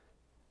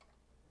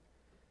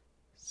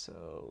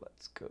 So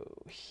let's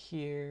go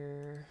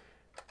here,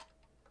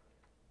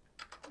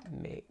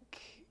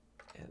 make,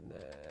 and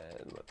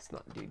then let's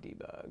not do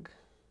debug.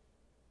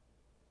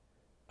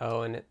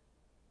 Oh, and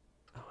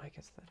oh, I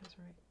guess that is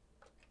right.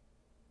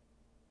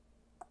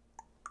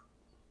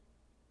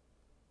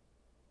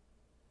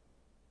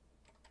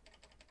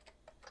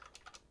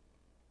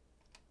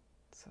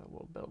 So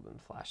we'll build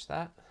and flash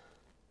that.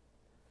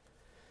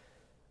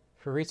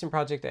 For a recent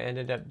project, I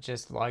ended up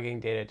just logging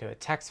data to a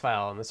text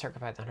file on the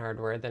CircuitPython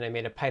hardware. Then I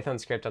made a Python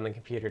script on the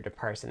computer to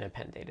parse and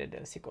append data to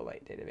a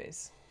SQLite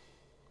database.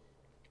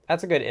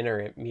 That's a good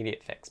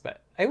intermediate fix,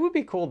 but it would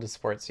be cool to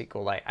support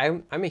SQLite.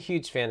 I'm a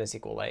huge fan of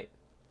SQLite.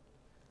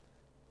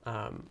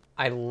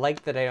 I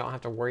like that I don't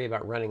have to worry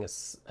about running a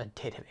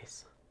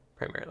database,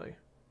 primarily.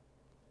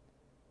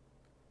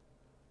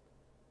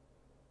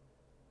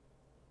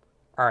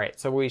 All right,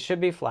 so we should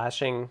be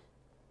flashing,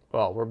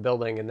 well, we're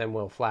building and then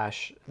we'll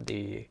flash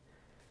the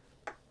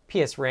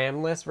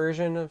PSRAM-less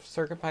version of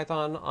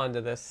CircuitPython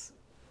onto this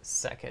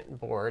second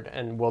board,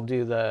 and we'll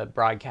do the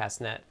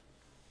broadcast net.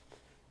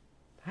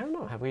 I don't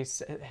know, have we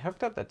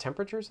hooked up the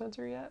temperature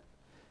sensor yet?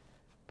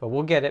 But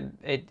we'll get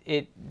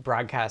it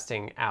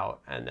broadcasting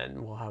out, and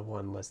then we'll have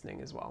one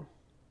listening as well.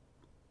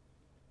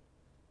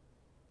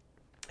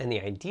 And the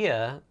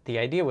idea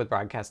with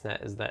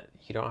BroadcastNet is that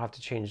you don't have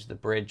to change the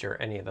bridge or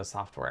any of the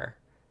software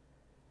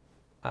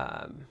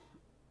to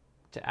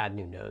add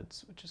new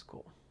nodes, which is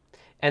cool.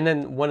 And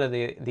then one of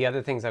the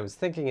other things I was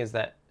thinking is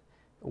that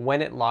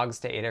when it logs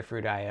to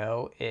Adafruit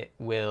IO, it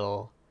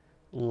will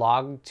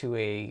log to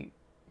a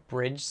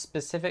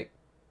bridge-specific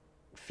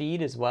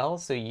feed as well.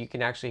 So you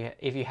can actually,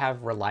 if you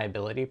have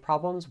reliability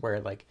problems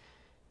where like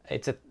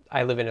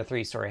I live in a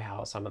 3-story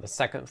house, I'm on the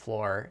second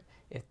floor.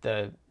 If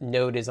the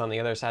node is on the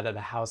other side of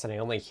the house and I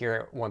only hear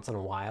it once in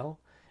a while,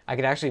 I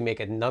could actually make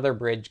another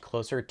bridge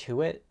closer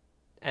to it,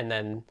 and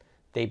then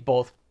they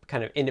both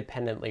kind of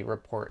independently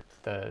report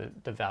the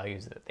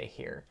values that they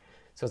hear.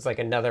 So it's like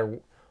another,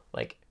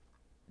 like,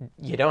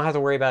 you don't have to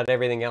worry about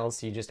everything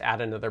else. You just add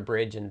another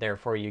bridge, and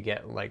therefore you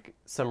get like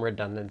some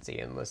redundancy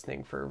in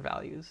listening for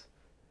values.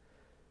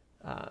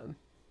 I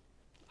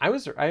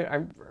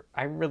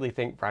really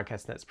think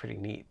BroadcastNet's pretty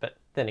neat, but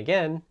then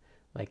again,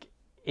 like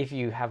if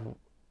you have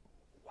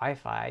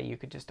Wi-Fi, you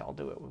could just all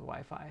do it with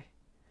Wi-Fi.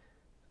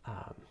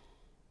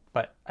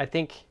 But I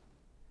think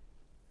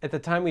at the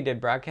time we did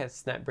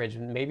BroadcastNet Bridge,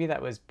 maybe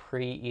that was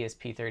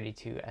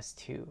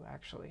pre-ESP32S2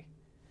 actually.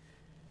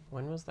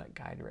 When was that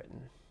guide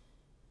written?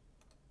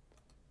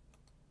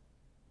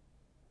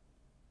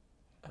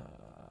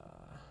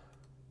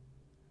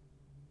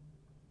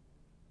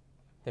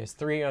 There's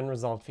 3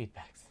 unresolved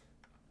feedbacks.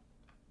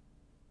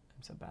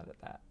 I'm so bad at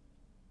that.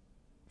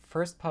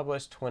 First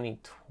published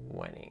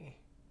 2020.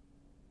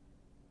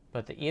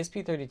 But the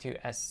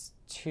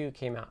ESP32S2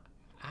 came out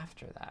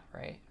after that,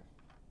 right?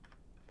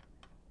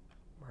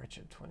 March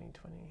of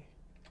 2020.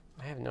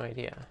 I have no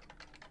idea.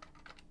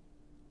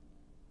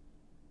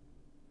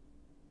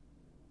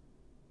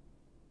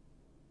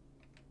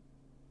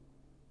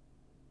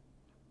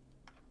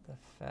 The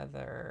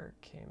Feather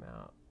came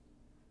out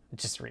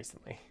just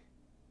recently.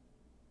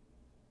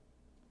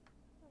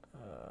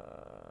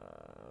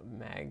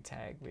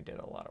 MagTag we did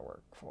a lot of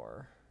work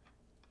for.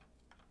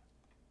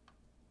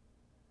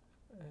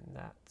 And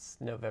that's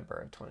November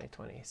of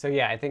 2020. So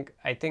yeah, I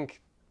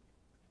think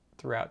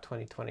throughout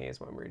 2020 is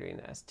when we're doing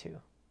the S2. Is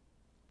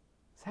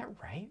that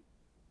right?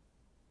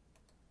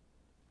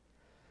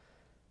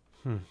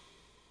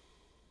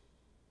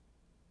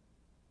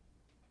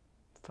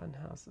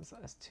 Funhouse is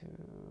S2.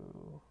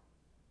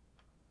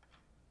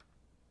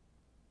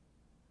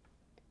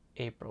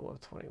 April of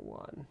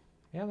 21.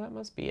 Yeah, that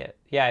must be it.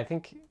 Yeah, I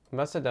think we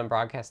must have done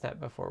BroadcastNet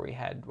before we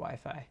had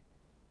Wi-Fi.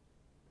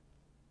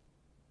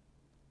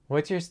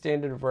 What's your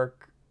standard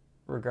work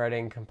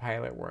regarding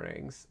compiler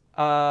warnings?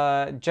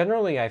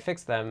 Generally, I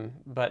fix them,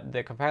 but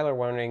the compiler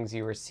warnings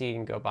you were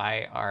seeing go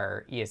by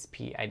are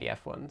ESP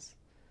IDF ones.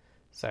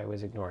 So I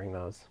was ignoring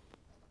those.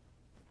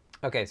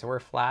 Okay, so we're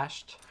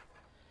flashed.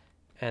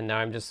 And now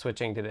I'm just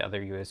switching to the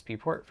other USB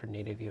port for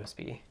native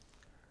USB.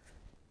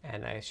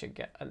 And I should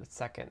get a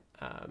second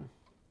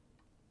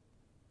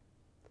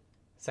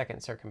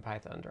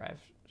CircuitPython drive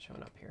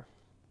showing up here.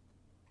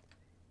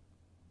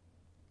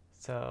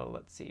 So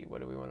let's see, what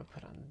do we want to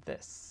put on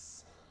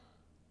this?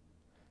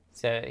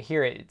 So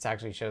here it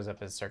actually shows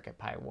up as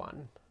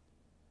CircuitPy1.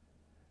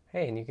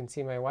 Hey, and you can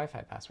see my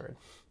Wi-Fi password.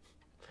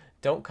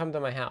 Don't come to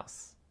my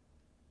house.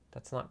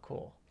 That's not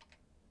cool.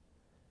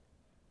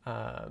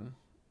 Let's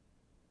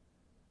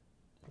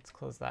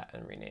close that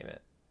and rename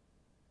it.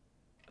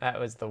 That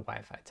was the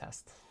Wi-Fi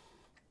test.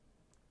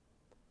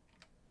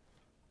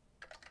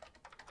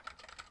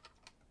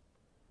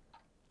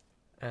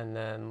 And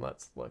then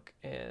let's look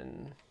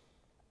in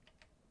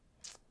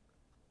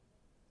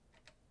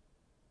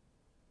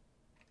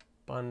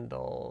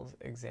bundles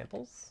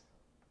examples.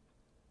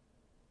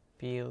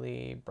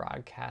 Beely,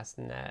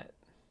 BroadcastNet,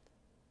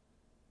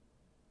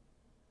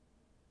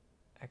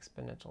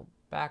 exponential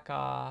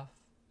backoff,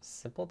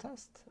 simple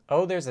test.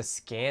 Oh, there's a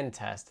scan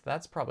test.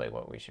 That's probably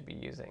what we should be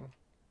using.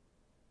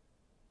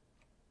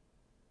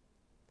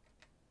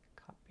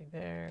 Copy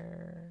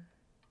there.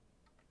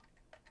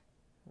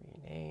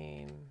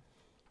 Rename.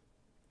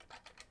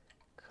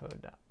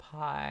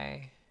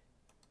 Code.py.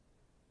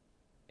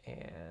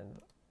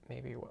 And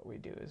maybe what we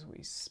do is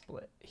we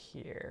split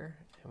here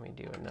and we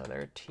do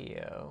another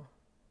TO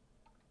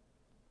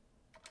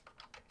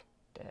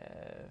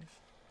dev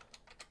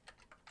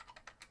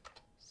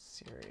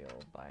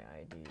serial by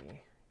ID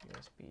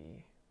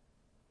USB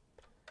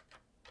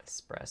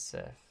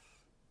Espressif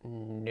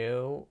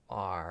no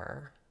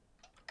R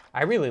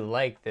I really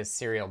like this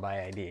serial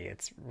by ID.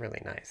 It's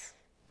really nice.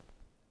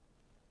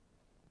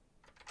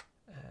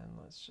 And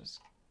let's just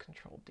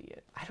Control D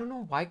it. I don't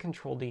know why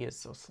Control D is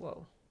so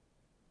slow.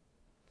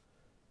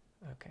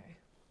 Okay.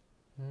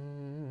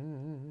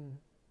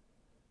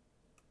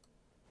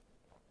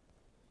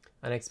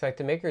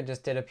 Unexpected Maker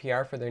just did a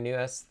PR for their new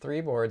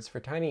S3 boards for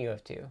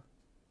TinyUF2.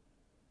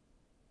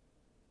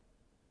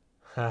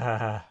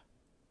 Haha.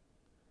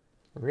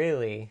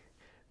 Really?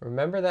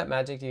 Remember that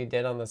magic you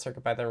did on the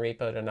CircuitPython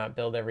repo to not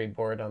build every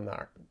board on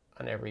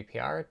every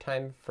PR?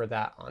 Time for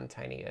that on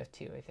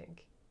TinyUF2, I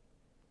think.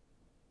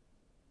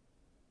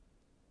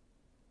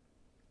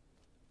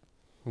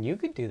 You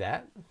could do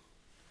that.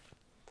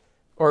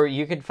 Or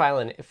you could file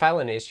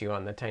an issue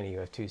on the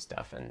TinyUF2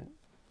 stuff and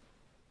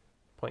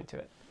point to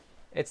it.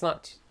 It's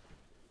not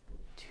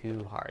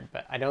too hard,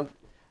 but I don't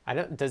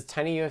does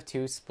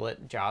TinyUF2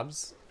 split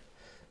jobs?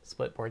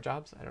 Split board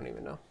jobs? I don't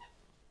even know.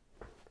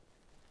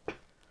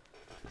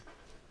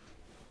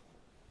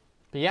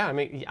 But yeah,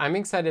 I'm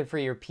excited for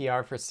your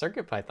PR for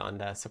CircuitPython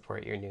to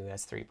support your new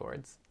S3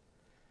 boards.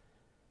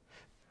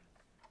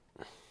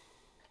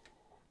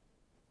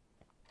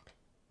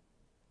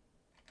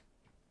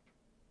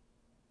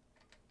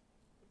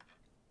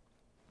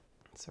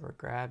 So we're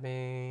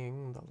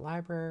grabbing the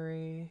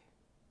library.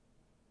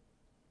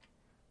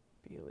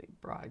 Beely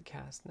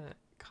BroadcastNet,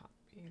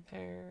 copy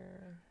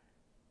there.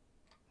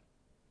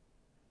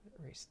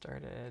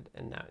 Restarted,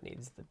 and now it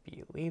needs the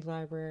Beely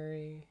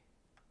library.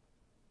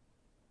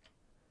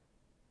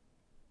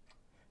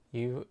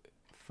 You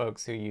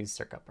folks who use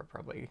CircUp are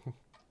probably,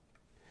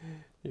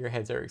 your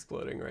heads are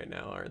exploding right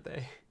now, aren't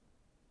they?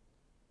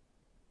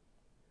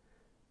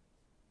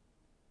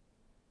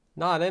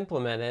 Not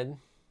implemented.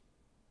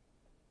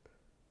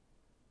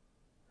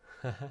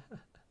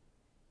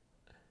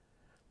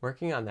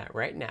 Working on that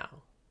right now.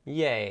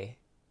 Yay.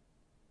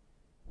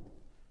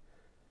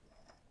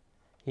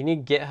 You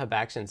need GitHub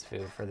Actions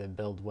foo for the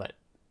build what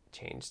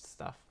changed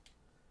stuff.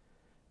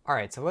 All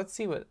right, so let's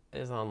see what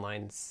is on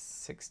line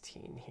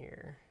 16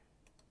 here.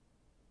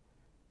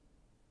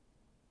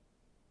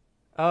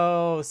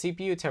 Oh,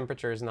 CPU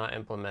temperature is not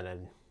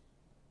implemented.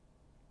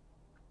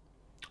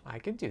 I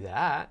could do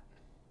that.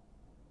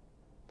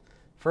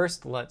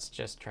 First, let's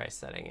just try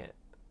setting it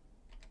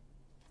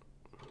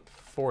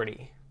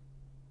 40.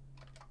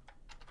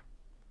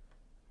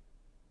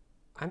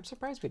 I'm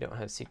surprised we don't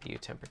have CPU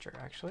temperature,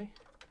 actually.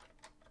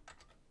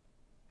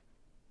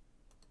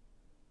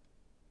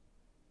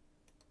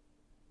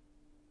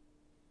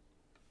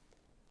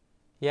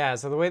 Yeah,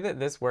 so the way that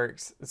this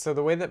works, so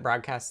the way that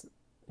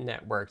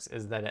BroadcastNet works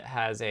is that it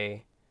has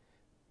a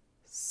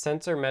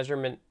sensor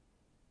measurement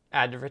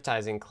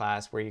advertising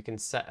class where you can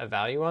set a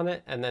value on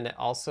it, and then it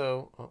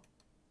also, oh,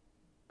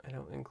 I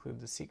don't include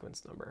the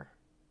sequence number.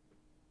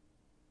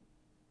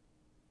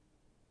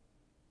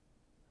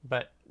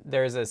 But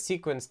there's a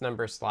sequence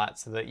number slot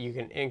so that you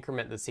can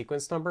increment the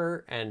sequence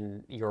number,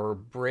 and your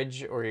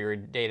bridge or your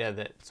data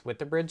that's with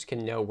the bridge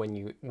can know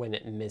when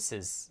it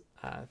misses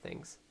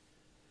things.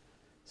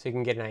 So you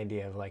can get an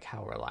idea of like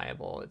how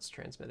reliable it's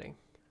transmitting.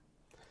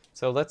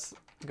 So let's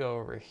go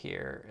over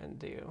here and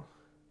do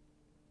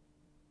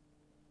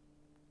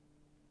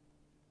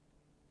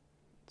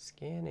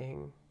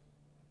scanning,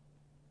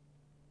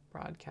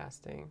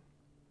 broadcasting.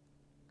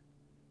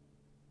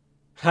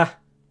 Ha!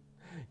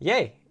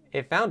 Yay!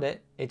 It found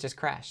it. It just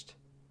crashed.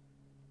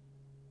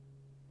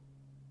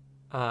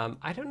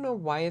 I don't know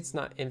why it's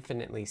not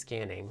infinitely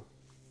scanning.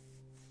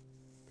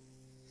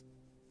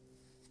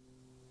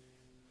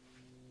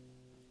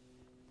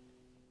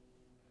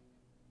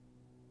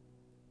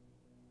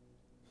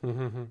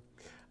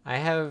 I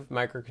have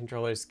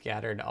microcontrollers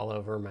scattered all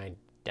over my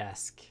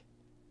desk.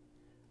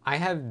 I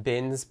have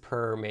bins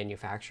per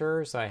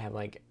manufacturer, so I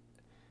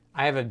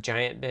have a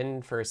giant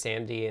bin for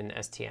SAMD and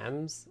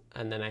STMs,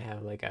 and then I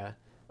have like a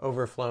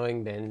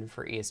overflowing bin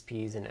for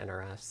ESPs and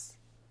NRFs.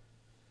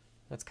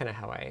 That's kind of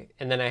how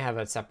and then I have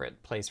a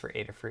separate place for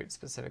Adafruit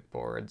specific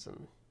boards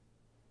and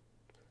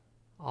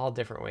all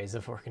different ways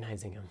of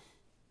organizing them.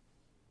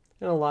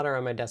 And a lot are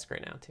on my desk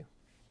right now too.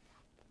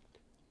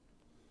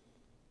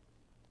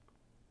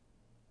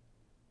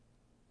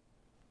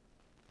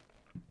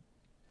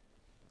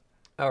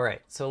 All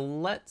right, so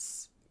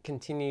let's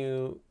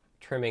continue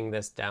trimming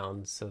this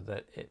down so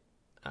that it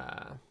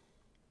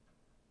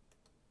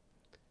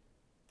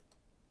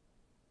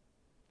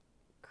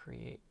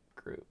create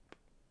group.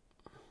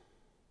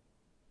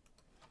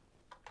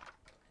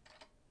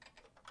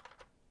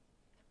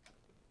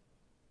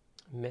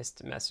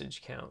 Missed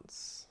message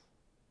counts.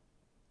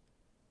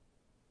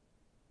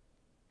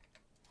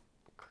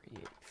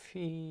 Create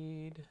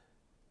feed.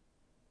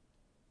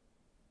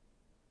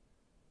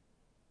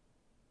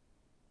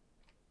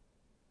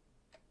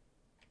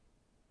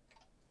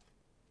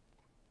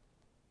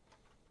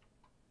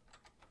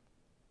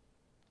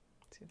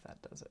 See if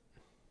that does it.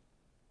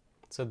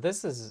 So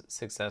this is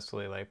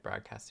successfully like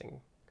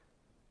broadcasting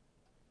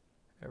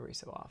every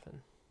so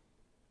often.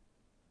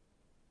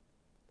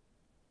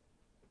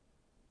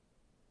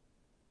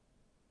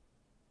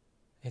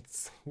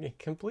 It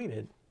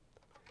completed.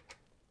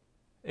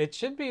 It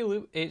should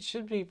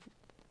be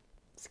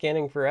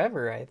scanning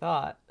forever, I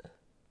thought.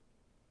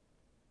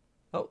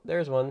 Oh,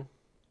 there's one.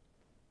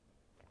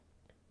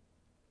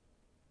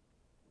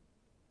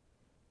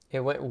 It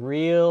went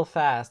real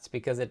fast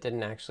because it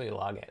didn't actually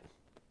log in.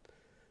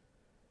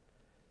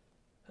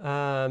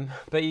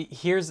 But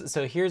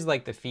here's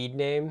like the feed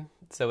name.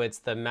 So it's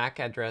the MAC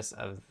address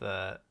of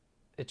the,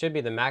 it should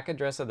be the MAC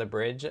address of the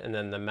bridge and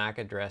then the MAC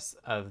address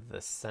of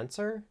the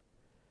sensor.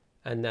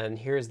 And then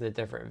here's the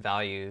different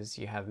values.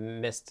 You have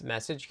missed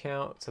message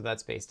count, so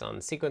that's based on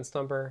the sequence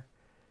number.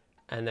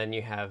 And then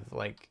you have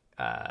like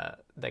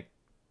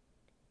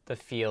the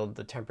field,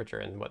 the temperature,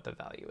 and what the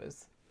value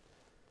is.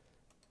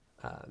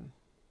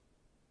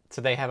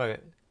 So they have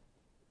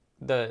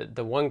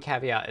the one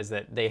caveat is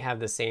that they have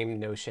the same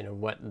notion of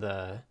what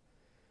the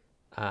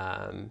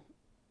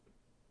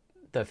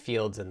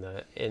fields in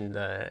the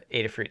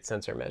Adafruit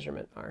sensor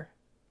measurement are.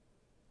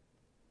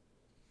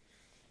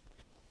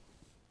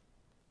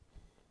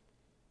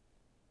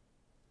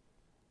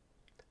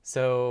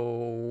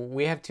 So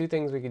we have two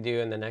things we could do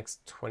in the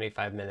next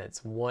 25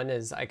 minutes. One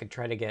is I could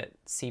try to get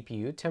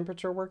CPU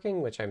temperature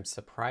working, which I'm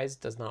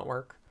surprised does not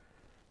work.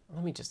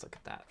 Let me just look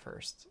at that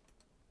first.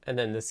 And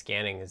then the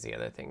scanning is the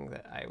other thing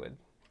that I would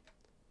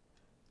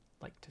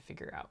like to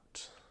figure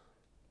out.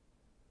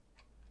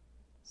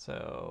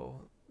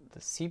 So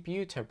the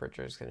CPU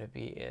temperature is going to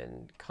be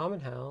in Common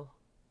HAL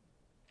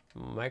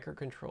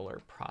microcontroller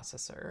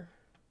processor.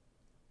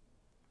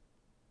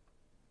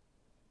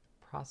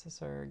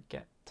 Processor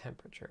get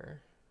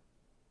temperature.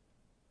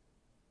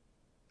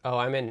 Oh,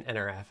 I'm in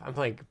NRF. I'm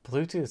like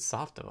Bluetooth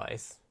soft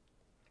device.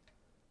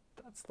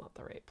 That's not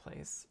the right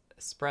place.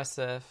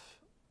 Espressif.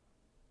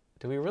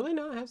 Do we really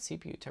not have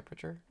CPU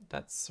temperature?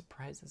 That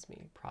surprises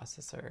me.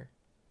 Processor.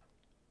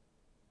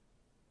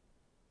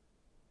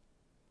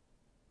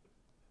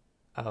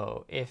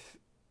 Oh,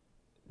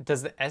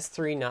 does the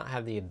S3 not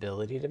have the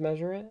ability to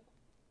measure it?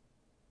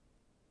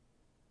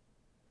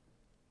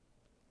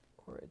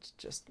 Or it's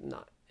just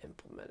not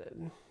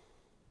implemented.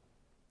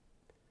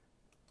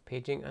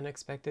 Paging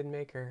unexpected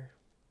maker.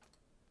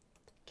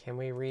 Can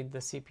we read the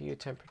CPU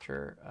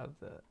temperature of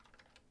the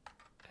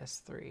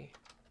S3?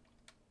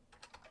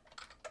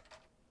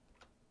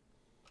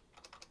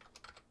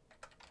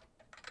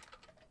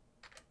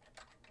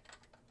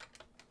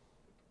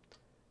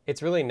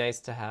 It's really nice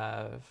to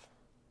have.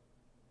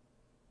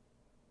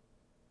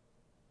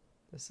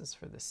 This is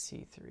for the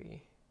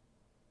C3.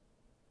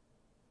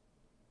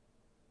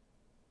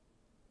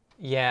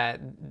 Yeah,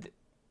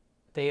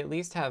 they at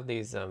least have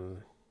these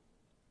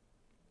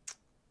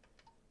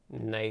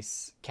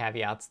nice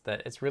caveats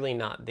that it's really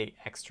not the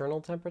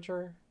external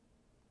temperature,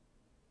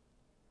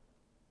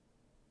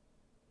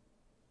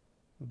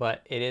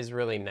 but it is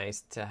really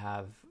nice to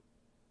have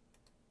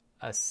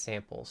a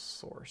sample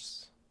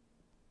source.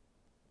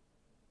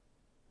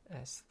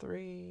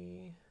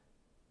 S3,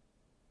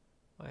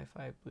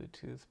 Wi-Fi,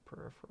 Bluetooth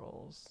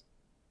peripherals,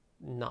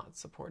 not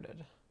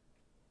supported.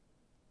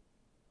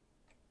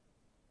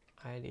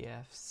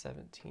 IDF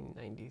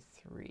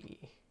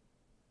 1793.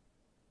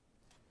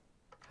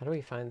 How do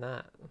we find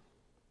that?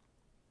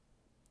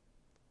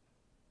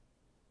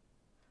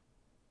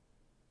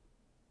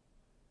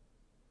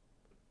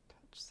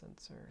 Touch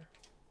sensor.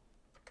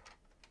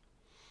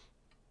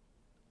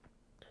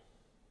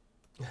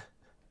 The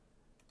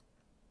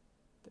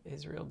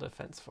Israel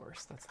Defense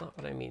Force. That's not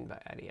what I mean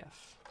by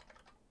IDF.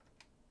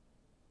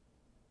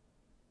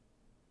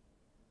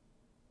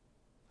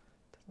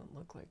 Doesn't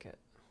look like it.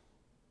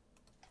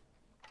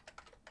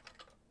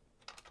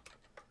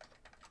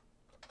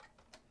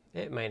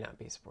 It might not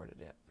be supported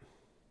yet.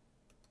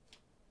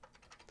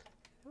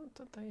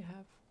 Don't they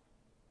have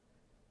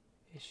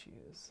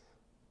issues?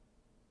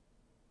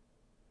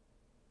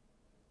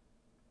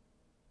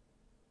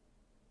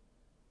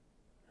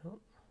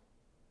 Nope.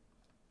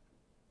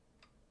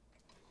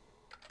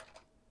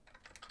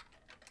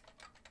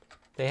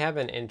 They have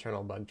an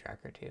internal bug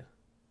tracker too.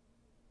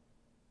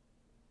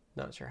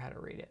 Not sure how to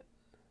read it.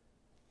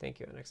 Thank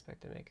you,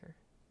 Unexpected Maker.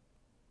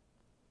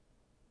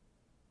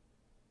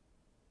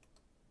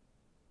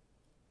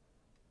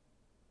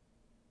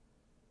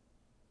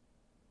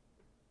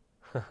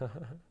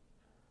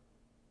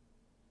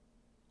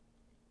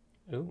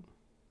 Ooh.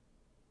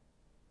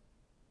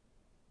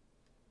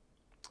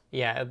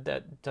 Yeah,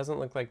 that doesn't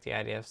look like the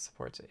IDF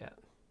supports it yet.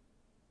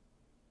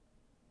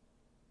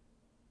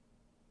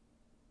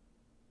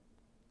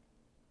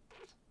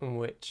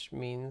 Which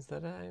means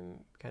that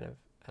I'm kind of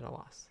at a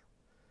loss.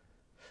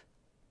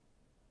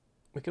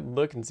 We could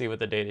look and see what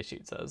the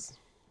datasheet says,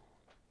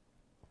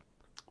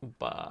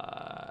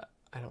 but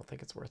I don't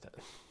think it's worth it.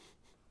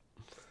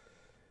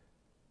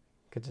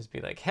 Could just be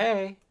like,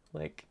 hey,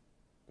 like,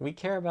 we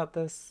care about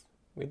this.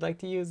 We'd like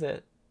to use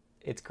it.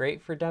 It's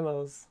great for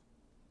demos,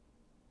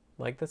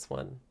 like this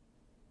one.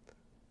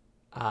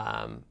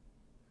 For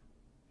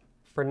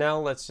now,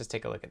 let's just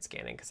take a look at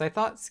scanning, because I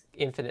thought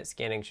infinite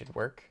scanning should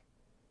work.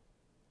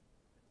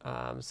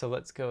 So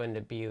let's go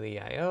into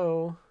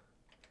BLE.io,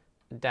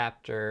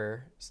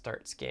 adapter,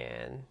 start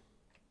scan.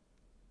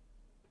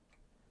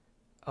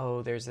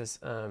 Oh, there's this,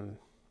 not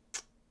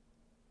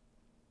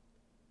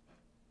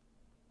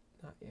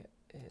yet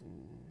in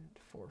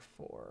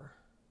 4.4.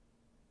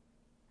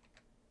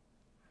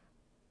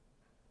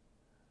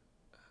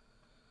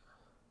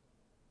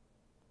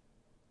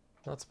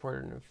 Not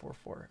supported in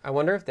 4.4. I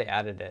wonder if they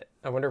added it.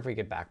 I wonder if we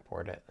could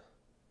backport it.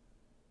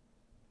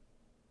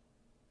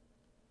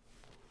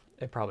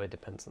 It probably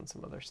depends on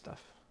some other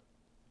stuff.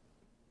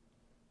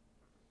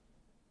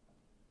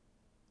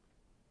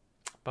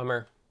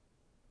 Bummer.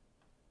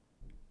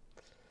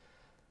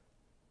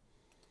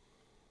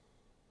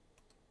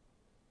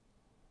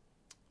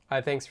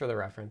 Thanks for the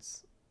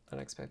reference,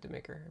 Unexpected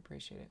Maker. I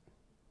appreciate it.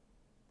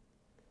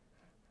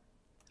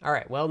 All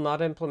right, well,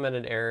 not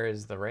implemented error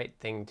is the right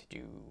thing to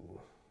do.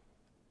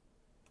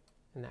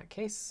 In that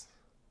case,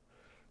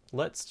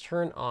 let's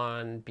turn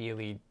on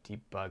BLE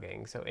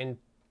debugging. So in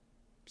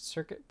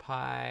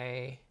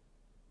CircuitPy,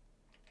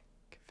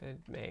 config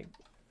make,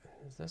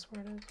 is this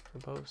where it is?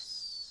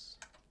 Verbose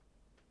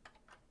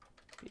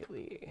BLE.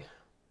 Here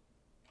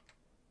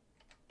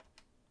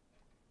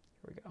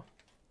we go.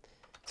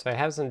 So I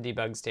have some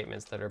debug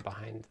statements that are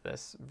behind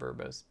this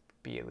verbose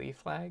BLE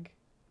flag.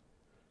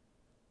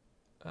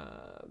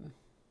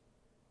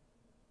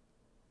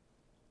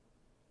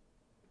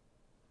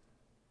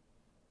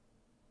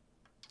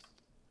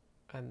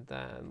 And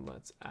then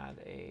let's add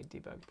a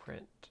debug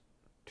print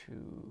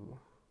to,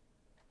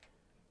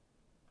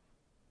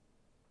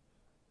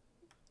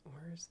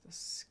 where's the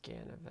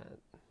scan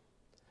event?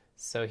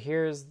 So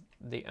here's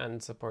the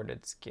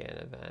unsupported scan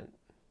event.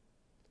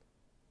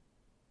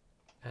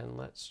 And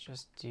let's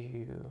just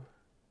do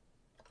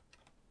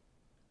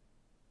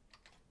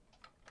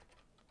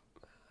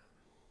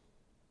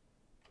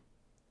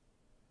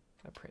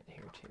a print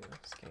here too,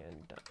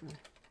 scan done.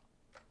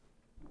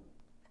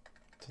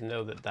 To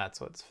know that that's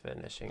what's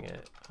finishing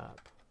it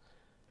up.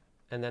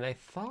 And then I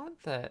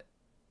thought that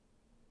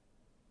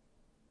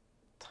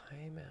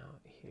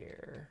timeout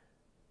here,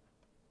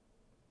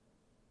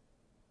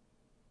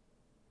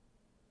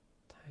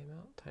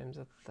 timeout times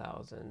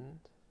 1,000.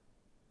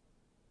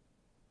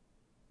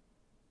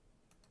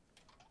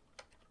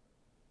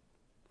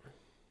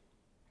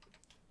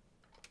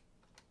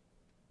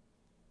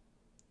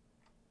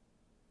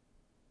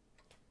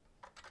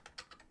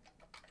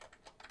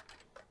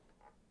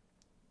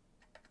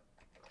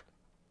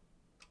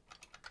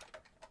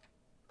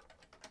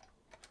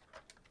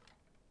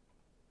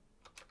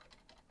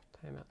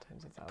 Timeout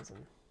times 1,000.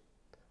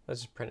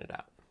 Let's just print it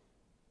out.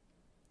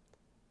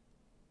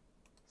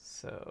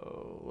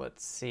 So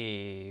let's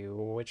see,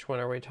 which one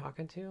are we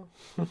talking to?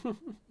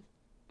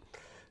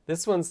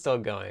 This one's still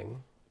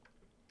going.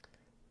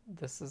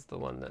 This is the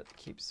one that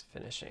keeps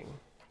finishing.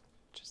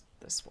 Just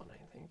this one, I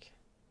think.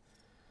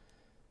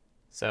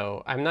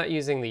 So I'm not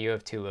using the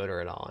UF2 loader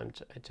at all.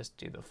 I just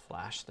do the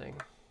flash thing.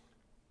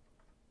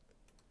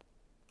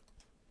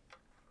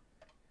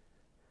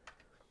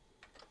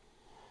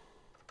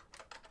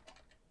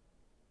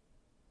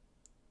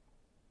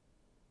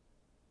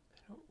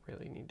 I don't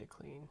really need to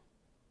clean.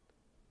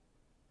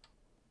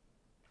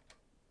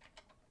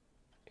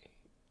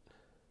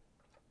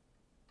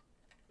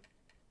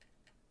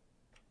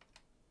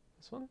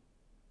 This one?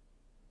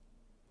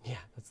 Yeah,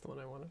 that's the one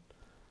I wanted.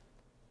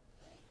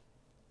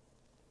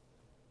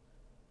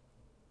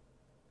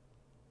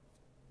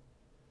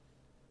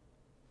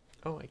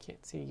 Oh, I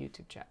can't see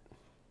YouTube chat.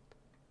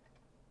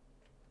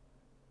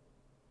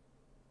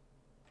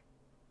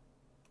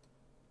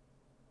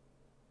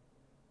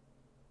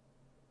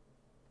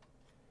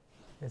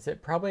 Is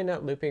it probably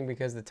not looping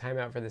because the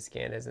timeout for the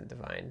scan isn't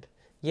defined?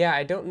 Yeah,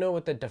 I don't know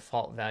what the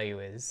default value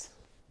is.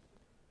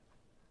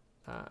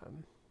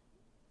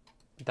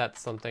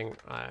 That's something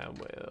I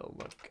will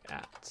look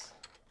at.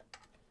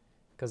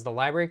 Because the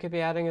library could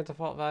be adding a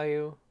default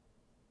value,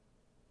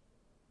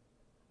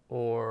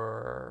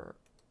 or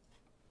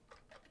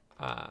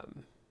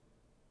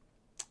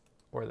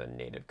the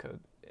native code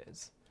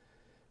is.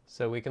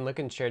 So we can look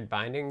in shared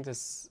bindings to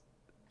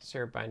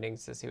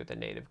see what the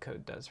native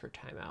code does for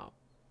timeout.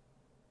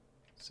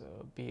 So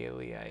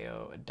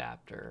BLEIO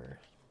adapter,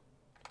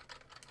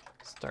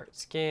 start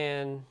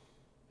scan.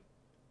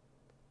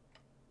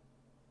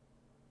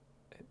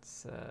 It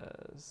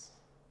says,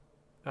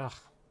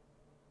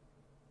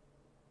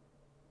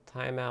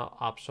 timeout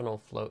optional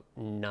float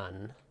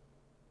none.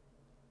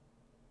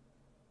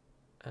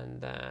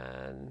 And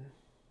then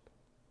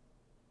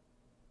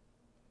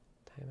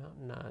timeout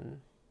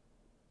none.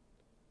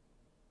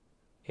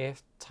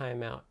 If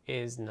timeout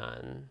is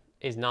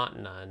not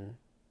none,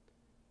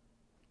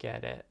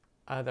 get it.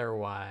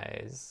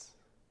 Otherwise,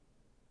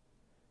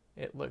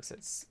 it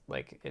looks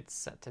like it's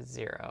set to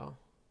 0.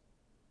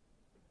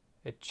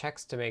 It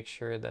checks to make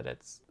sure that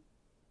it's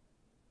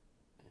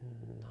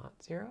not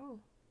 0.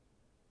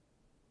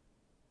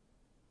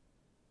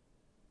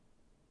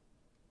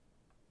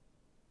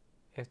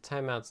 If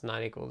timeout's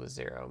not equal to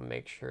 0,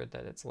 make sure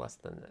that it's less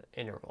than the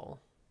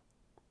interval.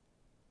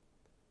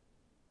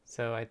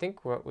 So I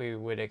think what we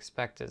would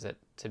expect is it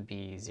to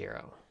be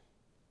 0.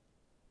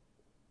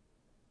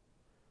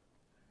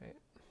 Right.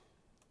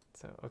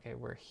 So, okay,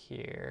 we're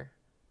here.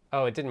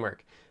 Oh, it didn't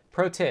work.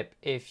 Pro tip,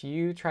 if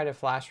you try to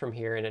flash from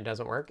here and it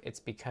doesn't work, it's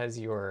because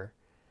you're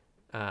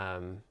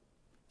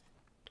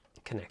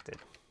connected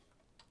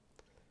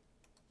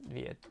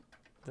via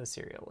the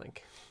serial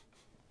link.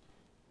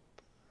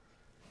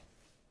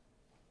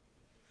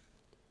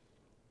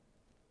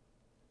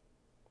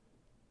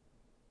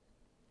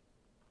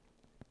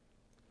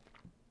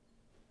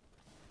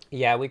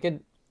 Yeah, we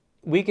could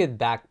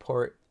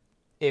backport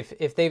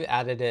if they've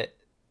added it.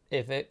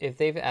 If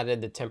they've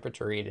added the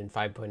temperature read in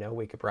 5.0,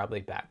 we could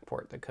probably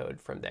backport the code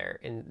from there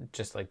and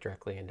just like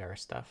directly into our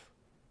stuff.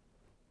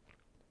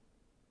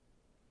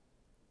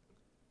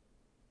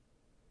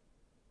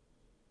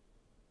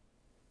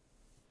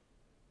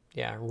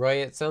 Yeah, Roy,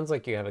 it sounds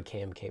like you have a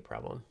KMK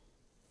problem.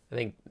 I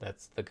think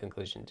that's the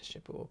conclusion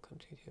Dishipu will come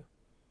to too.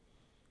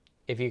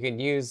 If you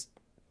can use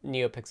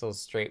NeoPixels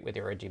straight with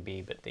your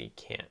RGB, but they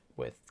can't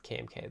with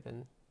KMK,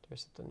 then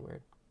there's something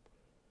weird.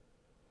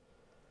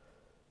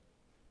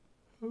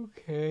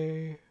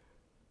 Okay.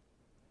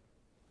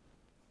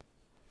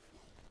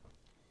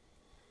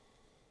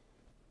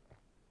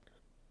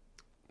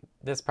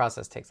 This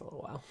process takes a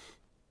little while.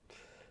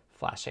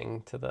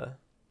 Flashing to the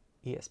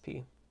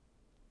ESP.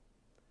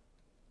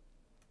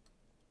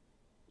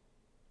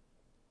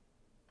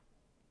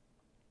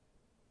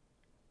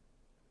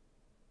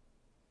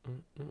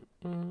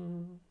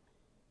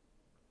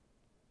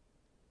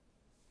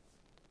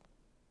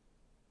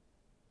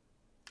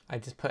 I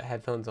just put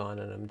headphones on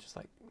and I'm just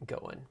like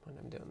going when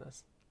I'm doing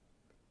this.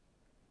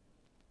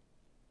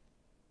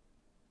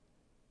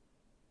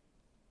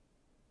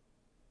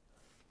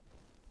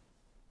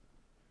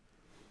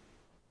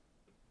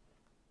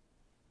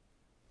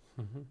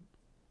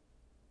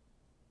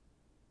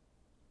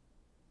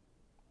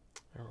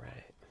 All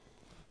right.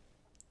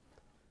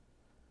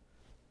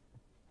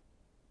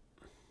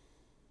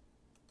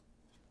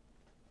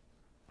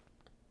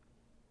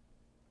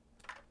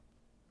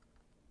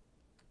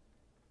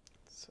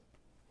 So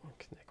I'm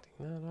connecting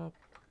that up.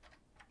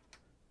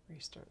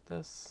 Restart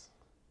this.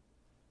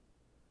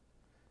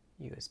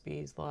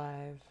 USB's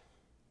live.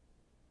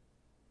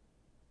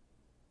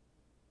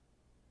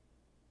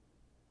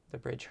 The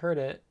bridge heard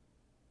it.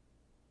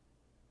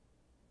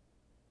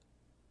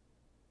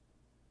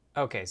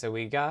 Okay, so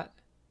we got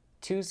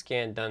 2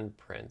 scan done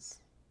prints.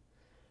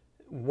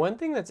 One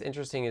thing that's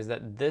interesting is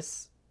that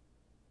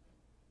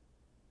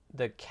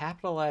the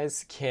capitalized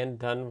scan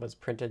done was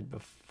printed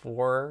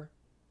before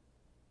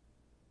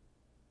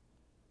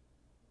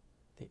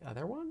the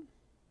other one?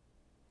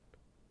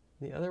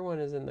 The other one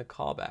is in the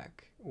callback,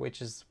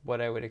 which is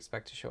what I would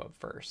expect to show up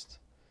first.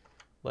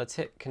 Let's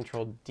hit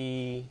Control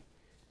D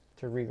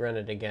to rerun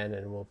it again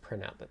and we'll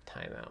print out the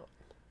timeout.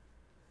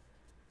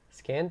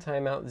 Scan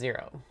timeout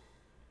 0.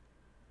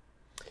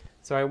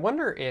 So I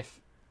wonder if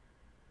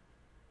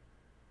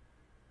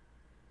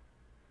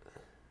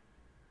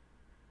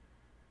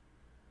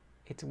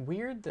it's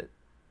weird that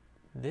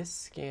this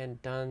scan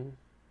done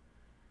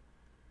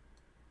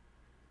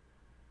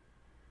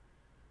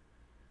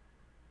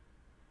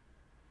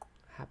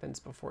happens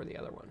before the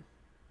other one.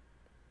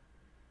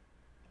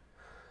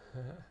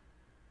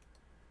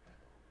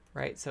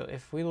 Right, so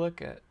if we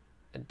look at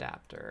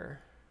adapter,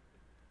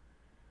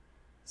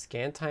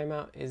 scan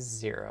timeout is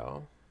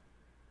 0.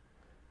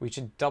 We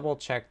should double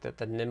check that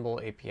the Nimble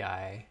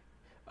API.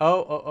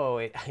 Oh,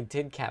 wait, I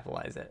did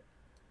capitalize it.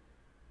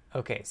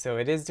 Okay, so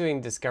it is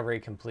doing discovery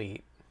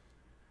complete.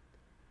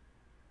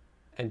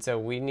 And so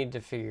we need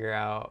to figure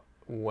out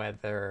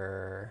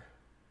whether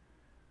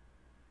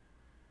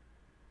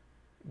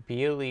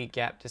BLE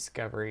gap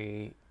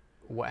discovery,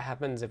 what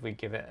happens if we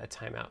give it a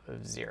timeout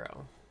of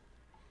 0?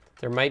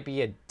 There might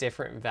be a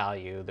different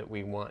value that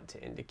we want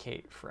to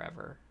indicate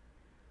forever.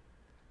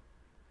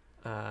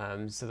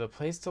 So the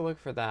place to look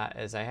for that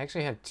is I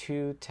actually have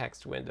 2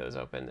 text windows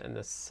open, and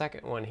the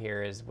second one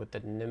here is with the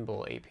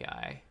Nimble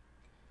API.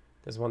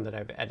 There's one that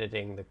I'm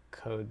editing the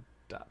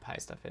code.py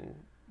stuff in.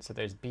 So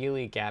there's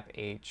BLE gap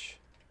H,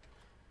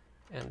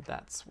 and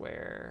that's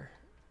where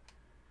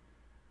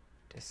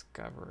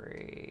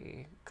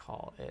discovery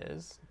call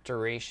is.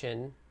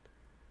 Duration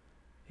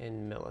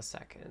in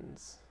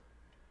milliseconds.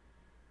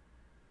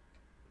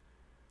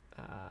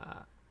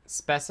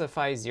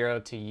 Specify 0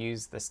 to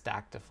use the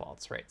stack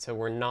defaults, right? So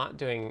we're not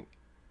doing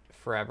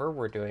forever,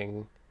 we're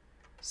doing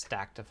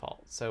stack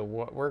default. So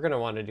what we're going to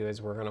want to do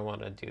is we're going to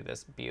want to do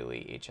this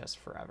BLE HS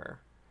forever,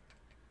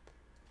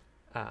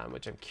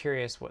 which I'm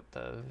curious what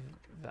the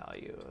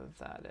value of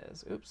that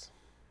is. Oops.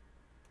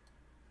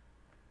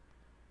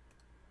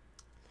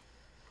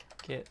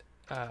 Get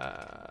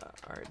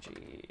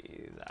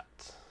RG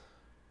that.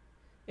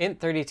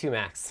 int32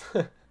 max.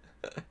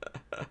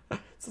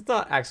 So it's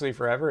not actually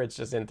forever, it's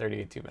just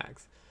int32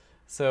 max.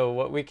 So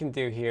what we can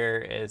do here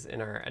is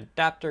in our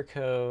adapter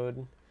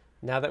code,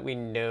 now that we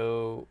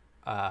know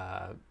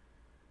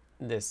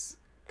this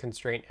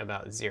constraint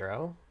about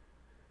 0,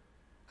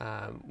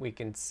 we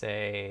can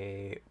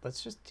say,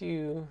 let's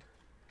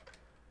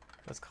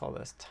call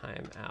this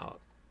timeout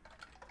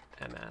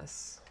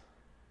ms.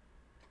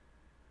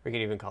 We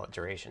could even call it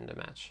duration to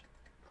match.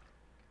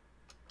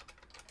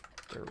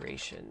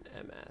 duration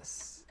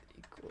ms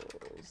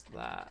equals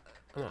that.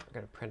 I'm not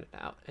going to print it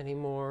out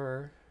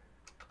anymore.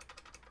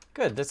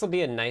 Good, this will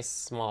be a nice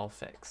small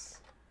fix.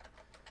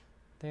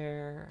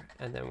 There,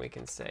 and then we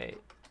can say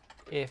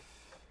if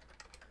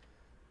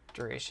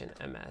duration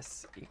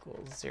ms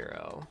equals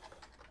 0,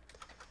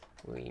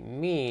 we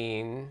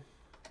mean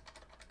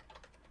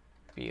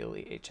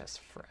BLE HS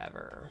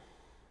forever.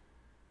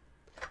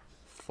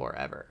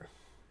 Forever.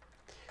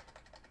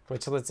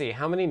 Which, let's see,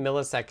 how many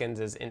milliseconds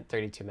is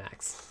int32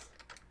 max?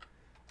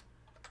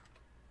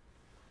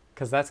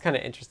 Because that's kind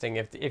of interesting.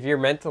 If you're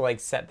meant to like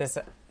set this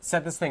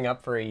thing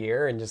up for a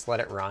year and just let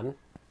it run,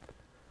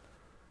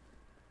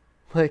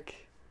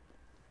 like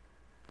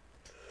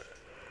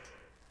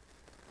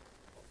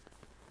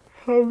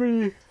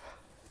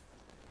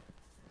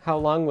how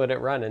long would it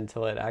run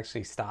until it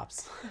actually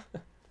stops?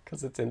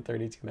 Because it's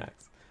int32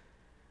 max.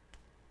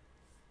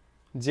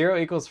 0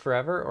 equals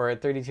forever, or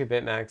at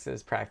 32-bit max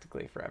is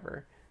practically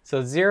forever.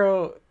 So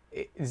 0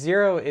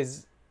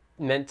 is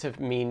meant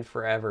to mean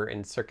forever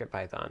in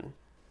CircuitPython.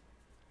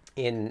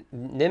 In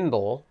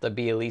Nimble, the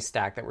BLE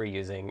stack that we're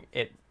using,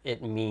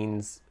 it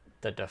means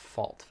the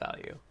default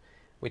value,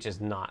 which is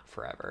not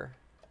forever.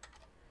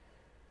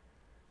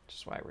 Which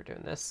is why we're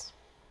doing this.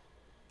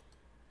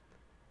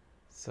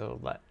 So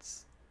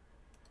let's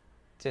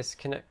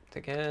disconnect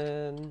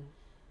again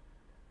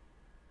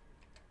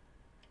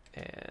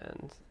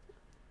and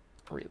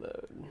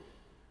reload.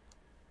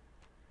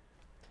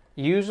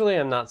 Usually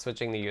I'm not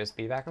switching the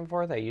USB back and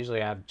forth. I usually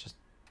have just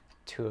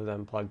 2 of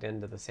them plugged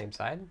into the same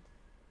side.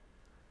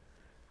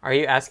 Are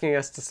you asking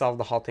us to solve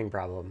the halting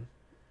problem?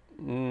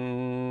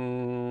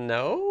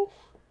 No.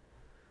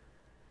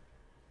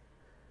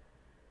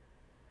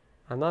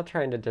 I'm not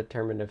trying to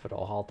determine if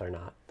it'll halt or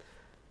not.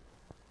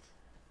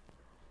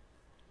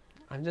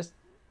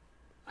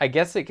 I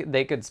guess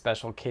they could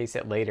special case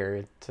it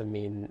later to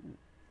mean,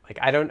 like,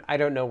 I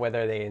don't know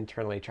whether they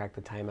internally track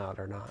the timeout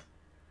or not.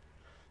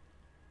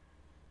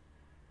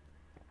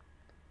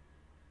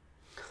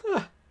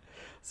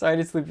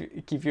 Sorry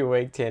to keep you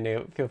awake,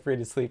 Tanya. Feel free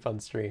to sleep on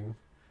stream.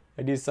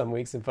 I do some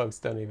weeks and folks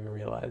don't even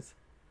realize.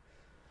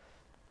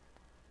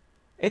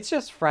 It's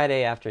just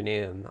Friday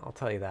afternoon, I'll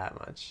tell you that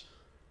much.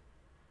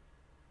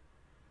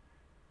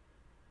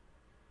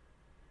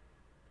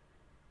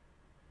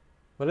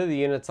 What are the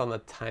units on the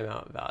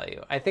timeout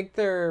value? I think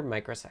they're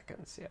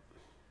microseconds, yeah.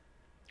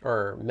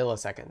 Or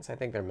milliseconds. I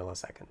think they're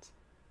milliseconds.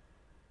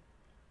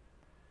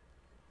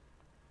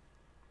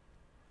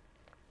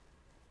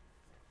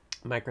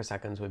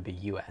 Microseconds would be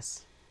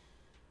US.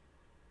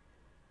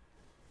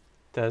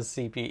 Does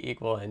CP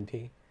equal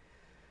NP?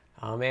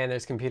 Oh man,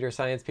 there's computer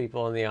science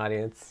people in the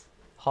audience.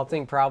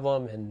 Halting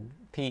problem and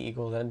P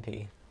equals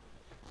NP.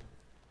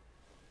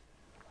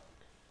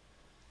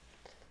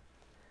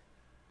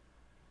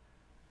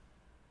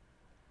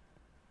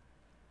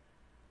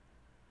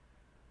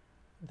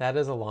 That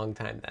is a long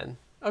time then.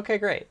 Okay,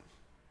 great.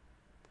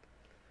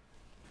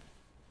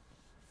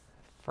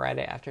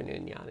 Friday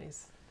afternoon,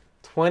 Yannis.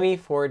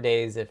 24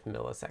 days if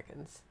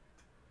milliseconds.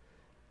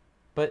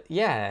 But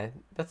yeah,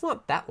 that's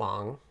not that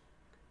long.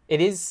 It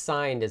is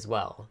signed as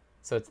well.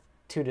 So it's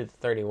 2 to the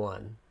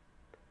 31.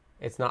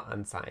 It's not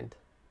unsigned.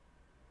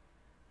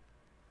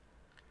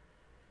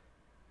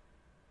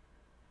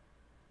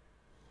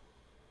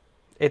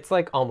 It's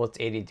like almost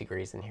 80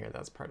 degrees in here.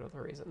 That's part of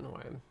the reason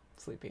why I'm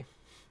sleepy.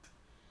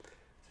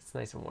 It's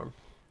nice and warm.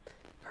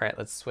 All right,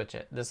 let's switch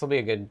it. This will be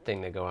a good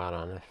thing to go out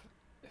on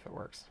if it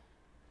works.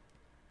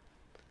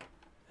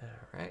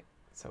 All right,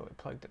 so we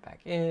plugged it back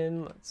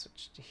in. Let's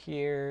switch to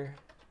here.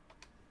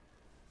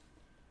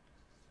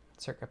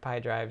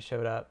 CircuitPy drive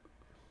showed up.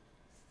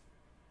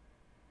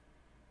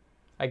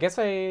 I guess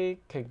I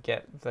could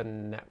get the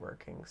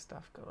networking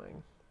stuff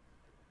going.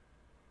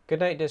 Good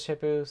night,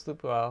 Dishipu.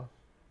 Sleep well.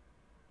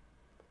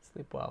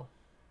 Sleep well.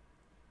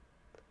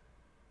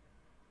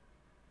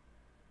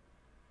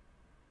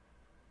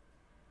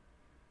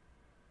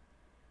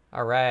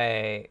 All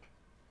right.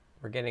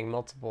 We're getting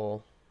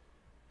multiple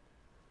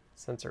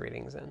sensor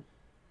readings in.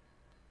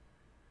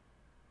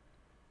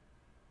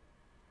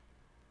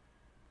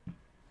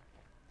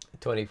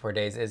 "24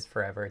 days is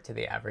forever to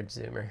the average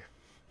Zoomer."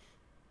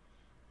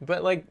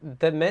 But like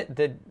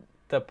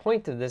the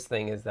point of this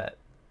thing is that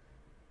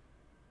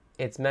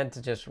it's meant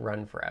to just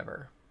run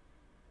forever.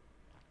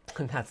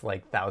 And that's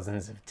like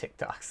thousands of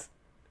TikToks.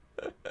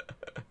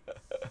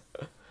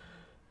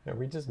 Are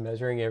we just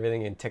measuring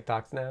everything in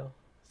TikToks now?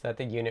 Is that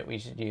the unit we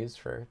should use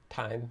for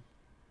time?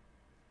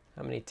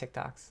 How many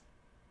TikToks?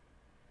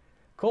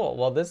 Cool.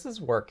 Well, this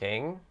is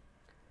working.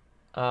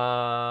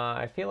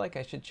 I feel like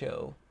I should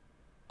show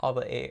all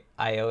the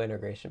I/O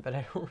integration, but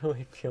I don't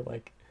really feel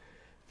like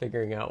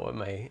figuring out what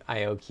my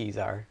I/O keys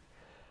are.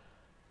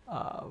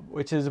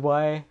 Which is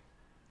why...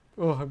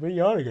 Oh, I'm going to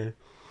yawn again.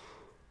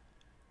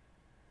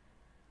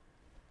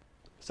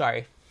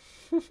 Sorry.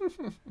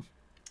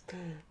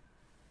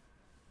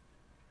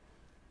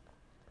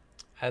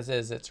 As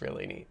is, it's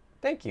really neat.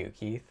 Thank you,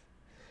 Keith.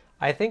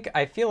 I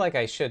feel like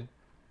I should,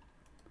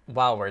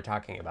 while we're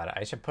talking about it,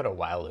 I should put a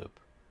while loop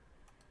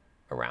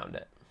around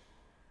it.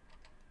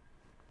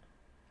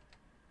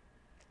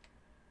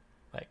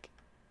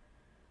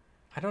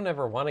 I don't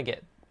ever want to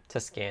get to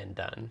scan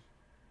done.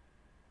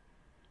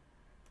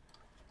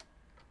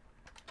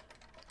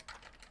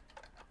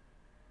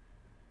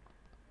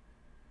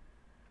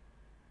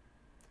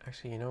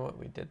 Actually, you know what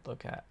we did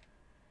look at?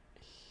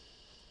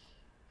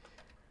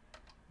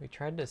 We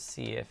tried to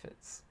see if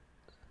it's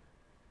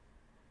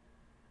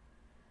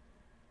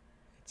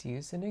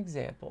used in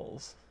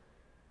examples.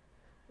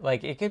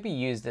 Like, it could be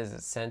used as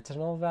a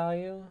sentinel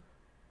value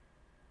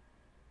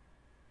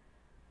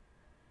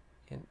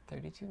in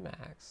 32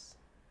 max.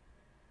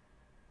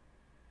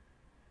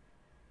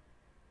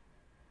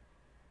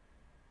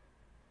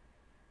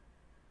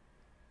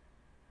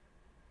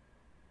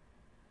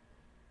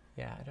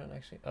 Yeah, I don't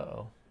actually,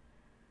 uh-oh.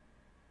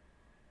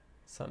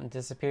 Something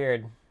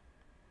disappeared.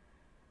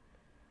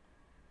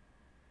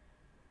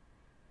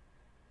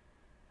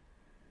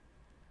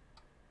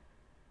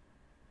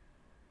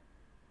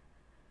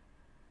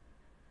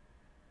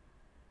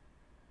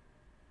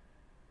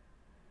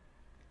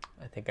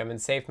 I think I'm in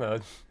safe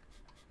mode.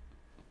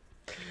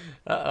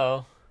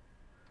 Uh-oh.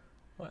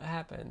 What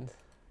happened?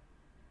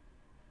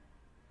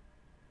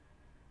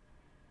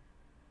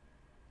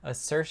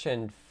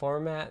 Assertion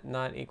format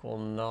not equal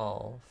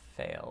null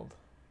failed.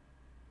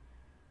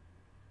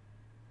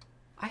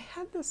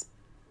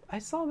 I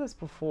saw this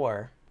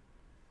before.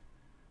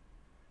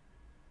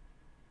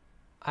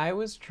 I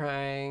was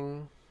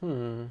trying,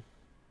 format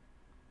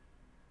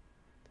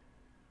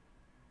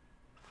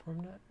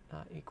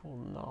not equal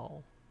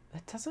null.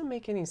 That doesn't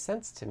make any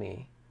sense to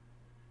me.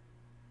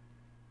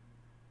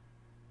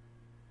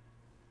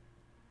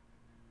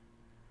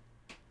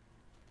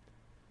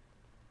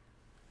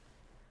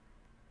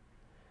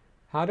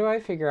 How do I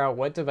figure out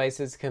what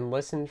devices can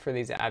listen for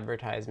these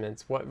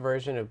advertisements? What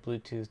version of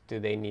Bluetooth do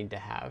they need to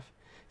have?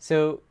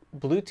 So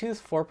Bluetooth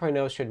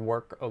 4.0 should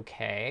work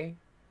okay.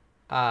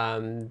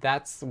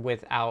 That's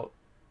without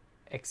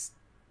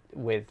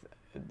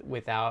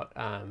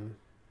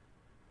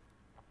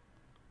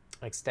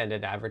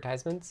extended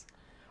advertisements.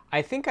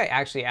 I think I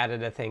actually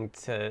added a thing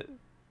to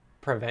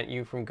prevent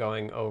you from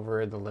going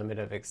over the limit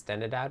of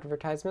extended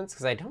advertisements,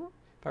 because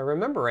if I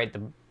remember right,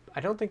 I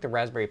don't think the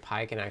Raspberry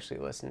Pi can actually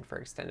listen for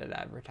extended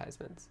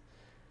advertisements.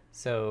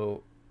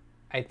 So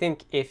I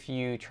think if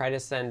you try to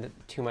send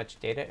too much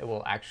data, it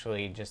will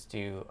actually just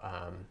do,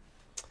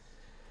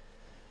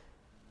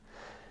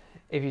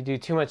 if you do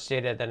too much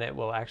data, then it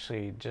will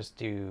actually just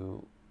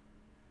do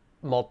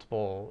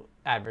multiple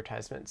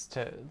advertisements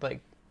to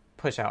like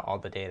push out all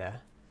the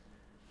data.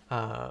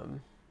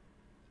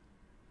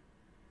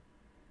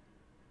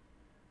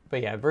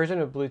 But yeah, version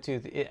of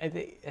Bluetooth,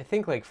 I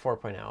think like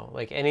 4.0,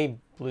 like any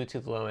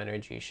Bluetooth low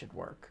energy should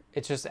work.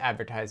 It's just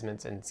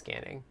advertisements and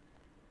scanning.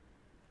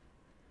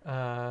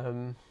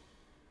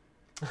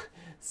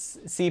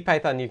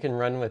 CPython you can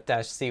run with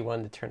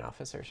 -C1 to turn off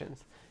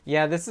assertions.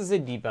 Yeah, this is a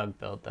debug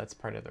build. That's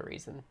part of the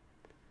reason.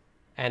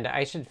 And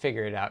I should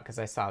figure it out because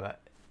I saw that.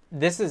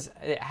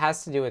 It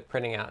has to do with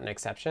printing out an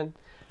exception.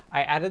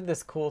 I added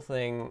this cool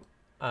thing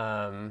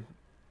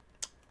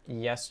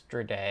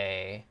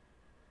yesterday.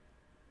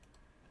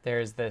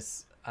 There's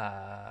this,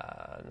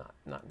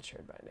 not in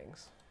shared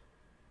bindings.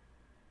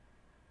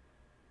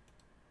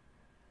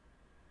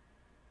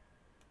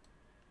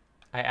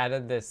 I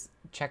added this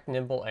check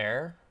nimble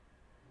error,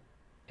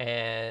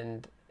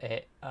 and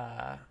it,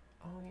 oh,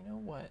 you know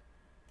what?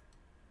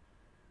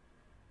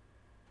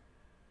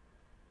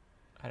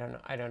 I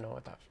don't know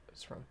what that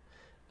is from.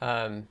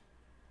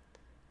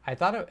 I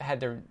thought it had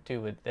to do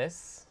with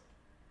this,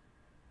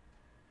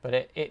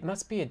 but it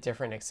must be a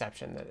different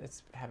exception that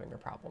it's having a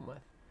problem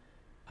with.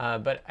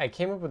 But I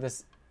came up with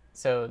this.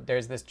 So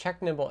there's this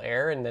check nimble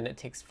error, and then it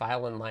takes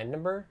file and line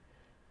number.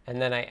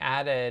 And then I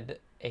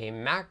added a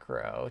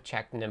macro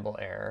check nimble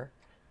error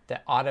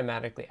that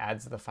automatically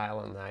adds the file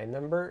and line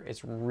number.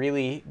 It's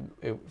really,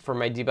 for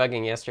my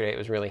debugging yesterday, it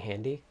was really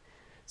handy.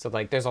 So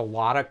like there's a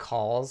lot of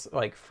calls,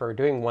 like for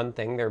doing one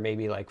thing, there may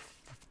be like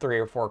 3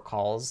 or 4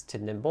 calls to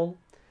Nimble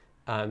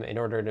in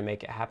order to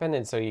make it happen.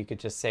 And so you could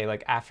just say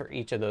like after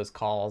each of those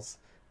calls,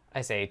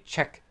 I say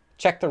check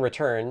the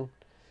return.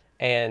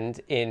 And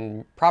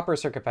in proper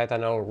CircuitPython,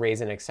 it'll raise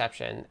an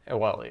exception.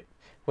 Well,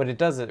 what it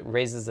does, it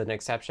raises an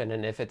exception.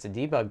 And if it's a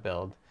debug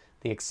build,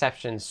 the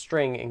exception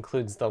string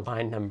includes the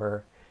line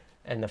number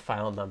and the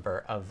file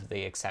number of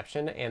the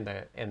exception and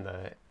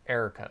the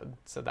error code.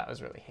 So that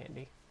was really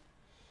handy.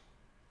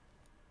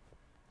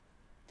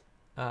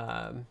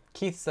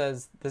 Keith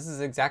says, this is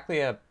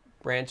exactly a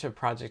branch of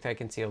project I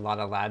can see a lot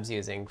of labs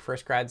using.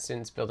 First grad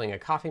students building a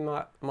coffee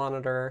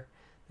monitor,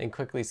 then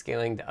quickly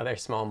scaling to other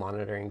small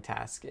monitoring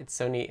tasks. It's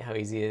so neat how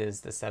easy it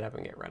is to set up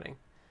and get running.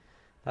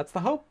 That's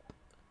the hope.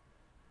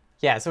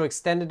 Yeah, so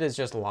extended is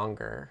just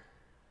longer.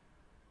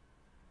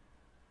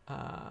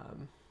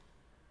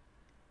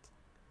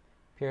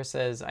 Pierre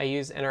says, I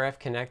use NRF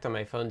Connect on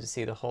my phone to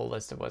see the whole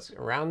list of what's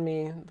around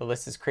me. The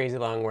list is crazy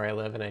long where I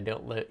live, and I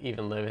don't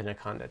even live in a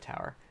condo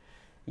tower.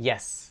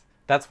 Yes,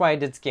 that's why I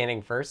did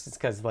scanning first. It's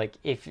because like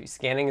if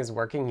scanning is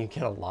working, you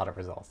get a lot of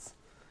results.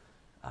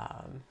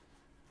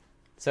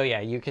 So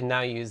yeah, you can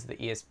now use the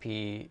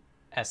ESP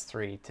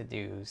S3 to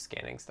do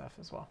scanning stuff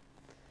as well.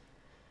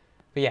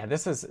 But yeah,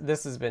 this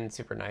has been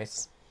super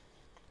nice.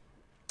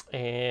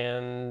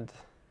 And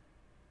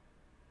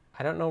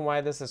I don't know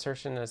why this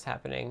assertion is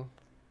happening.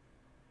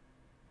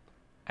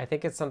 I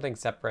think it's something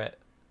separate.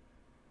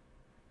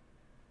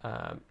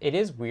 It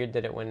is weird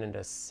that it went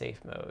into safe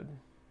mode.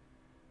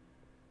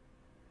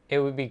 It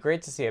would be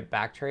great to see a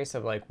backtrace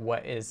of like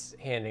what is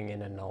handing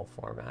in a null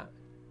format.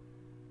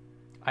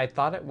 I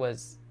thought it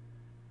was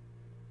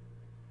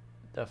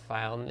the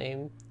file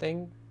name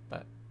thing,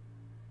 but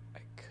I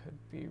could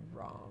be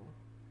wrong.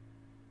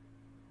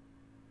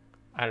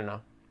 I don't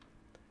know.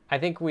 I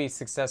think we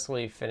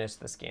successfully finished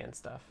the scan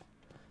stuff.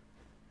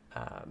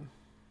 So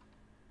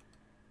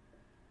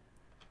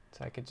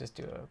I could just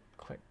do a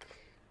quick...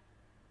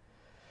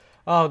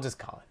 Oh, I'll just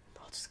call it.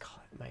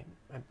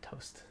 I'm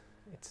toast.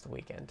 It's the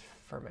weekend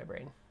for my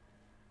brain.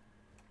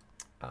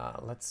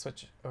 Let's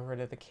switch over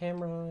to the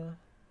camera.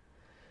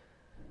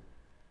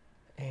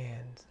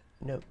 And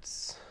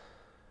notes.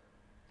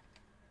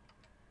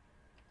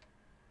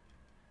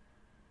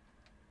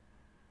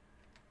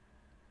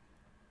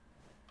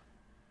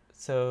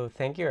 So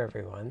thank you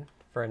everyone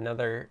for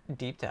another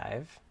deep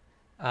dive.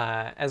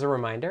 As a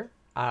reminder,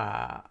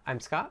 I'm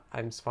Scott.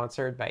 I'm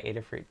sponsored by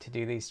Adafruit to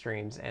do these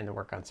streams and to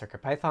work on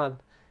CircuitPython.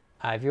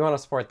 If you want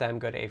to support them,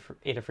 go to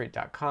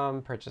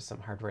adafruit.com, purchase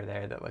some hardware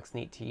there that looks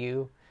neat to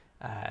you.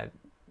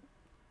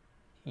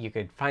 You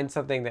could find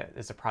something that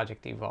is a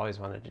project that you've always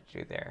wanted to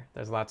do there.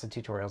 There's lots of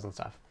tutorials and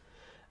stuff.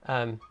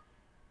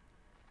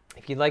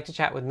 If you'd like to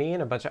chat with me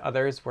and a bunch of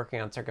others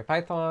working on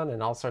CircuitPython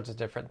and all sorts of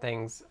different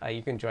things,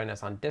 you can join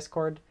us on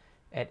Discord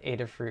at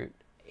Adafruit,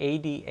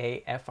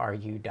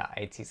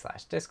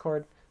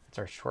 adafru.it/Discord. That's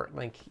our short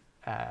link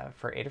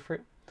for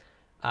Adafruit.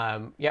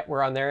 Yeah,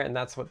 we're on there, and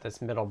that's what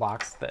this middle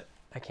box that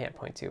I can't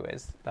point to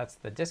is. That's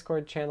the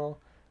Discord channel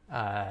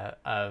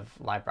of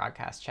live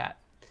broadcast chat.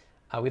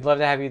 We'd love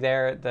to have you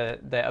there.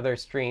 The other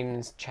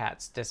streams,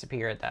 chats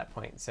disappear at that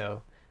point,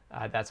 so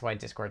that's why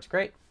Discord's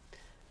great.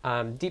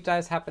 Deep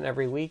dives happen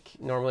every week,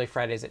 normally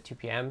Fridays at 2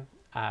 p.m.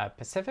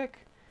 Pacific,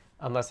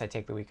 unless I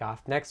take the week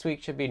off. Next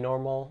week should be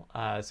normal,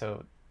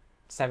 so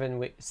 7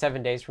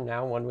 days from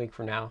now, 1 week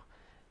from now,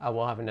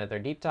 we'll have another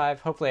deep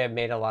dive. Hopefully I've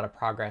made a lot of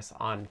progress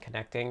on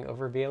connecting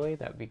over BLE.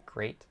 That would be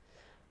great.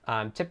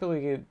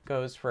 Typically it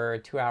goes for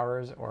 2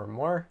 hours or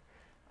more,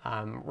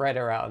 right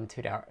around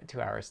 2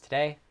 hours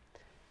today.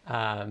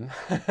 I'll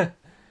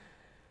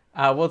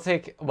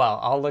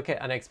look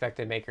at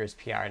Unexpected Maker's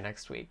PR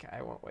next week.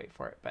 I won't wait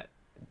for it, but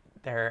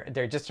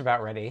they're just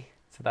about ready,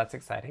 so that's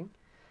exciting.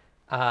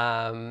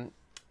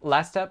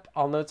 Last up,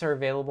 all notes are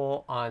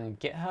available on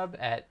GitHub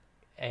at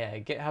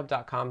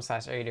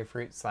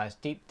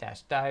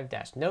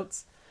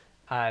github.com/adafruit/deep-dive-notes.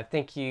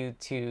 Thank you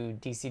to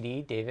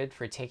DCD, David,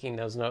 for taking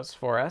those notes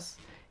for us.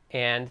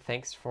 And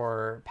thanks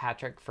for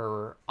Patrick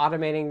for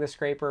automating the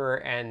scraper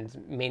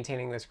and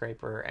maintaining the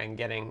scraper and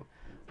getting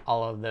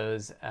all of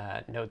those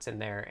notes in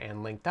there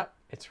and linked up.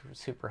 It's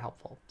super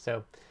helpful.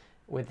 So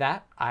with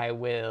that, I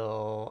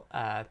will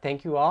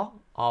thank you all.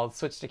 I'll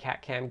switch to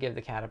cat cam, give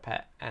the cat a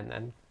pet, and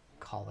then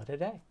call it a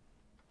day.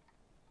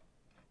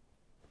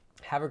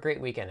 Have a great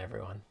weekend,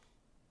 everyone.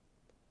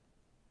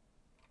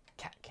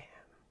 Cat cam.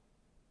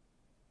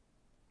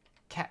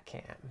 Cat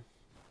cam.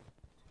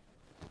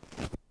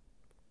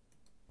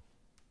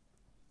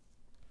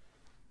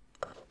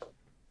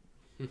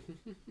 Oh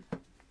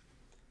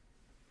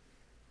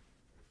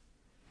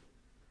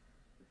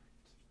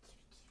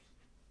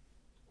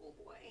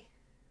boy.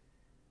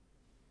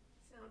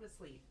 Sound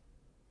asleep.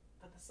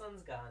 But the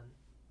sun's gone.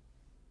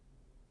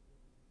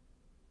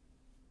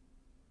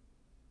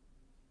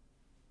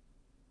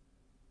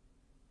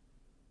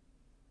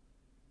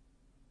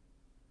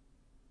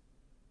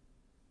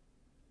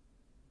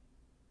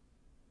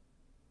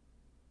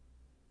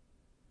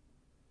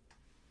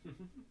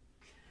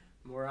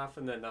 More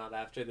often than not,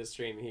 after the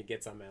stream, he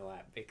gets on my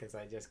lap because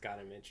I just got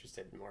him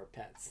interested in more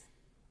pets.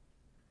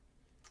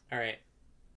 All right.